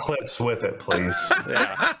 take the Eclipse with it, please.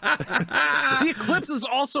 The Eclipse is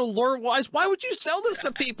also lore-wise. Why would you sell this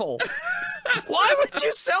to people? Why would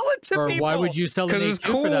you sell it to people? Why would you sell it? Because it's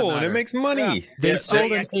cool and it makes money. They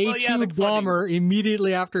sold an A2 bomber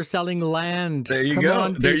immediately after selling land. There you go.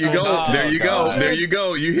 There you go. There you go. There you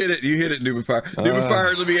go. You hit it. You hit it, Nubifier.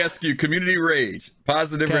 Nubifier, let me ask you, community rage,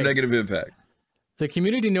 positive or negative impact? The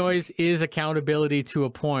community noise is accountability to a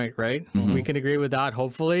point, right? We can agree with that.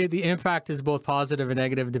 Hopefully, the impact is both positive and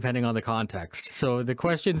negative depending on the context. So the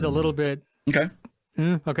question's a little bit okay.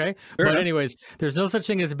 Okay. But anyways, there's no such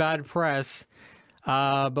thing as bad press.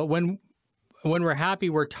 But when when we're happy,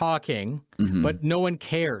 we're talking, but no one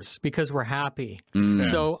cares because we're happy.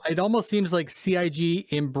 So it almost seems like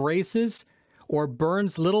CIG embraces or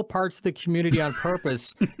burns little parts of the community on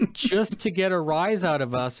purpose just to get a rise out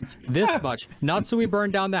of us this much. Not so we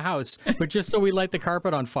burn down the house, but just so we light the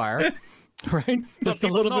carpet on fire. Right? Just a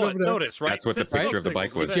little bit of notice, right? That's what the picture of the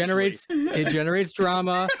bike was. It generates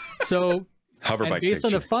drama. So hover bike based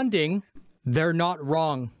on the funding, they're not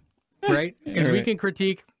wrong, right? Because we can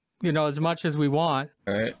critique, as much as we want.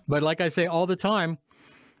 All right. But like I say all the time,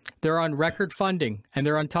 they're on record funding and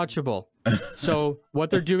they're untouchable. So what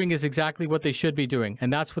they're doing is exactly what they should be doing.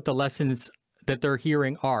 And that's what the lessons that they're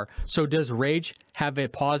hearing are. So does Rage have a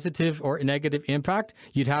positive or negative impact?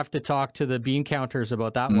 You'd have to talk to the bean counters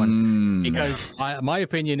about that one, because my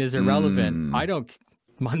opinion is irrelevant.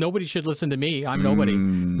 Nobody should listen to me. I'm nobody.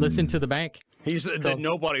 Listen to the bank. He's the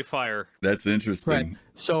nobody fire. That's interesting. Right.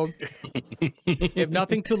 So if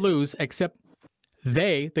nothing to lose except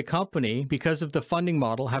they, the company, because of the funding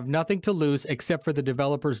model, have nothing to lose except for the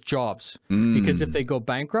developers' jobs. Because if they go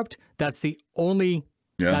bankrupt, that's the only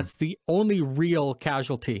real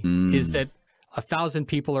casualty, is that 1,000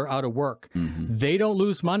 people are out of work. They don't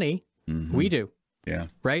lose money. We do. Yeah.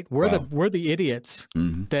 Right? We're the idiots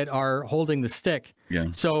that are holding the stick. Yeah.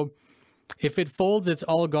 So if it folds, it's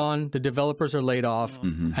all gone. The developers are laid off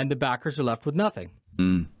and the backers are left with nothing.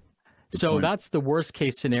 So that's the worst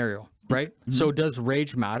case scenario, right? So does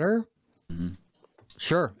Rage matter?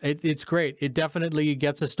 Sure. It's great. It definitely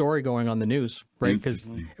gets a story going on the news, right? Because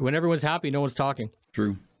when everyone's happy, no one's talking.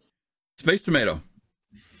 True. Space Tomato.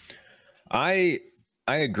 I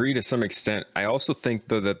agree to some extent. I also think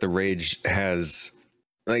though that the Rage has,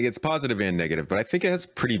 like, it's positive and negative, but I think it has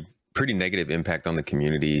pretty negative impact on the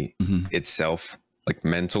community itself, like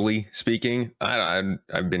mentally speaking.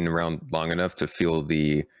 I've been around long enough to feel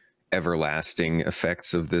the everlasting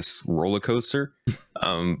effects of this roller coaster.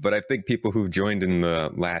 But I think people who've joined in the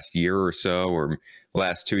last year or so, or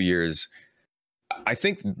last 2 years, I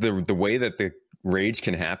think the way that the Rage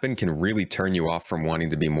can happen can really turn you off from wanting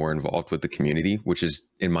to be more involved with the community, which is,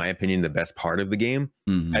 in my opinion, the best part of the game.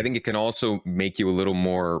 I think it can also make you a little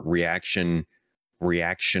more reactional,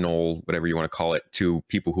 whatever you want to call it, to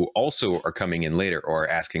people who also are coming in later or are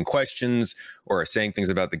asking questions or are saying things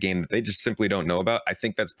about the game that they just simply don't know about. I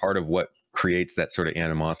think that's part of what creates that sort of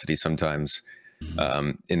animosity sometimes,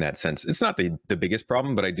 in that sense. It's not the biggest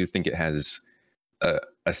problem, but I do think it has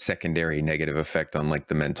a secondary negative effect on, like,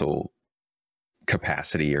 the mental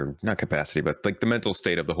capacity, or not capacity, but like the mental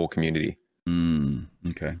state of the whole community.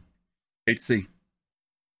 Okay. HC.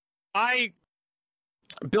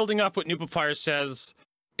 Building off what Noobifier says,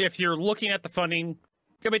 if you're looking at the funding,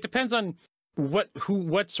 it depends on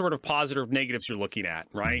what sort of positive negatives you're looking at,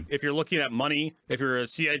 right? If you're looking at money, if you're a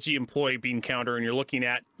CIG employee bean counter and you're looking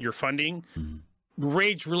at your funding,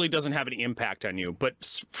 Rage really doesn't have any impact on you. But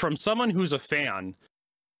from someone who's a fan,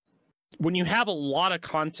 when you have a lot of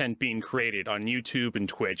content being created on YouTube and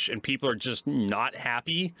Twitch and people are just not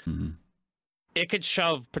happy, it could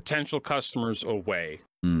shove potential customers away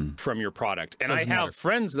from your product. And I have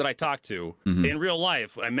friends that I talk to in real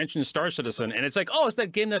life. I mentioned Star Citizen, and it's like, oh, it's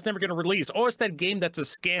that game that's never going to release. Oh, it's that game that's a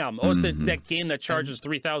scam. Oh, it's that game that charges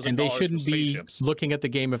 $3,000. And they shouldn't be looking at the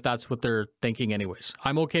game if that's what they're thinking anyways.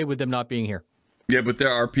 I'm okay with them not being here. Yeah, but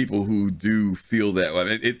there are people who do feel that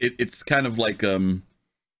way. It's kind of like I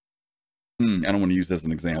don't want to use that as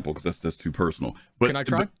an example because that's too personal. But can I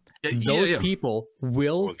try? Those people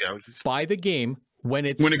will buy the game when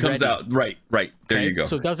it comes out. Right. There you go.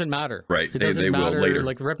 So it doesn't matter. Right. It doesn't matter, will later.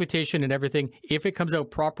 Like the reputation and everything. If it comes out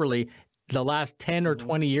properly, the last 10 or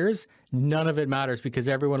 20 years, none of it matters because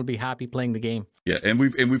everyone will be happy playing the game. Yeah, and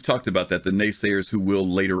we've talked about that. The naysayers who will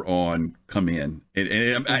later on come in,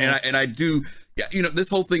 and I do. Yeah, this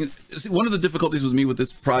whole thing. One of the difficulties with me with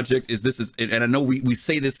this project is and I know we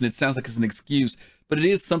say this and it sounds like it's an excuse, but it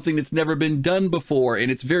is something that's never been done before, and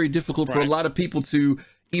it's very difficult for a lot of people to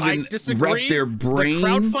even wrap their brain. The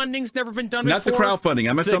crowdfunding's never been done before. Not the crowdfunding.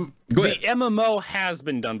 Go ahead. The MMO has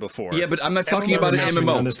been done before. Yeah, but I'm not talking about an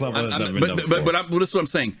MMO. On this level has never been done before. But this is what I'm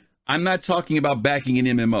saying. I'm not talking about backing an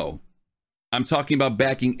MMO. I'm talking about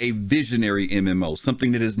backing a visionary MMO,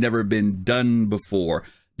 something that has never been done before.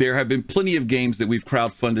 There have been plenty of games that we've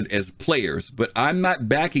crowdfunded as players, but I'm not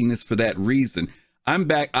backing this for that reason. I'm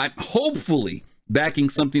hopefully backing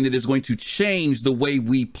something that is going to change the way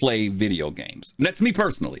we play video games. And that's me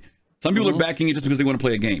personally. Some people are backing it just because they want to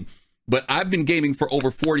play a game. But I've been gaming for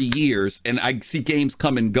over 40 years, and I see games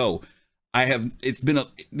come and go.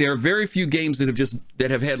 there are very few games that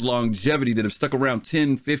have had longevity, that have stuck around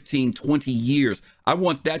 10, 15, 20 years. I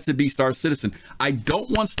want that to be Star Citizen. I don't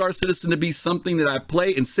want Star Citizen to be something that I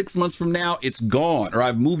play and 6 months from now it's gone or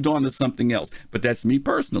I've moved on to something else. But that's me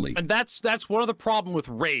personally. And that's one of the problem with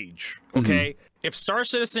Rage. Okay, if Star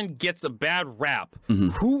Citizen gets a bad rap,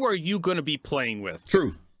 who are you going to be playing with?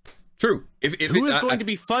 True. Who is going to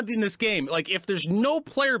be funding this game? Like, if there's no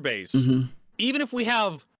player base, even if we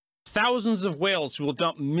have thousands of whales who will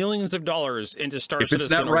dump millions of dollars into Star Citizen. If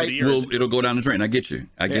it's not right, it'll go down the drain. I get you.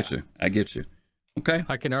 I get you. Okay.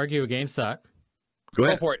 I can argue against that. Go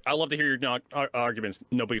ahead. Go for it. I love to hear your arguments.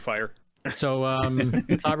 Nobody fire. So,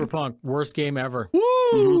 Cyberpunk, worst game ever.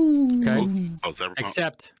 Woo! Okay. Oh, Cyberpunk.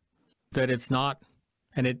 Except that it's not,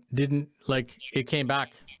 and it didn't, like, it came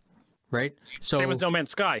back. Right. So same with No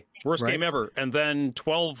Man's Sky, worst game ever, and then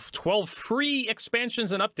 12 free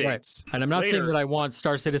expansions and updates. Right. And I'm not saying that I want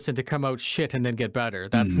Star Citizen to come out shit and then get better.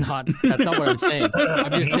 That's not what I'm saying.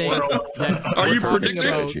 I'm just saying that are you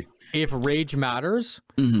predicting if Rage matters?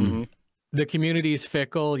 The community is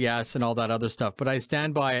fickle, yes, and all that other stuff. But I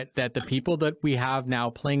stand by it that the people that we have now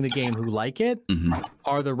playing the game who like it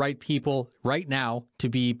are the right people right now to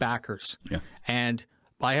be backers. Yeah. And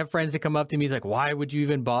I have friends that come up to me, he's like, why would you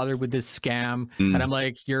even bother with this scam? And I'm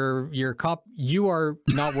like, you are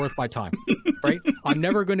not worth my time, right? I'm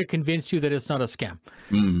never going to convince you that it's not a scam.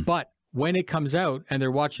 But when it comes out and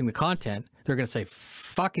they're watching the content, they're going to say,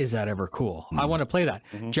 fuck, is that ever cool? I want to play that.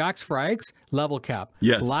 Jack's Frags, level cap.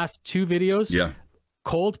 Yes. The last 2 videos. Yeah.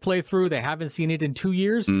 Cold playthrough, they haven't seen it in 2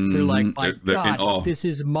 years. They're like, my God, this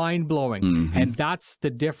is mind-blowing. And that's the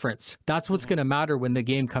difference. That's what's going to matter when the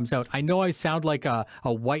game comes out. I know I sound like a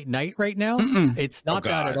white knight right now. It's not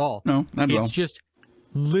that at all. No, not at all. It's just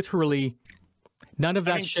literally none of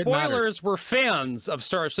that shit matters. Spoilers, we're fans of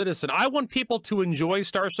Star Citizen. I want people to enjoy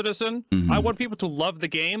Star Citizen. I want people to love the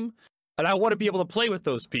game. And I want to be able to play with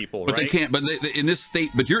those people, but right? They can't. But in this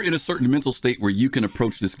state, but you're in a certain mental state where you can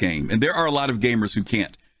approach this game, and there are a lot of gamers who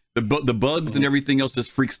can't. The bugs and everything else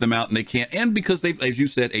just freaks them out, and they can't. And because they've, as you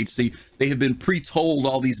said, HC, they have been pre-told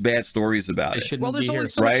all these bad stories about it. Well, there's only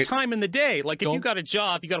so much time in the day. Like, if you got a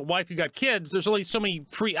job, you got a wife, you got kids. There's only so many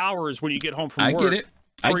free hours when you get home from work. I get it.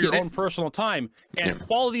 For your own personal time and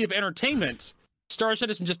quality of entertainment. Star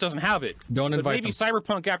Citizen just doesn't have it. Don't invite maybe them.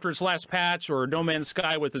 Cyberpunk after its last patch, or No Man's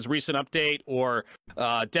Sky with its recent update, or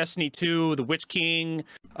Destiny 2, The Witch King.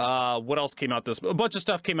 What else came out a bunch of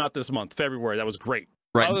stuff came out this month, February. That was great.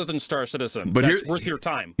 Right. Other than Star Citizen, but that's worth your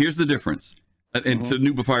time. Here's the difference. And to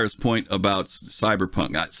Nubafire's point about Cyberpunk,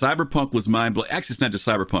 Cyberpunk was mind-blowing. Actually, it's not just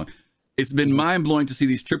Cyberpunk. It's been mind-blowing to see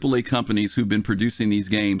these AAA companies who've been producing these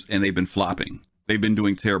games, and they've been flopping. They've been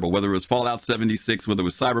doing terrible. Whether it was Fallout 76, whether it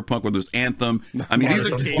was Cyberpunk, whether it was Anthem. I mean, these are.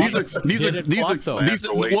 Well,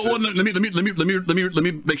 let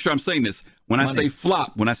me make sure I'm saying this. When I say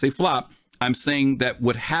flop, I'm saying that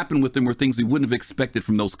what happened with them were things we wouldn't have expected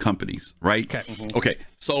from those companies, right? Okay.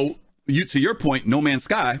 So to your point, No Man's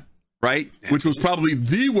Sky, right, which was probably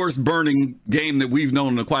the worst burning game that we've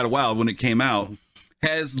known in quite a while when it came out,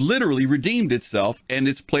 has literally redeemed itself, and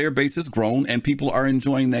its player base has grown, and people are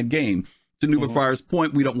enjoying that game. To Nubafire's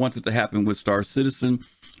point, we don't want it to happen with Star Citizen.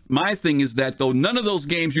 My thing is that, though, none of those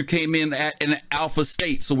games you came in at an alpha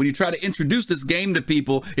state. So when you try to introduce this game to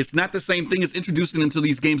people, it's not the same thing as introducing them to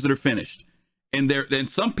these games that are finished. And then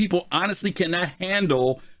some people honestly cannot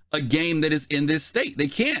handle a game that is in this state. They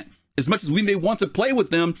can't. As much as we may want to play with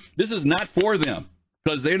them, this is not for them,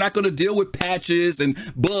 because they're not going to deal with patches and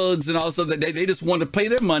bugs and all this stuff. They just want to pay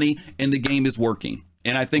their money, and the game is working.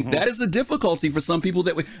 And I think that is a difficulty for some people.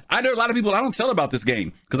 There are a lot of people I don't tell about this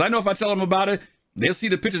game, because I know if I tell them about it, they'll see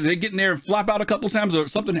the pictures, they get in there and flop out a couple times or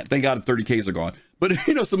something. Thank God 30Ks are gone. But,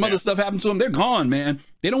 some other stuff happened to them. They're gone, man.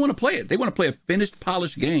 They don't want to play it. They want to play a finished,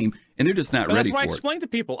 polished game, and they're just not ready for it. That's why I explain to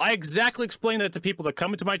people. I exactly explain that to people that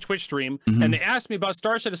come into my Twitch stream, and they ask me about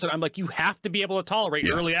Star Citizen. I'm like, you have to be able to tolerate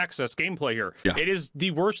early access gameplay here. It is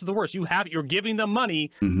the worst of the worst. You're giving them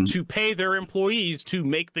money to pay their employees to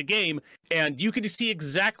make the game, and you can see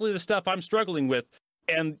exactly the stuff I'm struggling with.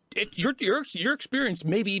 And your experience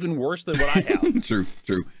may be even worse than what I have. True.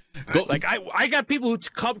 Like I got people who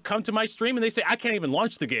come to my stream and they say I can't even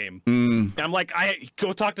launch the game. And I'm like, I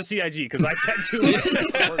go talk to CIG because I can't do it.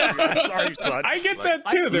 I'm sorry, son. I get that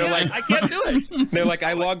too. They're like, I can't do it. They're like,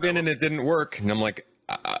 I logged in and it didn't work, and I'm like,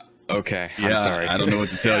 okay, I'm sorry. I don't know what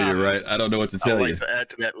to tell you. Right? I don't know what to tell you. I'd like to add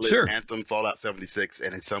to that list: Anthem, Fallout 76,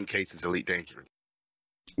 and in some cases, Elite Dangerous.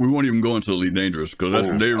 We won't even go into Elite Dangerous because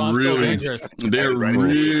they're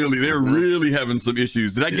really having some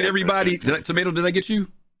issues. Did I get everybody? Tomato, did I get you?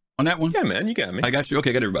 on that one? Yeah, man, you got me. I got you.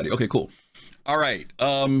 Okay, got everybody. Okay, cool. All right.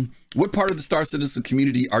 What part of the Star Citizen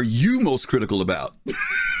community are you most critical about?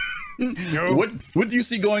 No. What do you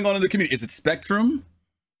see going on in the community? Is it Spectrum?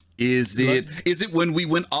 Is it when we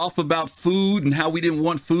went off about food and how we didn't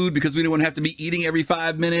want food because we didn't want to have to be eating every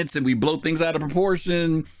 5 minutes and we blow things out of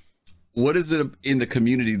proportion? What is it in the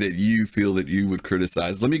community that you feel that you would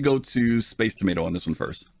criticize? Let me go to Space Tomato on this one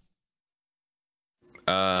first.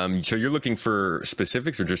 So you're looking for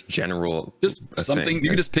specifics or just general? Just something. You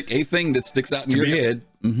can just pick a thing that sticks out in your head.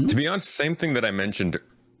 Mm-hmm. To be honest, same thing that I mentioned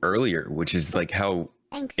earlier, which is like how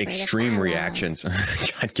extreme reactions.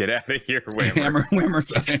 God, get out of here, Whammer.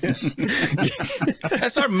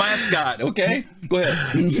 That's our mascot. Okay, go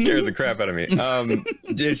ahead. Scared the crap out of me.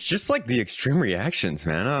 It's just like the extreme reactions,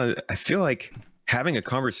 man. I feel like having a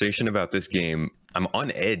conversation about this game, I'm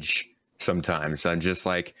on edge sometimes. I'm just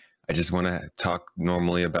like, I just want to talk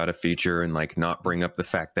normally about a feature and like not bring up the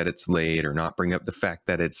fact that it's late or not bring up the fact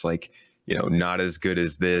that it's like, you know, not as good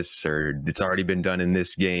as this, or it's already been done in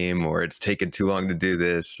this game, or it's taken too long to do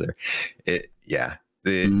this. Or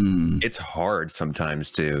it's hard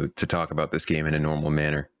sometimes to talk about this game in a normal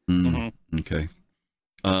manner. Okay.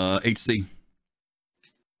 HC.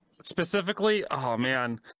 Specifically, oh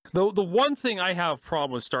man, the one thing I have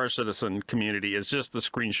problem with Star Citizen community is just the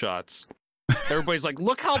screenshots. Everybody's like,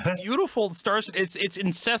 look how beautiful the Star Citizen. It's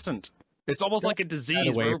incessant. It's almost like a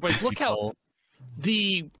disease. Where everybody's look how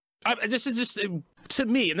this is just to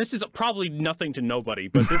me, and this is probably nothing to nobody,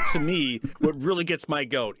 but to me, what really gets my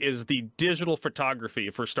goat is the digital photography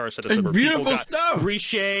for Star Citizen. It's beautiful stuff.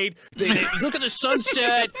 Reshade. They look at the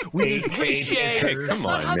sunset. We reshade. Hey, come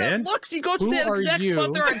on, how man. that looks. You go to the next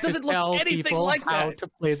month, it doesn't look anything like how that. to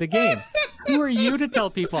play the game. Who are you to tell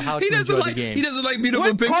people how to enjoy the game? He doesn't like beautiful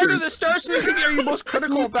what pictures. What part of the Star Citizen are you most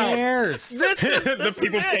critical about? Who cares? This is the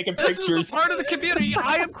people taking pictures. This is the part of the community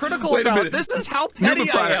I am critical about. This is how petty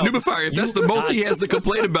I am. Nubifier, if that's the most he has to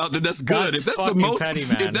complain about, then that's good. If that's the most, petty,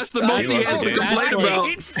 if that's the most he has to complain about,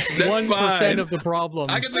 that's 1% of the problem.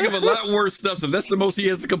 I can think of a lot worse stuff. So if that's the most he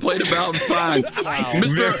has to complain about, fine. Wow.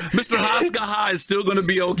 Mr. Haska High is still going to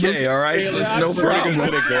be okay. All right, so there's no problem.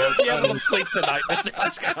 Yeah, we'll sleep tonight, Mr.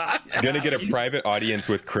 Haska High. Gonna get a private audience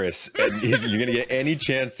with Chris, and you're gonna get any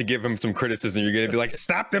chance to give him some criticism. You're gonna be like,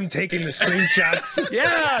 stop them taking the screenshots.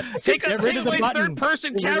 Yeah, take rid of the button.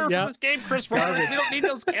 Third-person camera from this game, Chris. We don't need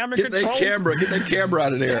those camera Get controls. Get that camera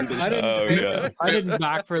out of there. I didn't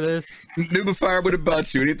back for this. Nubifier, what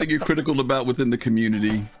about you? Anything you're critical about within the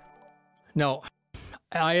community? No.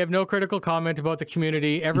 I have no critical comment about the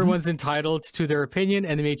community. Everyone's entitled to their opinion,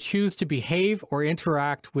 and they may choose to behave or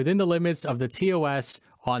interact within the limits of the TOS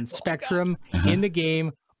on Spectrum, in the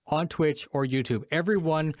game, on Twitch or YouTube.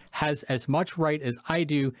 Everyone has as much right as I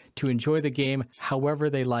do to enjoy the game however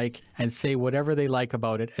they like and say whatever they like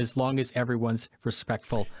about it, as long as everyone's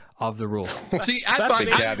respectful of the rules. See, I thought,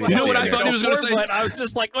 you know what I thought he was going to say? But I was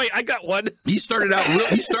just like, wait, I got one. He started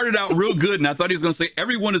out real good, and I thought he was going to say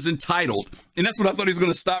everyone is entitled, and that's what I thought he was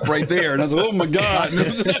going to stop right there. And I was like, oh my god! You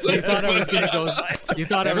thought I was going to go. You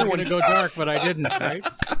thought I was going to go dark, but I didn't, right?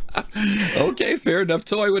 Okay, fair enough.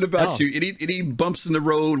 Toy, what about you? Any bumps in the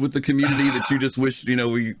road with the community that you just wish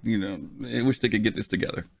wish they could get this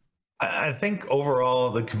together? I think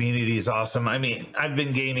overall the community is awesome. I mean, I've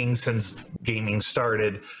been gaming since gaming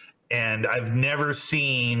started, and I've never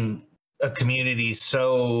seen a community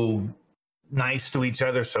so nice to each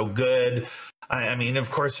other, so good. I mean, of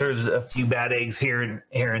course, there's a few bad eggs here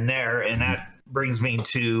and there, and that brings me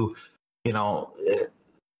to,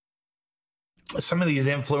 some of these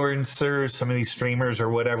influencers, some of these streamers or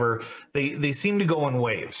whatever, they seem to go in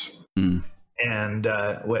waves. And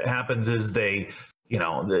what happens is they're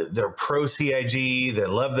pro CIG, they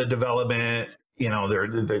love the development,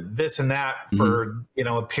 they're this and that for,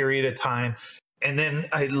 a period of time. And then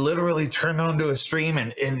I literally turn onto a stream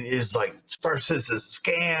and is like, Star Citizen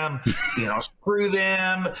scam, screw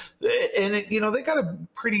them. And, they got a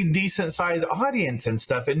pretty decent sized audience and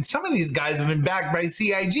stuff. And some of these guys have been backed by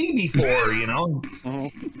CIG before,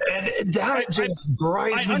 And that just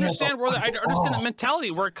drives me. I understand the mentality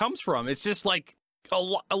where it comes from. It's just like a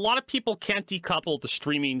lot of people can't decouple the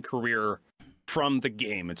streaming career from the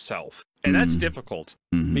game itself. And that's difficult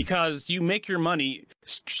because you make your money.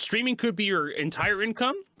 Streaming could be your entire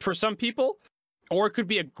income for some people, or it could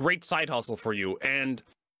be a great side hustle for you. And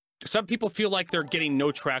some people feel like they're getting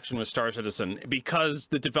no traction with Star Citizen because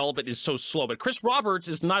the development is so slow. But Chris Roberts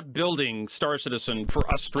is not building Star Citizen for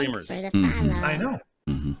us streamers. I know.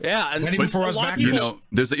 Yeah, and even for us back,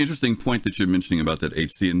 there's an interesting point that you're mentioning about that,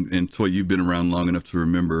 HC, and Toy, you've been around long enough to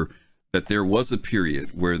remember that there was a period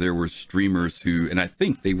where there were streamers who, and I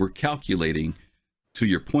think they were calculating to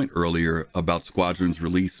your point earlier about Squadron's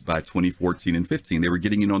release by 2014 and 15. They were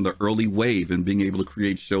getting in on the early wave and being able to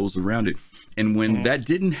create shows around it. And when that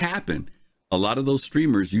didn't happen, a lot of those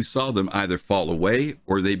streamers, you saw them either fall away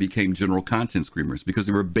or they became general content streamers because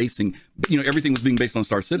they were basing, everything was being based on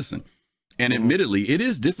Star Citizen. And admittedly, it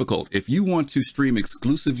is difficult if you want to stream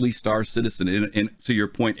exclusively Star Citizen. And to your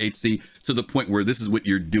point, HC, to the point where this is what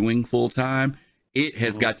you're doing full time, it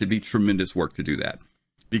has got to be tremendous work to do that.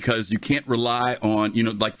 Because you can't rely on,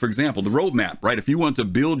 like, for example, the roadmap, right? If you want to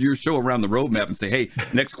build your show around the roadmap and say, hey,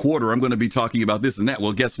 next quarter, I'm going to be talking about this and that.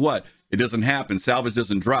 Well, guess what? It doesn't happen. Salvage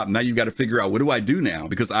doesn't drop. Now you've got to figure out, what do I do now?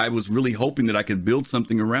 Because I was really hoping that I could build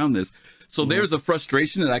something around this. So there's a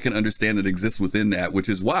frustration that I can understand that exists within that, which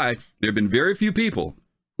is why there have been very few people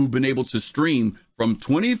who've been able to stream from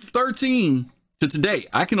 2013 to today.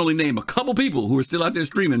 I can only name a couple people who are still out there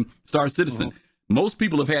streaming Star Citizen. Most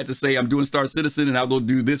people have had to say, I'm doing Star Citizen and I'll go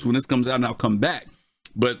do this when this comes out and I'll come back.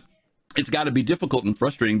 But it's got to be difficult and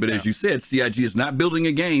frustrating. But as you said, CIG is not building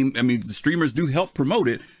a game. I mean, the streamers do help promote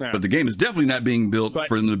it, but the game is definitely not being built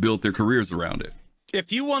for them to build their careers around it.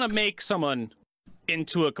 If you want to make someone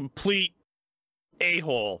into a complete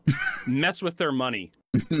a-hole, mess with their money.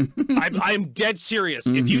 I'm dead serious.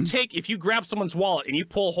 If you grab someone's wallet and you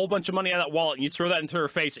pull a whole bunch of money out of that wallet and you throw that into her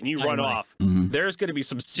face and you run off, there's going to be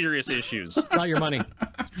some serious issues. It's not your money.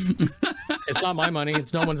 It's not my money.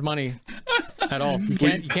 It's no one's money at all. You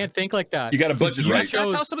can't think like that. You got a budget, right?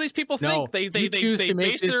 That's how some of these people think. No, you choose to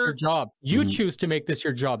make this your job. You choose to make this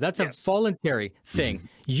your job. That's a voluntary thing.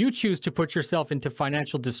 You choose to put yourself into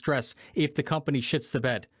financial distress if the company shits the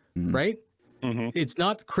bed, right? It's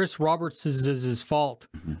not Chris Roberts' fault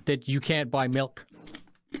that you can't buy milk.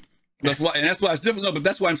 That's why it's difficult. No, but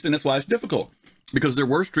that's why I'm saying that's why it's difficult, because there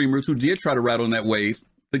were streamers who did try to ride on that wave,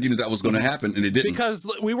 thinking that was going to happen, and it didn't. Because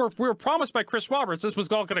we were promised by Chris Roberts this was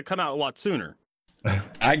all going to come out a lot sooner.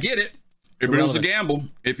 I get it. It was a gamble.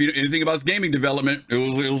 If you know anything about gaming development, it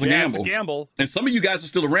was a gamble. It's a gamble. And some of you guys are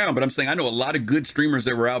still around, but I'm saying I know a lot of good streamers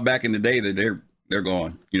that were out back in the day that they're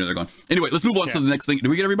gone. They're gone. Anyway, let's move on to the next thing. Did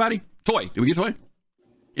we get everybody? Toy. Did we get Toy?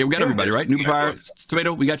 Yeah, we got everybody, right? New Fire,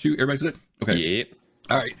 Tomato, we got you. Everybody's good? Okay. Yeah.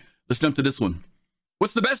 All right. Let's jump to this one.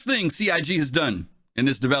 What's the best thing CIG has done in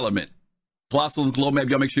this development? Colossal and Global,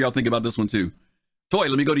 y'all make sure y'all think about this one too. Toy,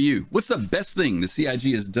 let me go to you. What's the best thing the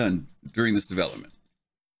CIG has done during this development?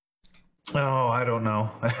 Oh, I don't know.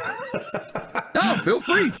 No, feel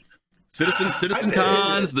free. Citizen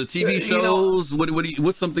Cons, the TV shows.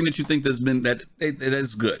 What's something that you think that's been that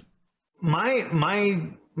is good? My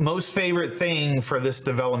most favorite thing for this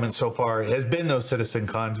development so far has been those Citizen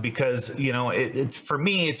Cons, because it's for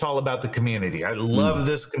me, it's all about the community. I love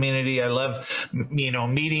this community. I love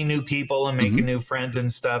meeting new people and making new friends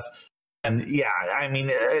and stuff. And I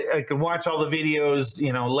mean, I can watch all the videos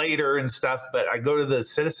later and stuff, but I go to the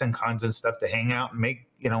Citizen Cons and stuff to hang out and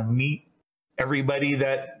meet everybody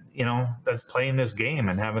that that's playing this game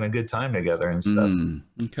and having a good time together and stuff.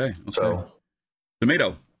 Okay. So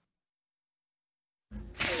Tomato.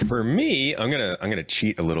 For me, I'm gonna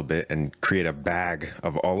cheat a little bit and create a bag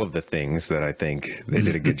of all of the things that I think they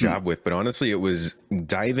did a good job with. But honestly, it was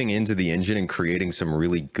diving into the engine and creating some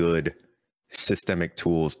really good systemic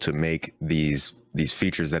tools to make these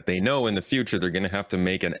features that they know in the future they're going to have to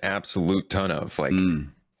make an absolute ton of, like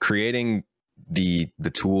creating the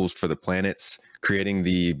tools for the planets, creating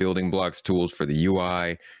the building blocks tools for the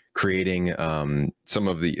UI, creating some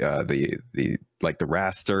of the like the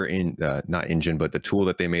raster not engine, but the tool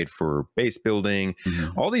that they made for base building.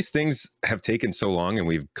 All these things have taken so long, and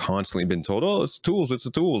we've constantly been told, oh, it's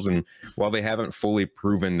the tools. And while they haven't fully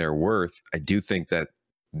proven their worth, I do think that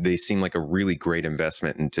they seem like a really great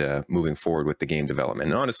investment into moving forward with the game development.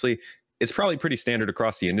 And honestly, it's probably pretty standard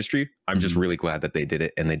across the industry. I'm just really glad that they did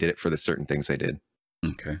it, and they did it for the certain things they did.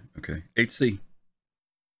 Okay. HC.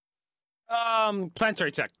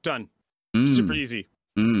 Planetary tech, done. Super easy.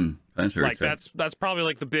 Planetary tech. That's probably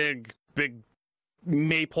like the big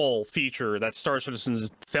maypole feature that Star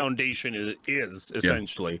Citizen's foundation is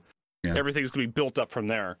essentially. Yeah. Everything's going to be built up from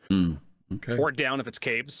there. Okay. Or down if it's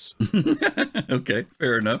caves. Okay,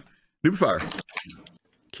 fair enough. Fire.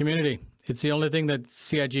 Community. It's the only thing that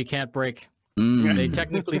CIG can't break. They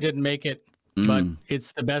technically didn't make it, but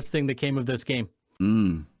it's the best thing that came of this game.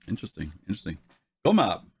 Interesting. Go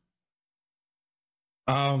Mob.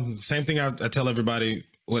 Same thing I tell everybody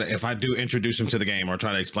if I do introduce them to the game or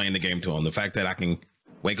try to explain the game to them. The fact that I can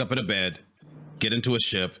wake up in a bed, get into a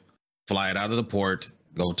ship, fly it out of the port,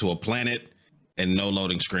 go to a planet, and no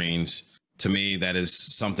loading screens. To me, that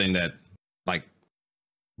is something that like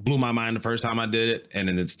blew my mind the first time I did it, and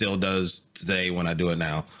then it still does today when I do it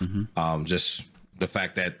now. Just The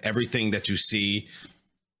fact that everything that you see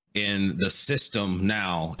in the system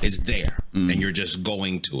now is there, and you're just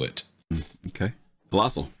going to it. Okay.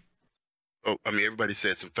 Colossal. Oh, I mean, everybody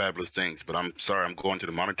said some fabulous things, but I'm sorry, I'm going to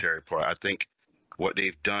the monetary part. I think what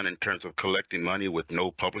they've done in terms of collecting money with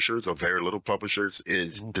no publishers or very little publishers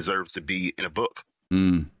deserves to be in a book.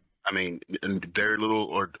 I mean, and very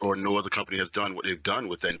little or no other company has done what they've done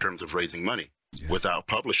with that in terms of raising money without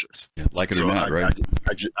publishers. Yeah, like it or not, right?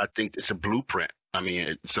 I think it's a blueprint. I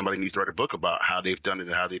mean, somebody needs to write a book about how they've done it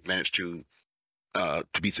and how they've managed to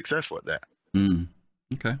be successful at that.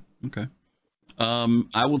 Okay.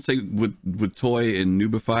 I would say with Toy and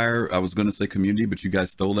Nubifier, I was going to say community, but you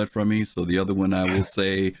guys stole that from me. So the other one I will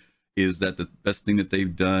say is that the best thing that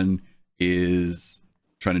they've done is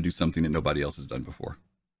trying to do something that nobody else has done before.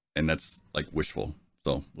 And that's like wishful.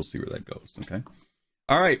 So we'll see where that goes. Okay.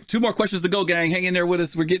 All right. 2 more questions to go, gang. Hang in there with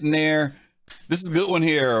us. We're getting there. This is a good one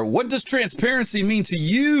here. What does transparency mean to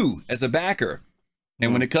you as a backer?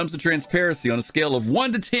 And when it comes to transparency on a scale of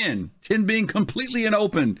 1 to 10, 10 being completely and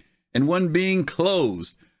open and 1 being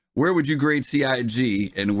closed, where would you grade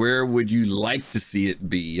CIG and where would you like to see it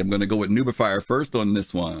be? I'm going to go with Nubifier first on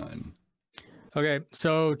this one. Okay.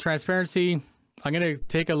 So transparency, I'm going to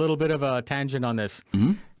take a little bit of a tangent on this.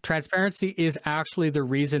 Transparency is actually the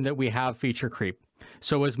reason that we have feature creep.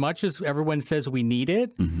 So as much as everyone says we need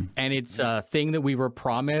it, and it's a thing that we were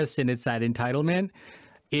promised and it's that entitlement,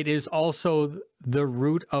 it is also the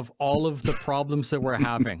root of all of the problems that we're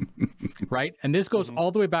having, right? And this goes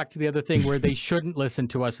all the way back to the other thing where they shouldn't listen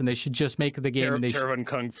to us and they should just make the game. And they Terran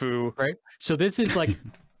Kung Fu. Right? So this is like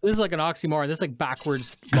an oxymoron. This is like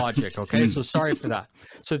backwards logic, okay? So sorry for that.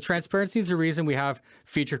 So transparency is the reason we have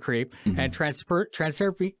feature creep, and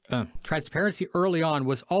transparency early on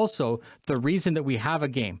was also the reason that we have a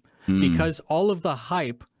game, because all of the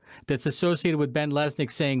hype that's associated with Ben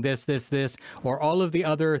Lesnick saying this, or all of the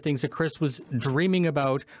other things that Chris was dreaming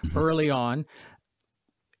about early on.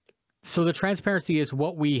 So the transparency is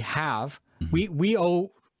what we have. We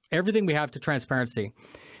owe everything we have to transparency.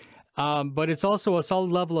 But it's also a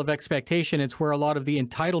solid level of expectation. It's where a lot of the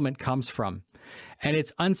entitlement comes from. And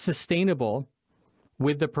it's unsustainable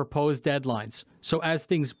with the proposed deadlines. So as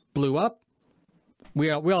things blew up, we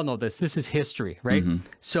all know this. This is history, right?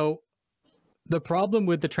 So the problem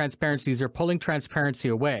with the transparency is they're pulling transparency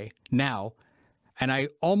away now. And I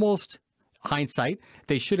almost, hindsight,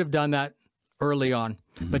 they should have done that early on.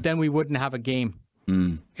 But then we wouldn't have a game.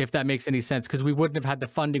 If that makes any sense, because we wouldn't have had the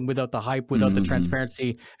funding without the hype, without the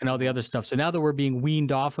transparency and all the other stuff. So now that we're being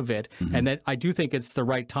weaned off of it, and that I do think it's the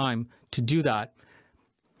right time to do that.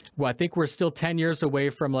 Well, I think we're still 10 years away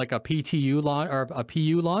from like a PTU launch or a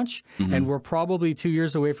PU launch, and we're probably 2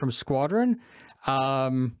 years away from Squadron.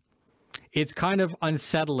 It's kind of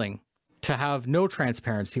unsettling to have no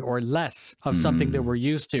transparency or less of something that we're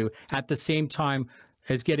used to at the same time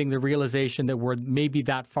as getting the realization that we're maybe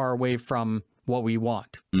that far away from what we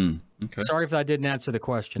want. Okay. Sorry if that didn't answer the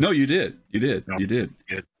question. No, you did. You did.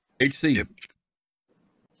 HC.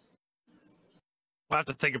 I have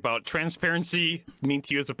to think about transparency mean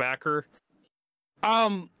to you as a backer.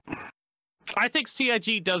 I think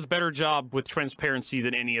CIG does a better job with transparency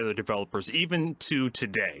than any other developers, even to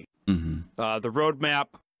today. The roadmap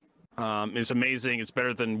is amazing. It's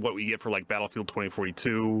better than what we get for like Battlefield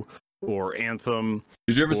 2042 or Anthem.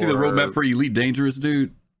 Did you ever see the roadmap for Elite Dangerous,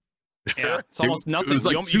 dude? Yeah, it's almost nothing. It was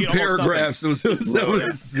like 2 paragraphs. That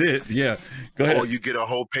was it. Yeah. Go ahead. Or you get a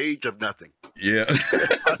whole page of nothing. Yeah. Go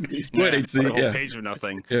ahead, HC. A whole page of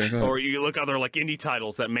nothing. Yeah, or you look other like indie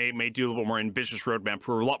titles that may do a little more ambitious roadmap,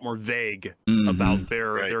 who are a lot more vague about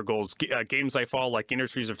their goals. Games I follow, like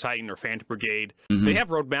Industries of Titan or Phantom Brigade, they have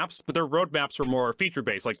roadmaps, but their roadmaps are more feature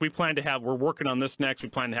based. Like we're working on this next. We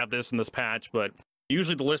plan to have this in this patch, but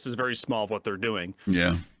usually the list is very small of what they're doing.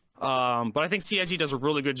 Yeah. But I think CIG does a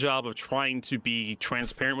really good job of trying to be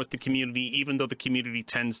transparent with the community, even though the community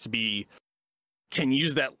tends to can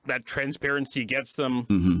use that transparency against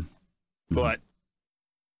them. But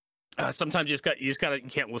sometimes you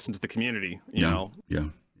can't listen to the community, you know? Yeah.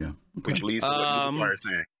 Which leads to what you are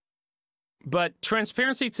saying. But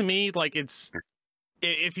transparency to me, like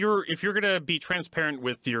if you're gonna be transparent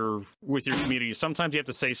with your community, sometimes you have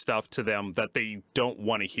to say stuff to them that they don't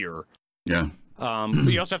want to hear. Yeah. But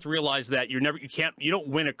you also have to realize that you don't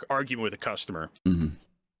win an argument with a customer. And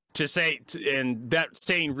that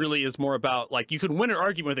saying really is more about like you can win an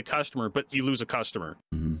argument with a customer, but you lose a customer,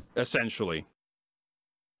 essentially.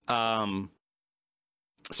 So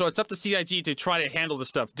it's up to CIG to try to handle the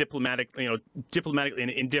stuff diplomatically in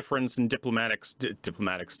indifference and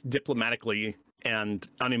diplomatically and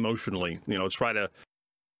unemotionally. Try to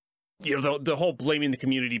you know, the whole blaming the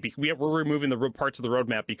community, we're removing the parts of the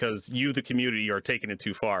roadmap because you, the community, are taking it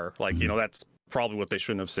too far. Like, you know, that's probably what they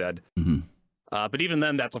shouldn't have said. But even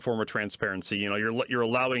then, that's a form of transparency. You know, you're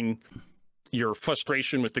allowing your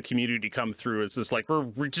frustration with the community to come through. It's just like,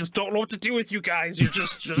 we just don't know what to do with you guys. You're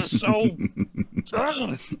just so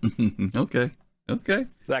okay.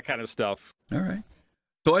 That kind of stuff. All right.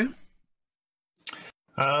 Toy?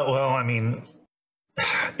 Well, I mean,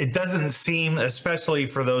 it doesn't seem, especially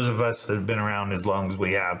for those of us that have been around as long as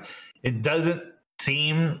we have, it doesn't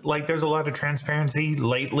seem like there's a lot of transparency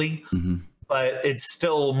lately, but it's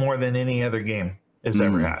still more than any other game has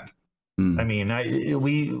ever had. I mean,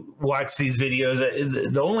 we watch these videos.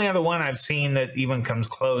 The only other one I've seen that even comes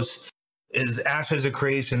close is Ashes of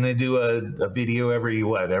Creation. They do a video every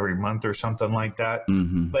month or something like that.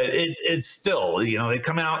 But it's still, you know, they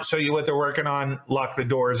come out, show you what they're working on, lock the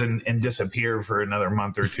doors, and disappear for another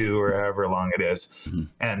month or two or however long it is.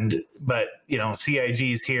 But you know,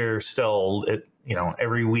 CIG's here still, you know,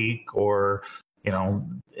 every week, or you know,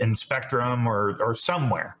 in Spectrum or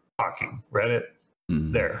somewhere talking Reddit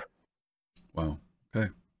there. Wow. Okay.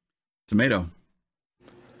 Tomato.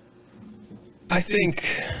 I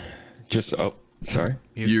think sorry.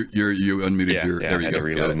 You unmuted your. Yeah, there you I had go. to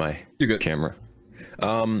reload my camera.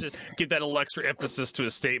 Just give that a little extra emphasis to a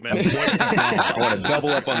statement. I want to double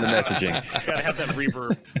up on the messaging. Gotta have that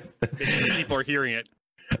reverb. People are hearing it.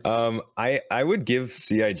 I would give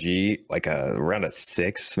CIG like around a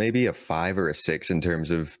 6, maybe a 5 or a 6 in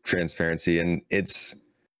terms of transparency, and it's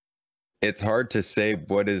hard to say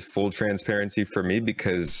what is full transparency for me,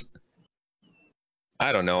 because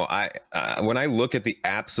I don't know. When I look at the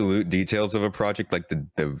absolute details of a project, like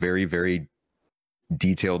the very, very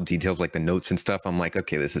detailed details, like the notes and stuff, I'm like,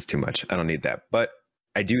 okay, this is too much. I don't need that. But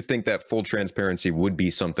I do think that full transparency would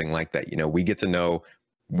be something like that. You know, we get to know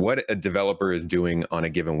what a developer is doing on a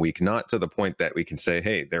given week, not to the point that we can say,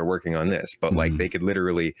 hey, they're working on this, but like they could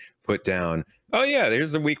literally put down, oh yeah,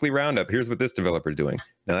 there's a weekly roundup. Here's what this developer's doing.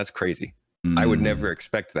 Now that's crazy. I would never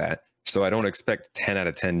expect that. So I don't expect 10 out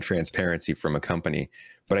of 10 transparency from a company,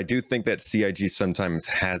 but I do think that CIG sometimes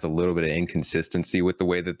has a little bit of inconsistency with the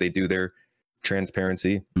way that they do their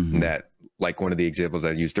transparency. That, like one of the examples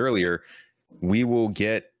I used earlier, we will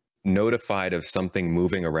get notified of something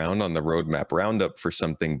moving around on the roadmap roundup for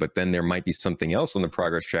something, but then there might be something else on the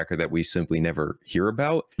progress tracker that we simply never hear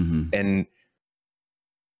about. And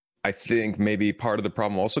I think maybe part of the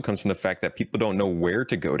problem also comes from the fact that people don't know where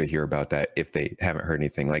to go to hear about that if they haven't heard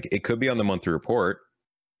anything. Like, it could be on the monthly report,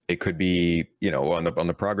 it could be, you know, on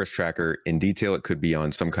the progress tracker in detail, it could be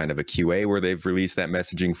on some kind of a QA where they've released that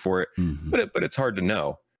messaging for it, but it's hard to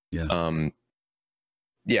know.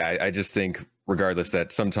 I just think, regardless,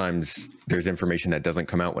 that sometimes there's information that doesn't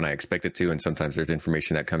come out when I expect it to, and sometimes there's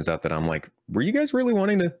information that comes out that I'm like, were you guys really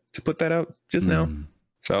wanting to put that out just now?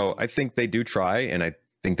 So I think they do try, and I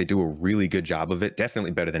think they do a really good job of it.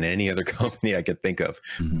 Definitely better than any other company I could think of,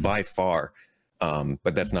 by far.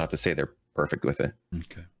 But that's not to say they're perfect with it.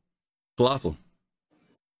 Okay. Colossal.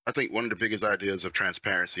 I think one of the biggest ideas of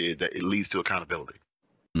transparency is that it leads to accountability.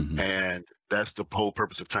 And that's the whole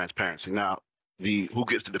purpose of transparency. Now, who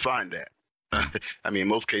gets to define that? I mean, in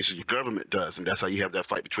most cases, your government does, and that's how you have that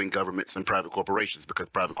fight between governments and private corporations, because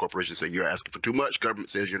private corporations say you're asking for too much,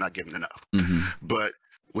 government says you're not giving enough. But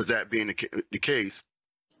with that being the case,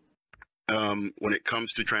 when it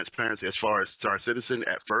comes to transparency, as far as Star Citizen,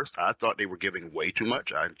 at first, I thought they were giving way too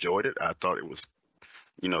much. I enjoyed it. I thought it was,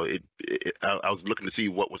 you know, I was looking to see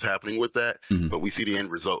what was happening with that, but we see the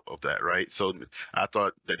end result of that, right? So I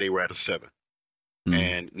thought that they were at a 7.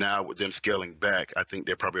 And now with them scaling back, I think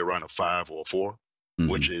they're probably around a 5 or a 4,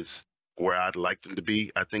 which is where I'd like them to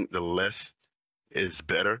be. I think the less is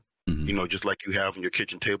better. You know, just like you have on your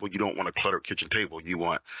kitchen table, you don't want a cluttered kitchen table. You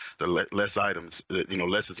want the less items, you know,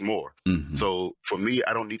 less is more. So for me,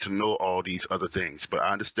 I don't need to know all these other things, but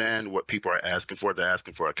I understand what people are asking for. They're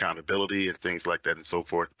asking for accountability and things like that and so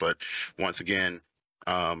forth. But once again,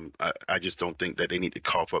 I just don't think that they need to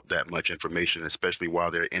cough up that much information, especially while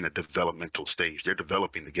they're in a developmental stage. They're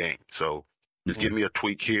developing the game. So just give me a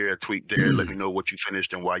tweak here, a tweak there. Let me know what you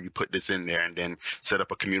finished and why you put this in there, and then set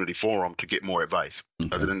up a community forum to get more advice.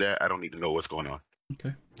 Other than that, I don't need to know what's going on.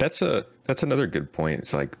 Okay. That's another good point.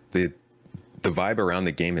 It's like the vibe around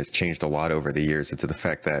the game has changed a lot over the years, into the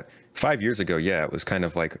fact that 5 years ago, it was kind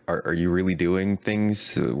of like, are you really doing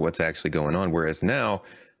things? What's actually going on? Whereas now,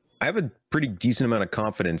 I have a pretty decent amount of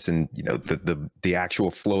confidence in, you know, the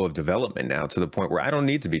actual flow of development now, to the point where I don't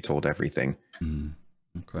need to be told everything.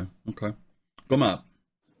 Okay. Come up.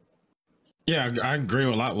 Yeah, I agree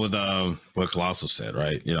a lot with what Colossal said,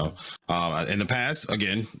 right? You know, in the past,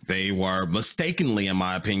 again, they were mistakenly, in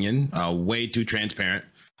my opinion, way too transparent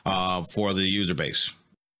for the user base,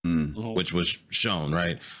 which was shown,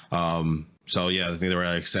 right? So yeah, I think they were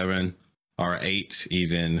like 7 or 8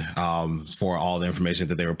 even for all the information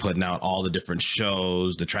that they were putting out, all the different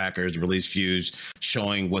shows, the trackers, the release views,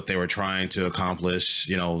 showing what they were trying to accomplish,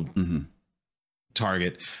 you know,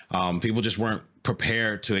 target. People just weren't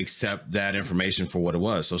prepared to accept that information for what it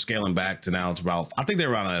was. So scaling back to now, it's about, I think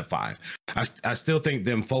they're around at 5. I still think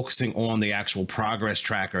them focusing on the actual progress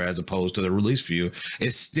tracker as opposed to the release view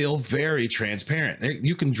is still very transparent.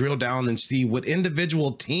 You can drill down and see what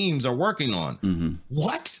individual teams are working on.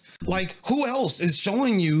 What? Like, who else is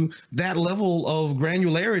showing you that level of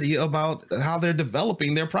granularity about how they're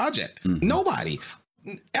developing their project? Nobody.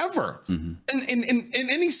 Ever in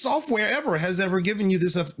any software ever has ever given you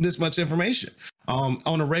this much information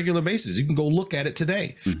on a regular basis. You can go look at it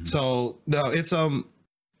today. So no, it's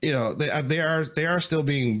you know, they are still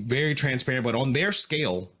being very transparent, but on their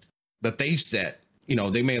scale that they've set, you know,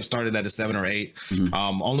 they may have started at a 7 or 8.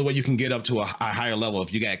 Only way you can get up to a higher level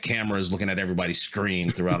if you got cameras looking at everybody's screen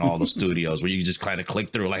throughout all the studios, where you can just kind of click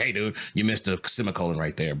through, like, hey, dude, you missed a semicolon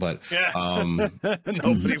right there. But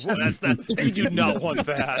nobody wants that. You do not want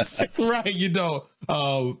that, right? You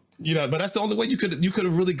know, but that's the only way you could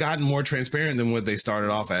have really gotten more transparent than what they started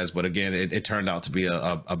off as. But again, it turned out to be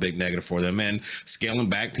a big negative for them. And scaling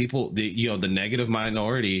back, people, the negative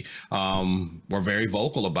minority were very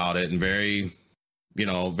vocal about it and very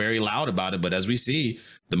loud about it. But as we see,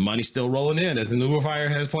 the money's still rolling in, as the Nubifier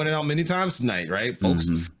has pointed out many times tonight, right, folks?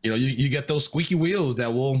 You know, you get those squeaky wheels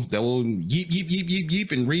that will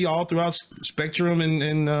yeep and read all throughout Spectrum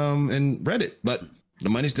and Reddit, but the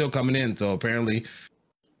money's still coming in. So apparently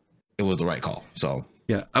it was the right call. So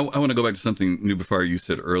yeah, I want to go back to something, Nubifier, you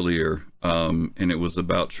said earlier, and it was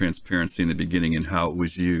about transparency in the beginning and how it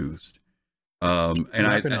was used. And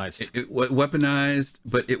weaponized. Weaponized,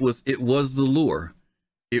 but it was the lure.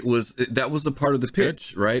 That was a part of the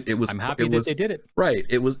pitch, right? I'm happy that they did it. Right.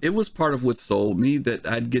 It was part of what sold me, that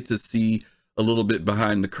I'd get to see a little bit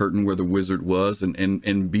behind the curtain where the wizard was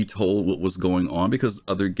and be told what was going on, because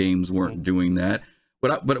other games weren't doing that.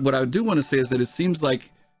 But what I do want to say is that it seems like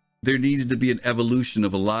there needed to be an evolution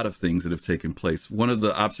of a lot of things that have taken place. One of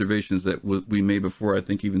the observations that we made before, I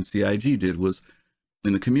think even CIG did, was,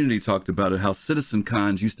 and the community talked about it, how Citizen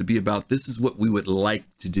Cons used to be about, this is what we would like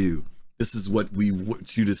to do. This is what we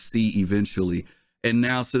want you to see eventually. And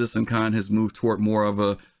now Citizen Con has moved toward more of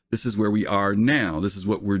a, this is where we are now. This is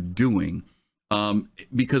what we're doing.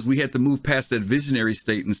 Because we had to move past that visionary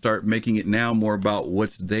state and start making it now more about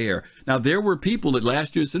what's there. Now, there were people at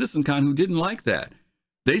last year's Citizen Con who didn't like that.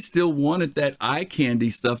 They still wanted that eye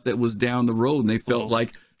candy stuff that was down the road. And they felt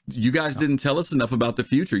like, you guys didn't tell us enough about the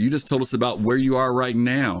future. You just told us about where you are right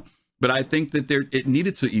now. But I think that it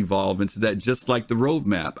needed to evolve into that, just like the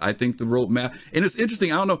roadmap. I think the roadmap, and it's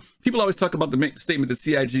interesting, I don't know, people always talk about the statement that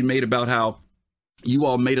CIG made about how you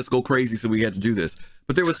all made us go crazy, so we had to do this.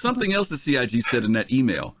 But there was something else that CIG said in that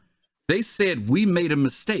email. They said, we made a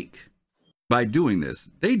mistake by doing this.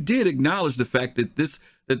 They did acknowledge the fact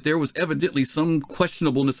that there was evidently some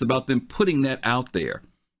questionableness about them putting that out there,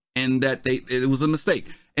 and that it was a mistake.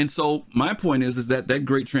 And so my point is that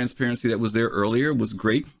great transparency that was there earlier was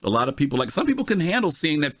great. A lot of people, like some people can handle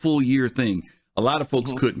seeing that full year thing. A lot of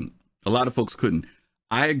folks couldn't.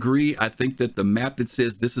 I agree. I think that the map that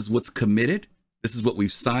says this is what's committed, this is what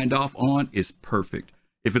we've signed off on, is perfect.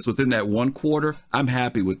 If it's within that 1 quarter, I'm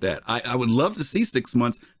happy with that. I would love to see 6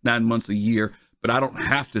 months, 9 months, a year, but I don't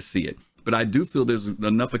have to see it. But I do feel there's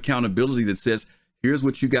enough accountability that says, here's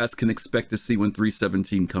what you guys can expect to see when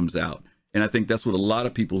 3.17 comes out. And I think that's what a lot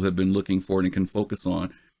of people have been looking for and can focus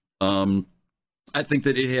on. I think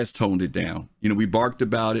that it has toned it down. You know, we barked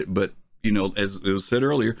about it, but, you know, as it was said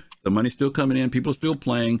earlier, the money's still coming in. People are still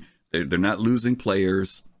playing. They're not losing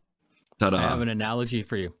players. Ta-da. I have an analogy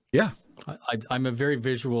for you. Yeah. I'm a very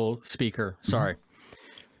visual speaker. Sorry.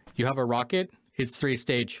 You have a rocket. It's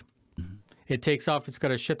 3-stage. It takes off. It's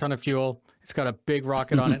got a shit ton of fuel. It's got a big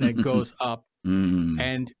rocket on it, and it goes up.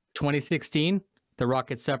 And 2016... the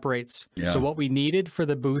rocket separates. So what we needed for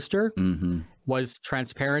the booster was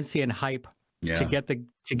transparency and hype to get the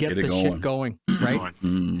shit going, right?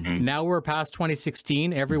 Now we're past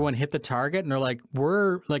 2016. Everyone hit the target, and they're like,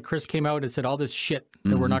 Chris came out and said all this shit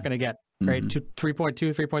that we're not going to get, right?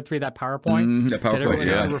 3.2, 3.3, that PowerPoint. That PowerPoint,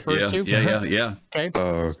 that refers to. Yeah. Okay.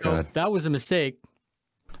 Oh, so God. that was a mistake,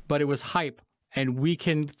 but it was hype, and we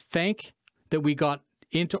can thank that we got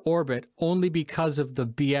into orbit only because of the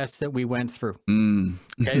BS that we went through.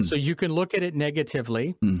 Okay, so you can look at it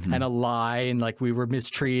negatively and a lie and like we were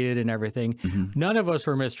mistreated and everything. None of us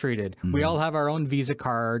were mistreated. We all have our own Visa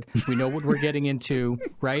card. We know what we're getting into,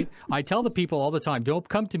 right? I tell the people all the time, don't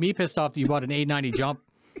come to me pissed off that you bought an 890 jump,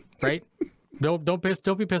 right? Don't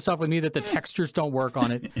be pissed off with me that the textures don't work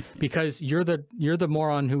on it, because you're the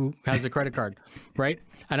moron who has a credit card, right?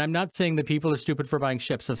 And I'm not saying that people are stupid for buying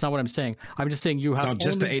ships. That's not what I'm saying. I'm just saying you have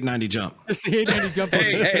just the 890 jump. Just the 890 jump.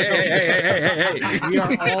 Hey. We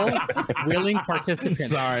are all willing participants.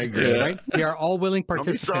 Sorry, Greg. Right? We are all willing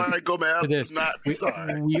participants. I'm sorry, Gomez. To this.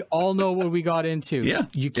 Sorry. We all know what we got into. Yeah.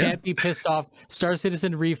 You can't be pissed off. Star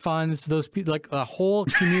Citizen refunds, those people, like a whole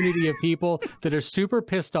community of people that are super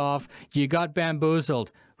pissed off. You got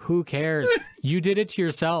bamboozled. Who cares? You did it to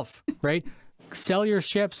yourself, right? Sell your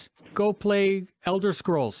ships. Go play Elder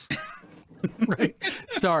Scrolls. Right?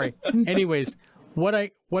 Sorry. Anyways, what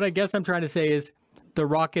I guess I'm trying to say is the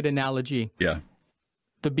rocket analogy. Yeah.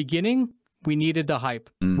 The beginning, we needed the hype.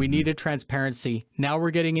 We needed transparency. Now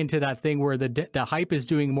we're getting into that thing where the hype is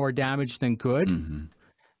doing more damage than good.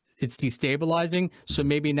 It's destabilizing. So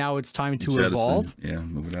maybe now it's time to evolve. Yeah,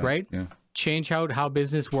 move it out. Right? Yeah. Change out how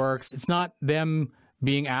business works. It's not them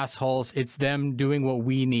being assholes. It's them doing what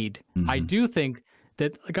we need. I do think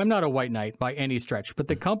that, like, I'm not a white knight by any stretch, but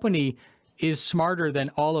the company is smarter than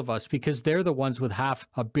all of us because they're the ones with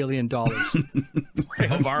 $500 million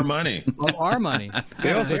of our money. Of our money.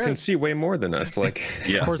 They also can see way more than us. Like,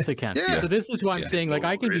 Of course they can. So this is why I'm saying, like,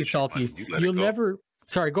 I can be salty. You'll never.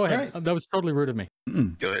 Sorry, go ahead. Right. That was totally rude of me.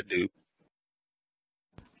 Go ahead, dude.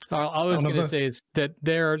 All I was going to say is that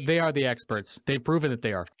they are the experts. They've proven that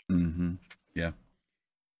they are. Yeah.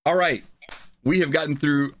 All right. We have gotten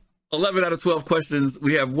through 11 out of 12 questions.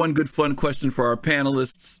 We have one good fun question for our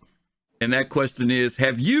panelists. And that question is,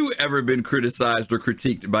 have you ever been criticized or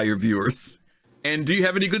critiqued by your viewers? And do you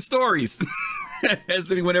have any good stories?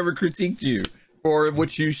 Has anyone ever critiqued you or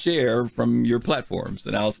what you share from your platforms?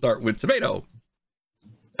 And I'll start with Tomato.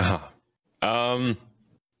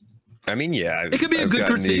 I mean, yeah. It could be a good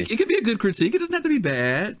critique. It could be a good critique. It doesn't have to be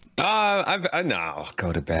bad. No,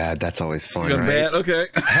 go to bed. That's always fun. Go to bed. Okay.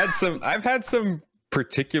 I've had some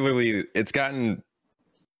particularly. It's gotten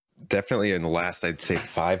definitely in the last, I'd say,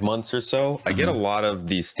 5 months or so. I get a lot of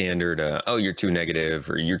the standard, oh, you're too negative,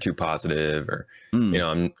 or you're too positive, or you know,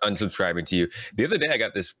 I'm unsubscribing to you. The other day, I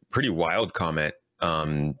got this pretty wild comment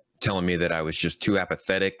telling me that I was just too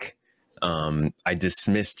apathetic. I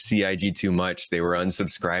dismissed CIG too much. They were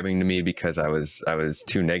unsubscribing to me because I was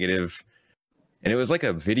too negative. And it was like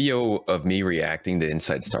a video of me reacting to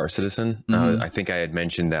Inside Star Citizen. I think I had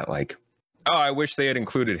mentioned that, like, oh, I wish they had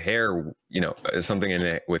included hair, you know, something in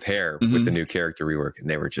it with hair with the new character rework. And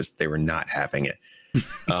they were not having it.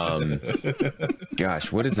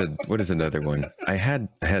 Gosh, what is another one? I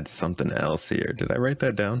had something else here. Did I write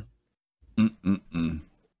that down?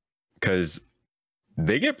 Because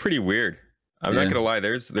they get pretty weird. I'm not gonna lie.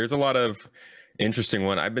 There's a lot of interesting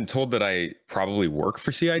one. I've been told that I probably work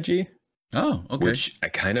for CIG. Oh, okay. Which I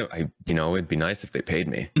you know, it'd be nice if they paid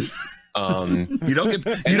me. You don't get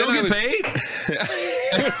paid?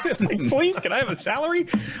 Like, please, can I have a salary?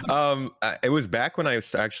 It was back when I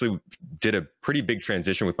actually did a pretty big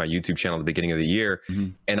transition with my YouTube channel at the beginning of the year,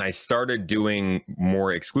 and I started doing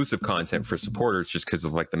more exclusive content for supporters just because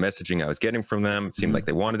of, like, the messaging I was getting from them. It seemed like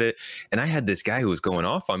they wanted it, and I had this guy who was going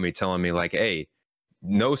off on me, telling me, like, hey,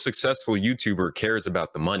 no successful YouTuber cares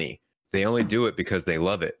about the money. They only do it because they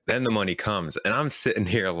love it. Then the money comes, and I'm sitting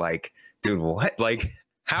here like, dude, what? Like,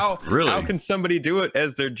 how can somebody do it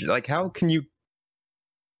as their, like, how can you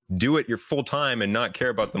do it your full time and not care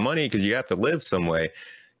about the money, because you have to live some way?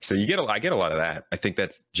 So I get a lot of that. I think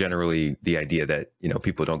that's generally the idea, that, you know,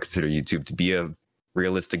 people don't consider YouTube to be a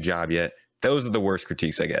realistic job yet. Those are the worst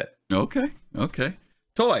critiques I get. Okay.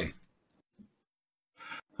 Toy.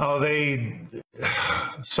 Oh,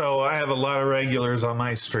 so I have a lot of regulars on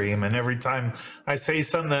my stream, and every time I say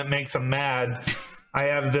something that makes them mad, I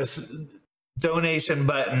have this donation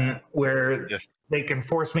button where they can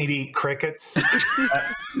force me to eat crickets.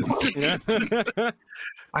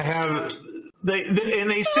 I have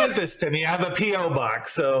they sent this to me. I have a PO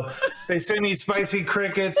box, so they send me spicy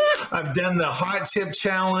crickets. I've done the hot chip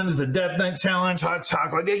challenge, the death nut challenge, hot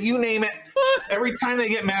chocolate, you name it. Every time they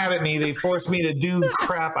get mad at me, they force me to do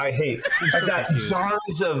crap I hate. I've got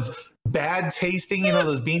jars of bad tasting, you know,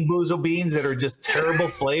 those Bean Boozled beans that are just terrible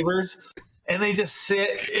flavors, and they just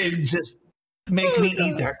sit and just make me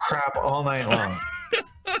eat that crap all night long.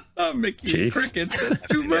 Make you eat crickets. That's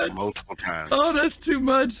too much. Multiple times. Oh, that's too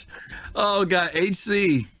much. Oh, God.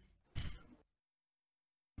 HC.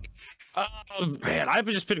 Man, I've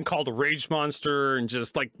just been called a rage monster, and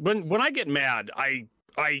just like when I get mad, I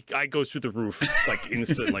go through the roof like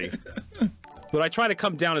instantly. But I try to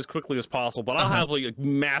come down as quickly as possible. But I'll have like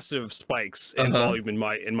massive spikes in volume in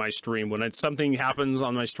my stream when something happens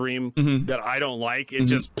on my stream that I don't like. It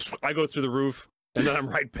just I go through the roof, and then I'm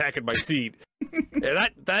right back in my seat. And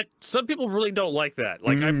that some people really don't like that.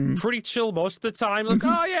 Like I'm pretty chill most of the time. Like,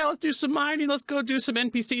 oh yeah, let's do some mining. Let's go do some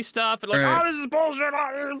NPC stuff. And like, oh, this is bullshit.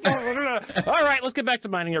 All right, let's get back to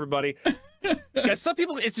mining, everybody. Yeah, some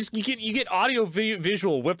people, it's just you get audio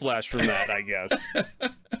visual whiplash from that, I guess.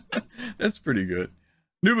 That's pretty good.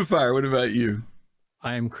 Nubifier, what about you?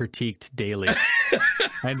 I am critiqued daily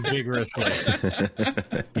and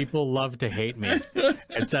vigorously. People love to hate me.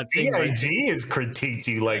 It's that thing. DIG has critiqued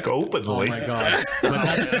you like openly. Oh my god! But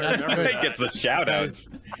that's Everybody gets a shout out.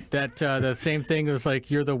 That the same thing was like,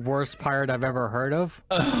 you're the worst pirate I've ever heard of.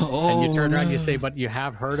 And you turn around and you say, but you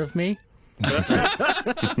have heard of me. But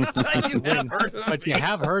you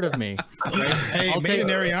have heard of me. Hey, Maiden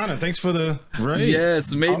Ariana, thanks for the raid.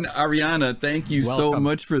 Yes, Maiden Ariana, thank you so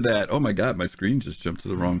much for that. Oh my god, my screen just jumped to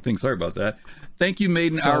the wrong thing. Sorry about that. Thank you,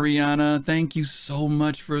 Maiden Ariana. Thank you so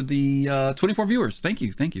much for the 24 viewers. Thank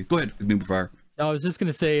you. Go ahead, Nubifier. I was just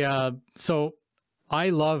gonna say, so I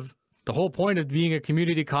love the whole point of being a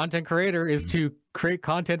community content creator is to create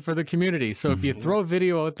content for the community. So if you throw a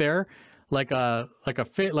video out there like a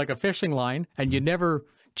fishing line and you never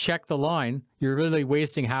check the line, you're really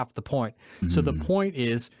wasting half the point. So the point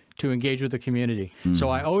is to engage with the community. So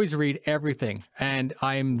I always read everything, and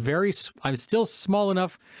I'm still small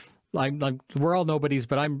enough. We're all nobodies,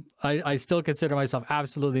 but I still consider myself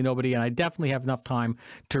absolutely nobody, and I definitely have enough time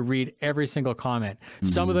to read every single comment.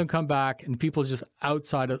 Some of them come back and people just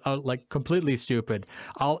outside of like completely stupid.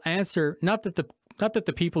 I'll answer, not that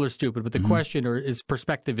the people are stupid, but the question or his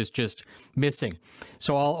perspective is just missing.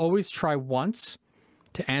 So I'll always try once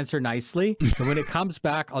to answer nicely. And when it comes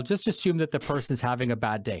back, I'll just assume that the person's having a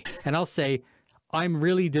bad day. And I'll say, I'm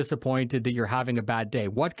really disappointed that you're having a bad day.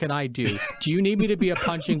 What can I do? Do you need me to be a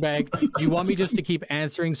punching bag? Do you want me just to keep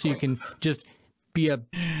answering so you can just be a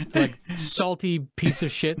salty piece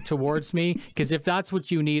of shit towards me? Because if that's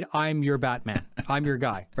what you need, I'm your Batman. I'm your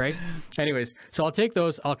guy, right? Anyways, so I'll take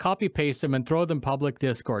those, I'll copy paste them and throw them public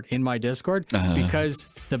Discord in my Discord because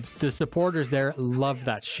the supporters there love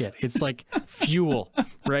that shit. It's like fuel,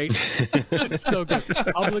 right? It's so good.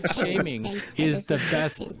 Public shaming is the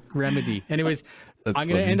best remedy. Anyways, I'm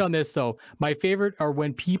going to end on this though. My favorite are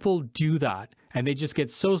when people do that and they just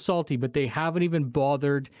get so salty, but they haven't even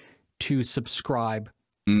bothered to subscribe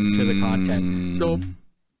to the content. So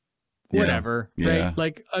whatever, right?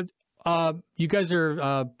 Like you guys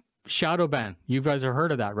are shadow ban. You guys have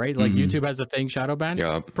heard of that, right? Like YouTube has a thing, shadow ban.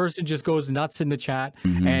 The person just goes nuts in the chat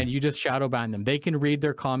and you just shadow ban them. They can read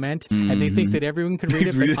their comment and they think that everyone can read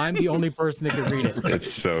it, but I'm the only person that can read it.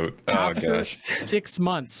 It's so After 6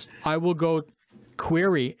 months, I will go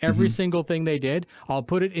query every single thing they did. I'll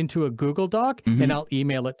put it into a Google Doc and I'll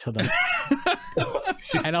email it to them.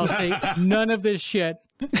 And I'll say, none of this shit,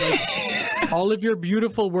 like, all of your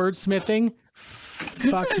beautiful wordsmithing,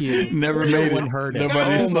 fuck you. Never made one heard it.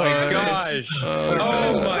 Nobody Oh my gosh. Oh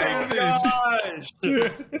my gosh.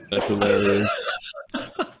 That's hilarious.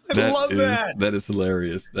 love that. That is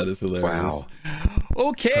hilarious. That is hilarious. Wow.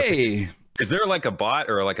 Okay. Is there like a bot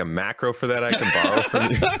or like a macro for that I can borrow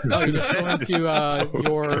from you? No, you just go into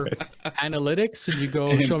your analytics and you go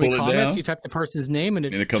And show me pull it comments. down? You type the person's name and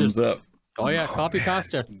it comes just, up. Oh yeah, copy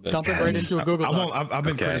pasta. Dump it right into a Google Doc. I've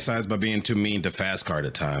been criticized by being too mean to Fast Card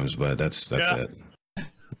at times, but that's it.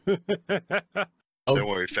 Don't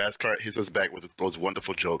worry, Fast Card hits us back with those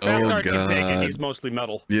wonderful jokes. Fast Card can take it. He's mostly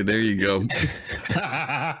metal. Yeah, there you go.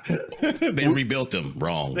 They rebuilt him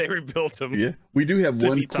wrong. They rebuilt him. Yeah, we do have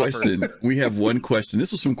one question. We have one question.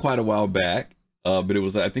 This was from quite a while back, but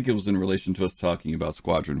I think it was in relation to us talking about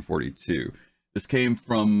Squadron 42. This came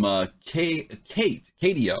from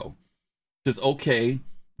KDO. Says, okay,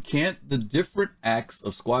 can't the different acts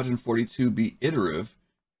of Squadron 42 be iterative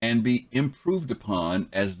and be improved upon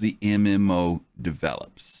as the MMO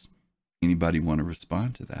develops? Anybody want to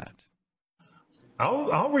respond to that?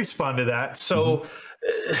 I'll respond to that. So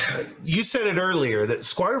you said it earlier that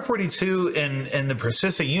Squadron 42 and the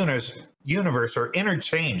Persistent universe are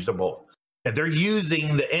interchangeable. And they're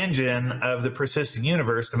using the engine of the Persistent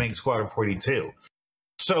universe to make Squadron 42.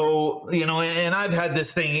 So, and I've had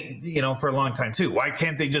this thing, for a long time too. Why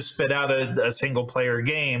can't they just spit out a single player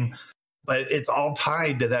game? But it's all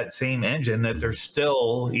tied to that same engine that they're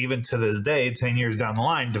still, even to this day, 10 years down the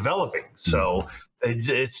line, developing. So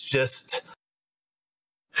it's just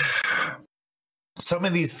some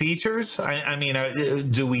of these features. I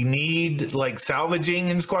mean, do we need like salvaging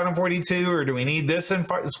in Squadron 42, or do we need this in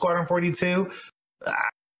Squadron 42?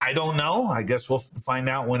 I don't know. I guess we'll find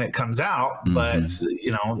out when it comes out. But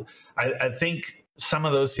you know, I think some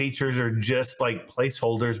of those features are just like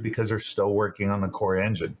placeholders because they're still working on the core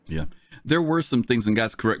engine. Yeah, there were some things, and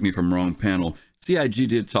guys, correct me if I'm wrong, panel. CIG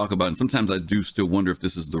did talk about, and sometimes I do still wonder if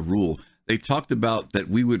this is the rule. They talked about that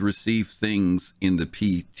we would receive things in the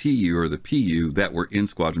PTU or the PU that were in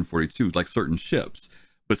Squadron 42, like certain ships.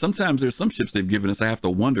 But sometimes there's some ships they've given us, I have to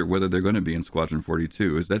wonder whether they're going to be in Squadron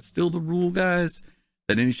 42. Is that still the rule, guys?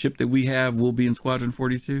 That any ship that we have will be in Squadron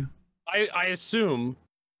 42? I assume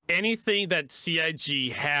anything that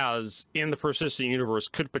CIG has in the persistent universe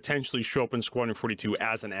could potentially show up in Squadron 42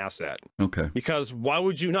 as an asset. Okay. Because why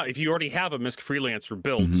would you not? If you already have a MISC Freelancer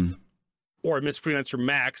built, or a MISC Freelancer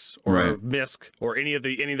Max, or a MISC, or any of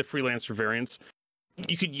the Freelancer variants,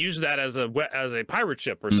 you could use that as a pirate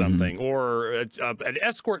ship or something, or an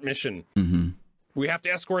escort mission. We have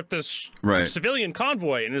to escort this civilian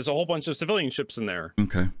convoy, and there's a whole bunch of civilian ships in there.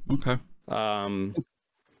 Okay.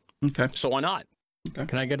 So why not? Okay.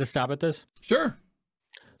 Can I get a stab at this? Sure.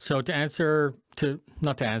 So not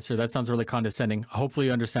to answer, that sounds really condescending. Hopefully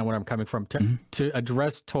you understand where I'm coming from. To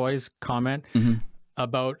address Toy's comment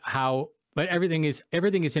about how, but everything is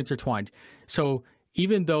intertwined. So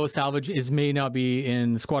even though salvage may not be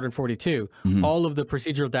in Squadron 42, all of the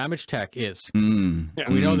procedural damage tech is. Yeah,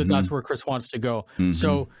 we know that that's where Chris wants to go.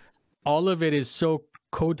 So all of it is so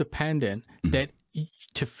codependent that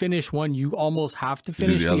to finish one, you almost have to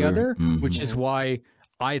finish the other, which is why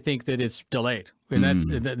I think that it's delayed. And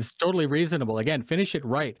that's totally reasonable. Again, finish it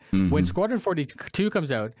right. When Squadron 42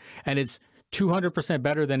 comes out and it's 200%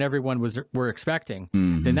 better than everyone were expecting,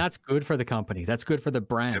 then that's good for the company. That's good for the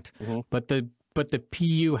brand. But the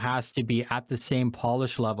PU has to be at the same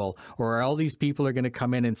polish level, or all these people are going to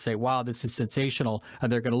come in and say, wow, this is sensational.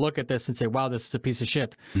 And they're going to look at this and say, wow, this is a piece of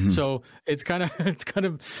shit. So it's kind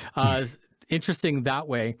of interesting that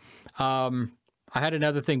way. I had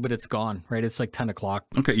another thing, but it's gone, right? It's like 10 o'clock.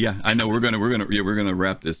 Okay. Yeah, I know. We're going to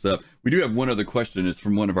wrap this up. We do have one other question. It's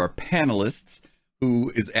from one of our panelists,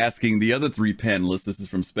 who is asking the other three panelists. This is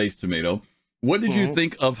from Space Tomato. What did you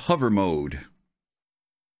think of hover mode?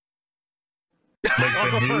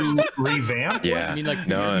 Like the new revamp? Yeah. I mean, like,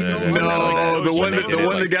 No, the one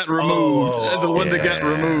that got removed. The one that got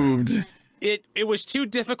removed. It was too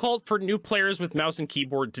difficult for new players with mouse and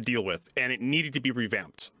keyboard to deal with, and it needed to be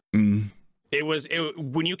revamped. It was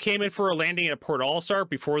when you came in for a landing at Port All-Star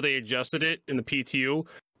before they adjusted it in the PTU.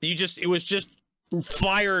 It was just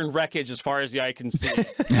fire and wreckage as far as the eye can see.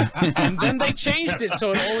 And then they changed it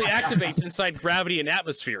so it only activates inside gravity and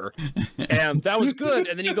atmosphere, and that was good.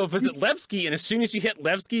 And then you go visit Levski, and as soon as you hit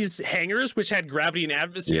Levski's hangars, which had gravity and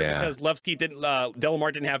atmosphere, because Levski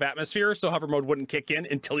Delamar didn't have atmosphere, so hover mode wouldn't kick in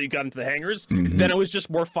until you got into the hangars. Then it was just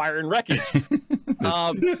more fire and wreckage.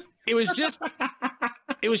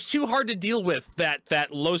 It was too hard to deal with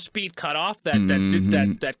that low speed cutoff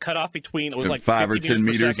that cutoff between, it was like 5 or 10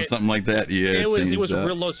 meters or something like that. Yeah, it was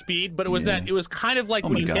real low speed, but it was it was kind of like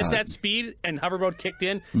when you hit that speed and hover mode kicked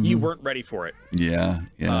in, you weren't ready for it.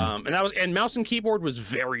 And mouse and keyboard was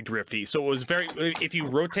very drifty, so it was very, if you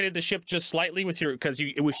rotated the ship just slightly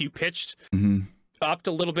if you pitched up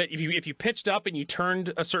a little bit, if you pitched up and you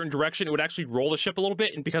turned a certain direction, it would actually roll the ship a little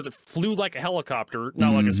bit, and because it flew like a helicopter,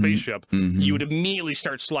 not like a spaceship, you would immediately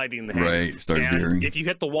start sliding in the hangar. Start veering. If you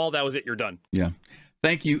hit the wall, that was it, you're done.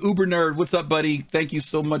 Thank you, Uber Nerd. What's up, buddy? Thank you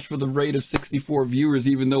so much for the rate of 64 viewers,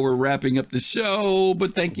 even though we're wrapping up the show.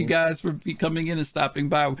 But thank you guys for coming in and stopping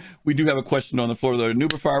by. We do have a question on the floor, though.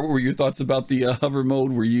 Nuberfire, what were your thoughts about the hover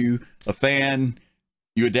mode? Were you a fan?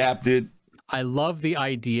 You adapted? I love the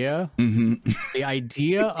idea. The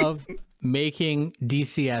idea of making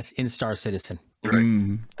DCS in Star Citizen.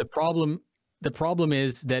 The problem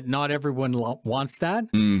is that not everyone wants that.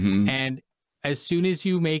 And as soon as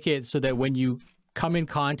you make it so that when you come in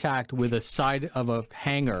contact with a side of a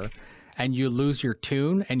hangar and you lose your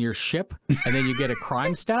tune and your ship, and then you get a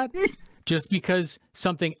crime stat, just because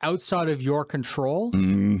something outside of your control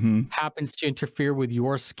happens to interfere with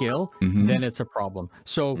your skill, then it's a problem.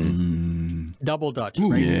 So double Dutch,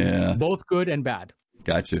 right? Yeah. Both good and bad.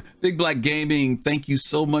 Gotcha. Big Black Gaming, thank you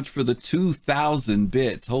so much for the 2,000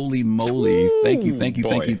 bits. Holy moly. Woo! Thank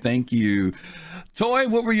you. Toy,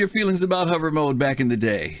 what were your feelings about hover mode back in the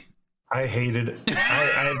day? I hated it.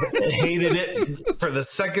 I hated it for the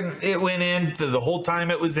second it went in, to the whole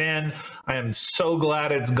time it was in. I am so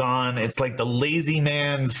glad it's gone. It's like the lazy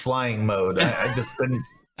man's flying mode. I just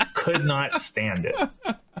could not stand it.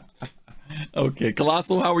 Okay,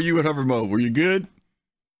 Colossal, how were you at hover mode? Were you good?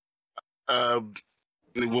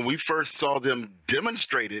 when we first saw them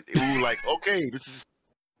demonstrate it, we were like, okay, this is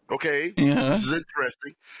okay, Yeah. this is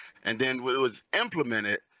interesting. And then when it was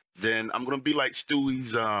implemented, then I'm gonna be like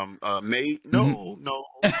Stewie's mate. No, no, no.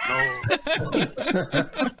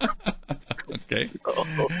 Okay.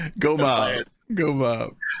 Go Mob. Go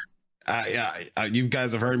Mob. You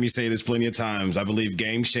guys have heard me say this plenty of times. I believe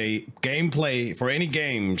gameplay for any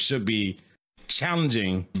game should be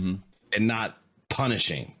challenging and not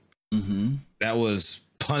punishing. That was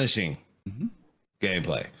punishing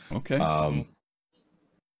gameplay. Okay.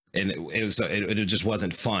 And it just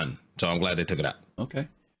wasn't fun. So I'm glad they took it out. Okay.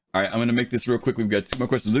 All right, I'm going to make this real quick. We've got 2 more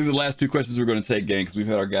questions. These are the last 2 questions we're going to take, gang, because we've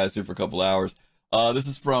had our guys here for a couple hours. This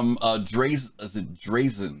is from Drazen. Is it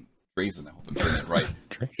Drazen? Drazen, I hope I'm saying that right.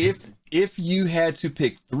 If you had to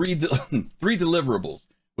pick 3 deliverables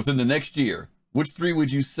within the next year, which 3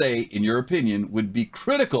 would you say, in your opinion, would be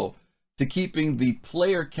critical to keeping the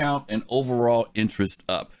player count and overall interest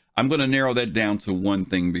up? I'm going to narrow that down to one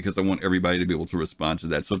thing because I want everybody to be able to respond to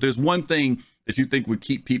that. So if there's one thing that you think would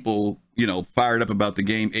keep people, fired up about the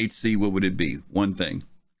game, HC, what would it be? One thing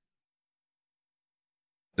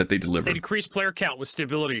that they deliver. They decrease player count with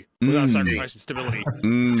stability without sacrificing stability.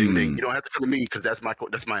 You don't have to come to me because that's my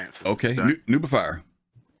answer. Okay, Nubifier.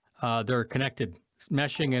 They're connected,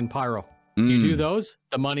 meshing and pyro. You do those,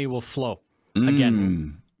 the money will flow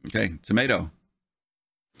again. Okay, Tomato.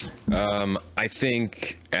 I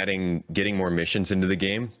think getting more missions into the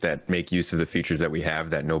game that make use of the features that we have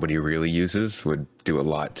that nobody really uses would do a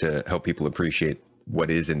lot to help people appreciate what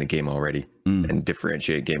is in the game already and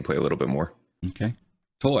differentiate gameplay a little bit more. Okay.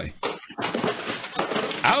 Toy.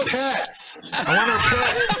 Out. Pets. I want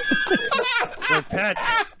pets. They're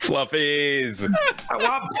pets. Fluffies. I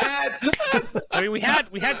want pets. I mean, we had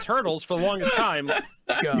turtles for the longest time.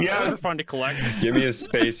 Yeah, they're fun to collect. Give me a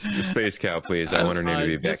space cow, please. I want her name to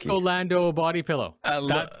be Becky. Disco Lando body pillow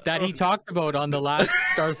that he talked about on the last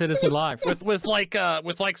Star Citizen Live with like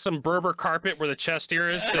some Berber carpet where the chest ear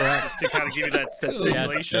is to kind of give you that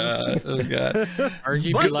simulation. Oh god.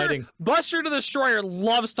 RGB lighting. Buster the Destroyer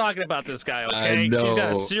loves talking about this guy. Okay, I know. she's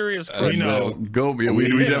got a serious crush. We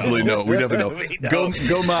definitely know. We definitely know.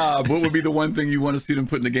 Go Mob. What would be the one thing you want to see them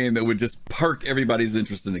put in the game that would just perk everybody's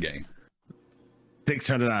interest in the game? Dick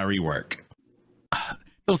Turner and I rework.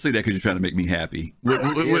 Don't say that because you're trying to make me happy. No, is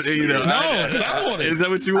that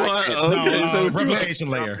what you want? Okay, no, replication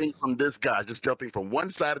layer. From this guy, just jumping from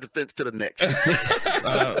one side of the fence to the next.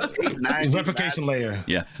 Replication layer.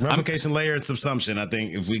 Yeah, replication layer and subsumption. I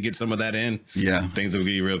think if we get some of that in, things will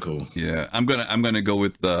be real cool. Yeah, I'm gonna go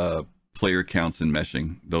with player counts and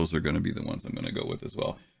meshing. Those are gonna be the ones I'm gonna go with as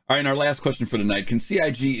well. All right, and our last question for tonight: can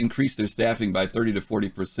CIG increase their staffing by 30 to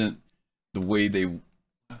 40%?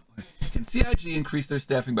 Can CIG increase their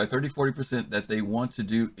staffing by 30-40% that they want to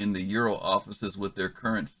do in the Euro offices with their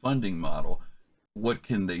current funding model? What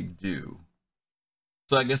can they do?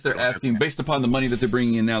 So I guess they're asking, based upon the money that they're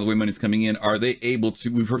bringing in now, the way money's coming in, are they able to?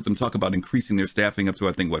 We've heard them talk about increasing their staffing up to,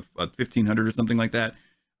 I think, 1,500 or something like that.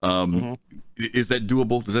 Is that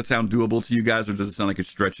doable? Does that sound doable to you guys, or does it sound like it's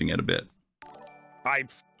stretching it a bit? I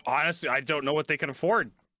honestly don't know what they can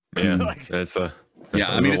afford. Yeah, it's a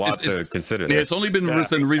lot to consider. Yeah, it's only been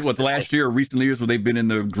the last year or recent years where they've been in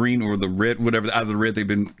the green or the red, whatever, out of the red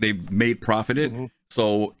they've made profited.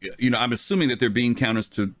 So I'm assuming that they're being counters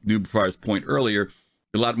to Nubifier's point earlier.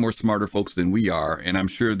 A lot more smarter folks than we are, and I'm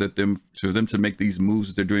sure that for them to make these moves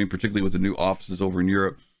that they're doing, particularly with the new offices over in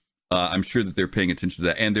Europe, I'm sure that they're paying attention to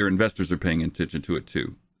that, and their investors are paying attention to it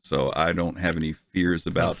too. So I don't have any fears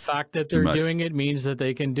about the fact that they're doing it means that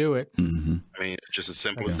they can do it. I mean, it's just as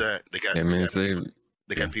simple as that. They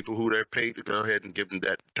got people who they're paid to go ahead and give them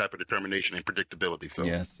that type of determination and predictability. So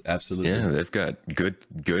yes, absolutely. Yeah, they've got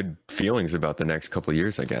good feelings about the next couple of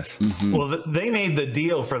years, I guess. Well, they made the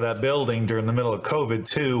deal for that building during the middle of COVID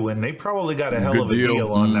too, and they probably got a hell of a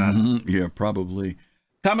deal on that. Yeah, probably.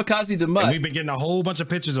 Kamikaze the Mutt. And we've been getting a whole bunch of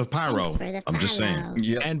pictures of pyro. I'm just saying.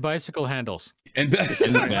 Yeah. And bicycle handles. Well,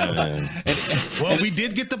 we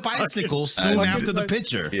did get the bicycle soon after the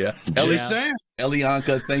picture. Yeah.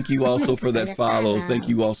 Elianka, thank you also for that follow. Thank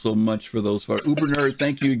you all so much for those. Uber Nerd,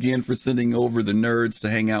 thank you again for sending over the nerds to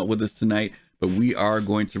hang out with us tonight. But we are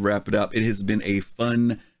going to wrap it up. It has been a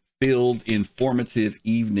fun-filled, informative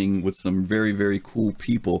evening with some very, very cool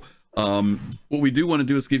people. What we do want to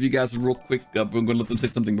do is give you guys a real quick, we're going to let them say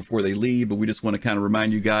something before they leave, but we just want to kind of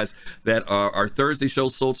remind you guys that our Thursday show,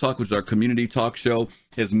 Soul Talk, which is our community talk show,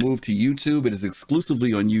 has moved to YouTube. It is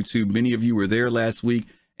exclusively on YouTube. Many of you were there last week,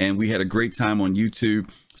 and we had a great time on YouTube.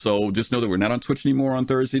 So just know that we're not on Twitch anymore on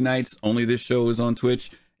Thursday nights. Only this show is on Twitch.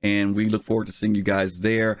 and we look forward to seeing you guys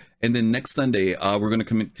there. And then next Sunday, we're going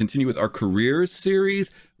to continue with our careers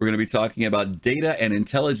series. We're going to be talking about data and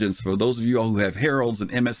intelligence. For those of you all who have heralds and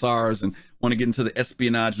MSRs and want to get into the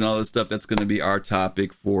espionage and all this stuff, that's going to be our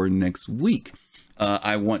topic for next week.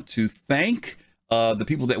 I want to thank the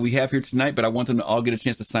people that we have here tonight, but I want them to all get a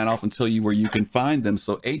chance to sign off and tell you where you can find them.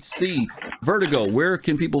 So HC Vertigo, where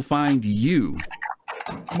can people find you?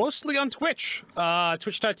 Mostly on Twitch,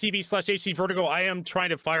 twitch.tv/HC Vertigo. I am trying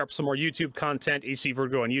to fire up some more YouTube content, HC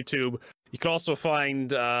Vertigo on YouTube. You can also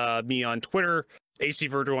find me on Twitter, HC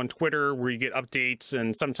Vertigo on Twitter, where you get updates,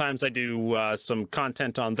 and sometimes I do some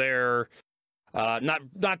content on there. Not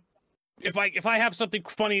if I have something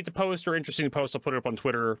funny to post or interesting to post, I'll put it up on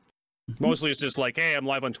Twitter. Mostly it's just like, hey, I'm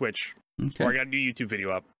live on Twitch, or I got a new YouTube video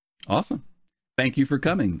up. Awesome. Thank you for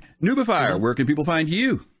coming. Nubifier, where can people find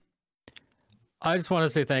you? I just want to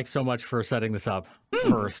say thanks so much for setting this up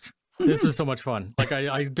first. This was so much fun. Like,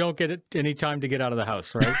 I don't get it any time to get out of the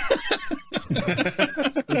house, right?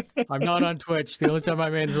 I'm not on Twitch. The only time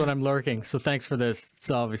I'm in is when I'm lurking. So thanks for this. It's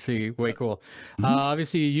obviously way cool.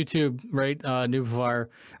 Obviously, YouTube, right? Nubifier.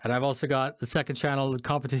 And I've also got the second channel,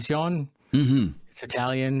 Competition. It's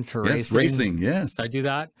Italian. It's for racing. Yes. I do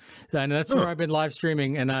that. And that's where I've been live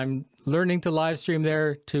streaming. And I'm learning to live stream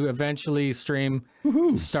there to eventually stream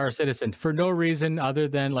Star Citizen for no reason other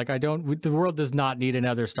than, like, the world does not need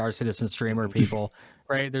another Star Citizen streamer, people,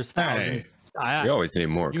 right? There's thousands. We always need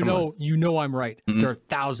more. You know I'm right. There are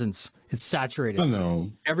thousands. It's saturated. I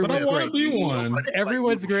know. Everyone's great. Be one.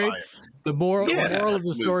 Everyone's great. The moral of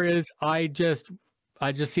the story is I just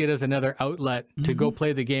see it as another outlet to go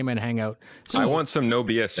play the game and hang out. So I want some no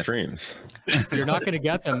BS streams. You're not going to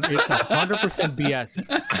get them. It's 100% BS.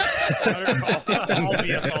 All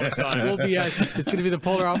BS all the time. All BS. It's going to be the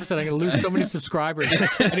polar opposite. I'm going to lose so many subscribers.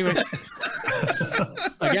 Anyways,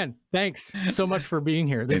 again, thanks so much for being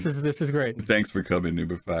here. This is great. Thanks for coming,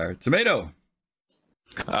 Nubifier. Tomato.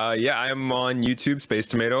 Yeah, I'm on YouTube, Space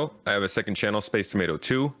Tomato. I have a second channel, Space Tomato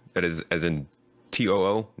 2. That is as in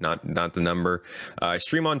TOO, not the number. I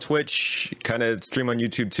stream on Twitch, kind of stream on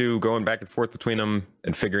YouTube too, going back and forth between them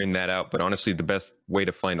and figuring that out. But honestly, the best way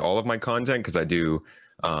to find all of my content, because I do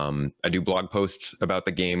blog posts about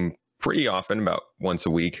the game pretty often, about once a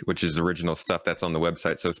week, which is original stuff that's on the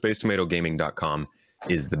website. So spacetomatogaming.com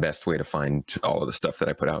is the best way to find all of the stuff that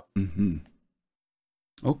I put out.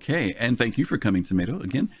 Okay, and thank you for coming, Tomato,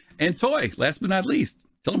 again. And Toy, last but not least,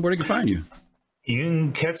 tell them where they can find you. You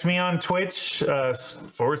can catch me on Twitch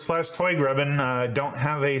 /Toy Grubbin. Don't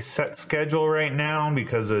have a set schedule right now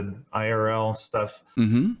because of IRL stuff.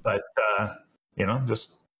 But just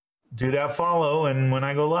do that follow, and when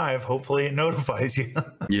I go live, hopefully it notifies you.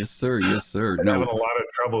 Yes, sir. Yes, sir. I'm having a lot of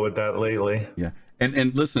trouble with that lately. Yeah.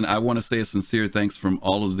 And listen, I want to say a sincere thanks from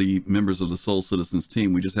all of the members of the Soul Citizens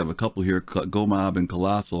team. We just have a couple here, Gomob and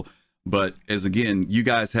Colossal. But as again, you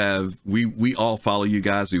guys have, we all follow you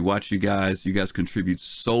guys. We watch you guys. You guys contribute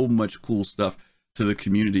so much cool stuff to the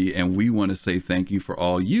community. And we want to say thank you for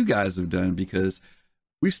all you guys have done, because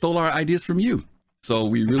we stole our ideas from you. So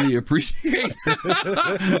we really appreciate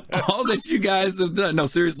all that you guys have done. No,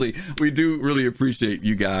 seriously, we do really appreciate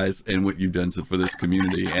you guys and what you've done for this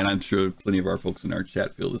community. And I'm sure plenty of our folks in our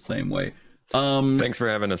chat feel the same way. Thanks for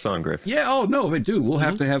having us on, Griff. Yeah. Oh, no, we do. We'll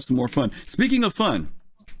have to have some more fun. Speaking of fun,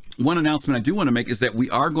 one announcement I do want to make is that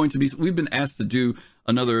we've been asked to do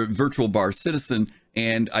another virtual bar citizen.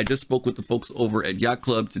 And I just spoke with the folks over at Yacht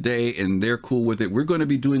Club today, and they're cool with it. We're going to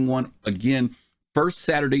be doing one again, first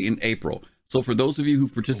Saturday in April. So for those of you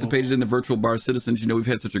who've participated in the virtual bar citizens, we've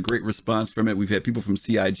had such a great response from it. We've had people from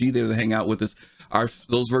CIG there to hang out with us.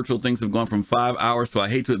 Those virtual things have gone from 5 hours. So I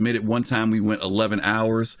hate to admit it, one time we went 11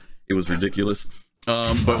 hours. It was ridiculous.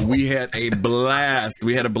 But we had a blast.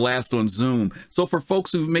 We had a blast on Zoom. So for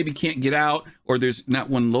folks who maybe can't get out, or there's not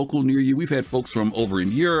one local near you, we've had folks from over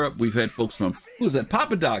in Europe. We've had folks from, who's that?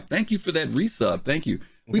 Papa Doc. Thank you for that resub. Thank you.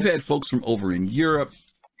 We've had folks from over in Europe,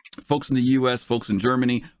 folks in the US, folks in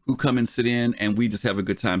Germany who come and sit in, and we just have a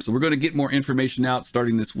good time. So we're going to get more information out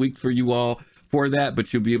starting this week for you all for that,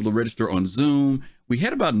 but you'll be able to register on Zoom. We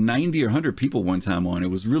had about 90 or 100 people one time on. It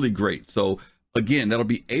was really great. So again, that'll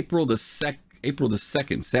be April the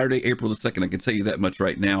 2nd, Saturday, April the 2nd. I can tell you that much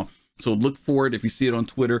right now. So look for it. If you see it on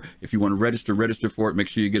Twitter, if you want to register for it. Make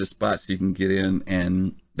sure you get a spot so you can get in.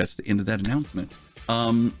 And that's the end of that announcement.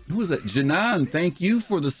 Who was that? Janan, thank you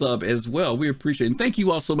for the sub as well. We appreciate it. And thank you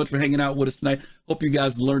all so much for hanging out with us tonight. Hope you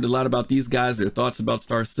guys learned a lot about these guys, their thoughts about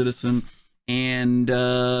Star Citizen. And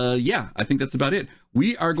yeah, I think that's about it.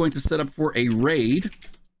 We are going to set up for a raid.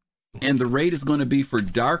 And the raid is going to be for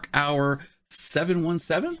Dark Hour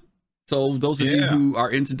 717. So those of you who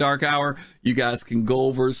are into Dark Hour, you guys can go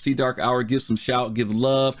over, see Dark Hour, give some shout, give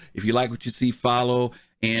love. If you like what you see, follow.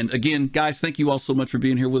 And again, guys, thank you all so much for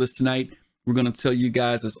being here with us tonight. We're going to tell you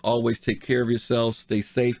guys, as always, take care of yourselves, stay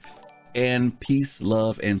safe, and peace,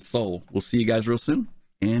 love, and soul. We'll see you guys real soon.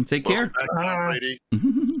 And take care. Bye.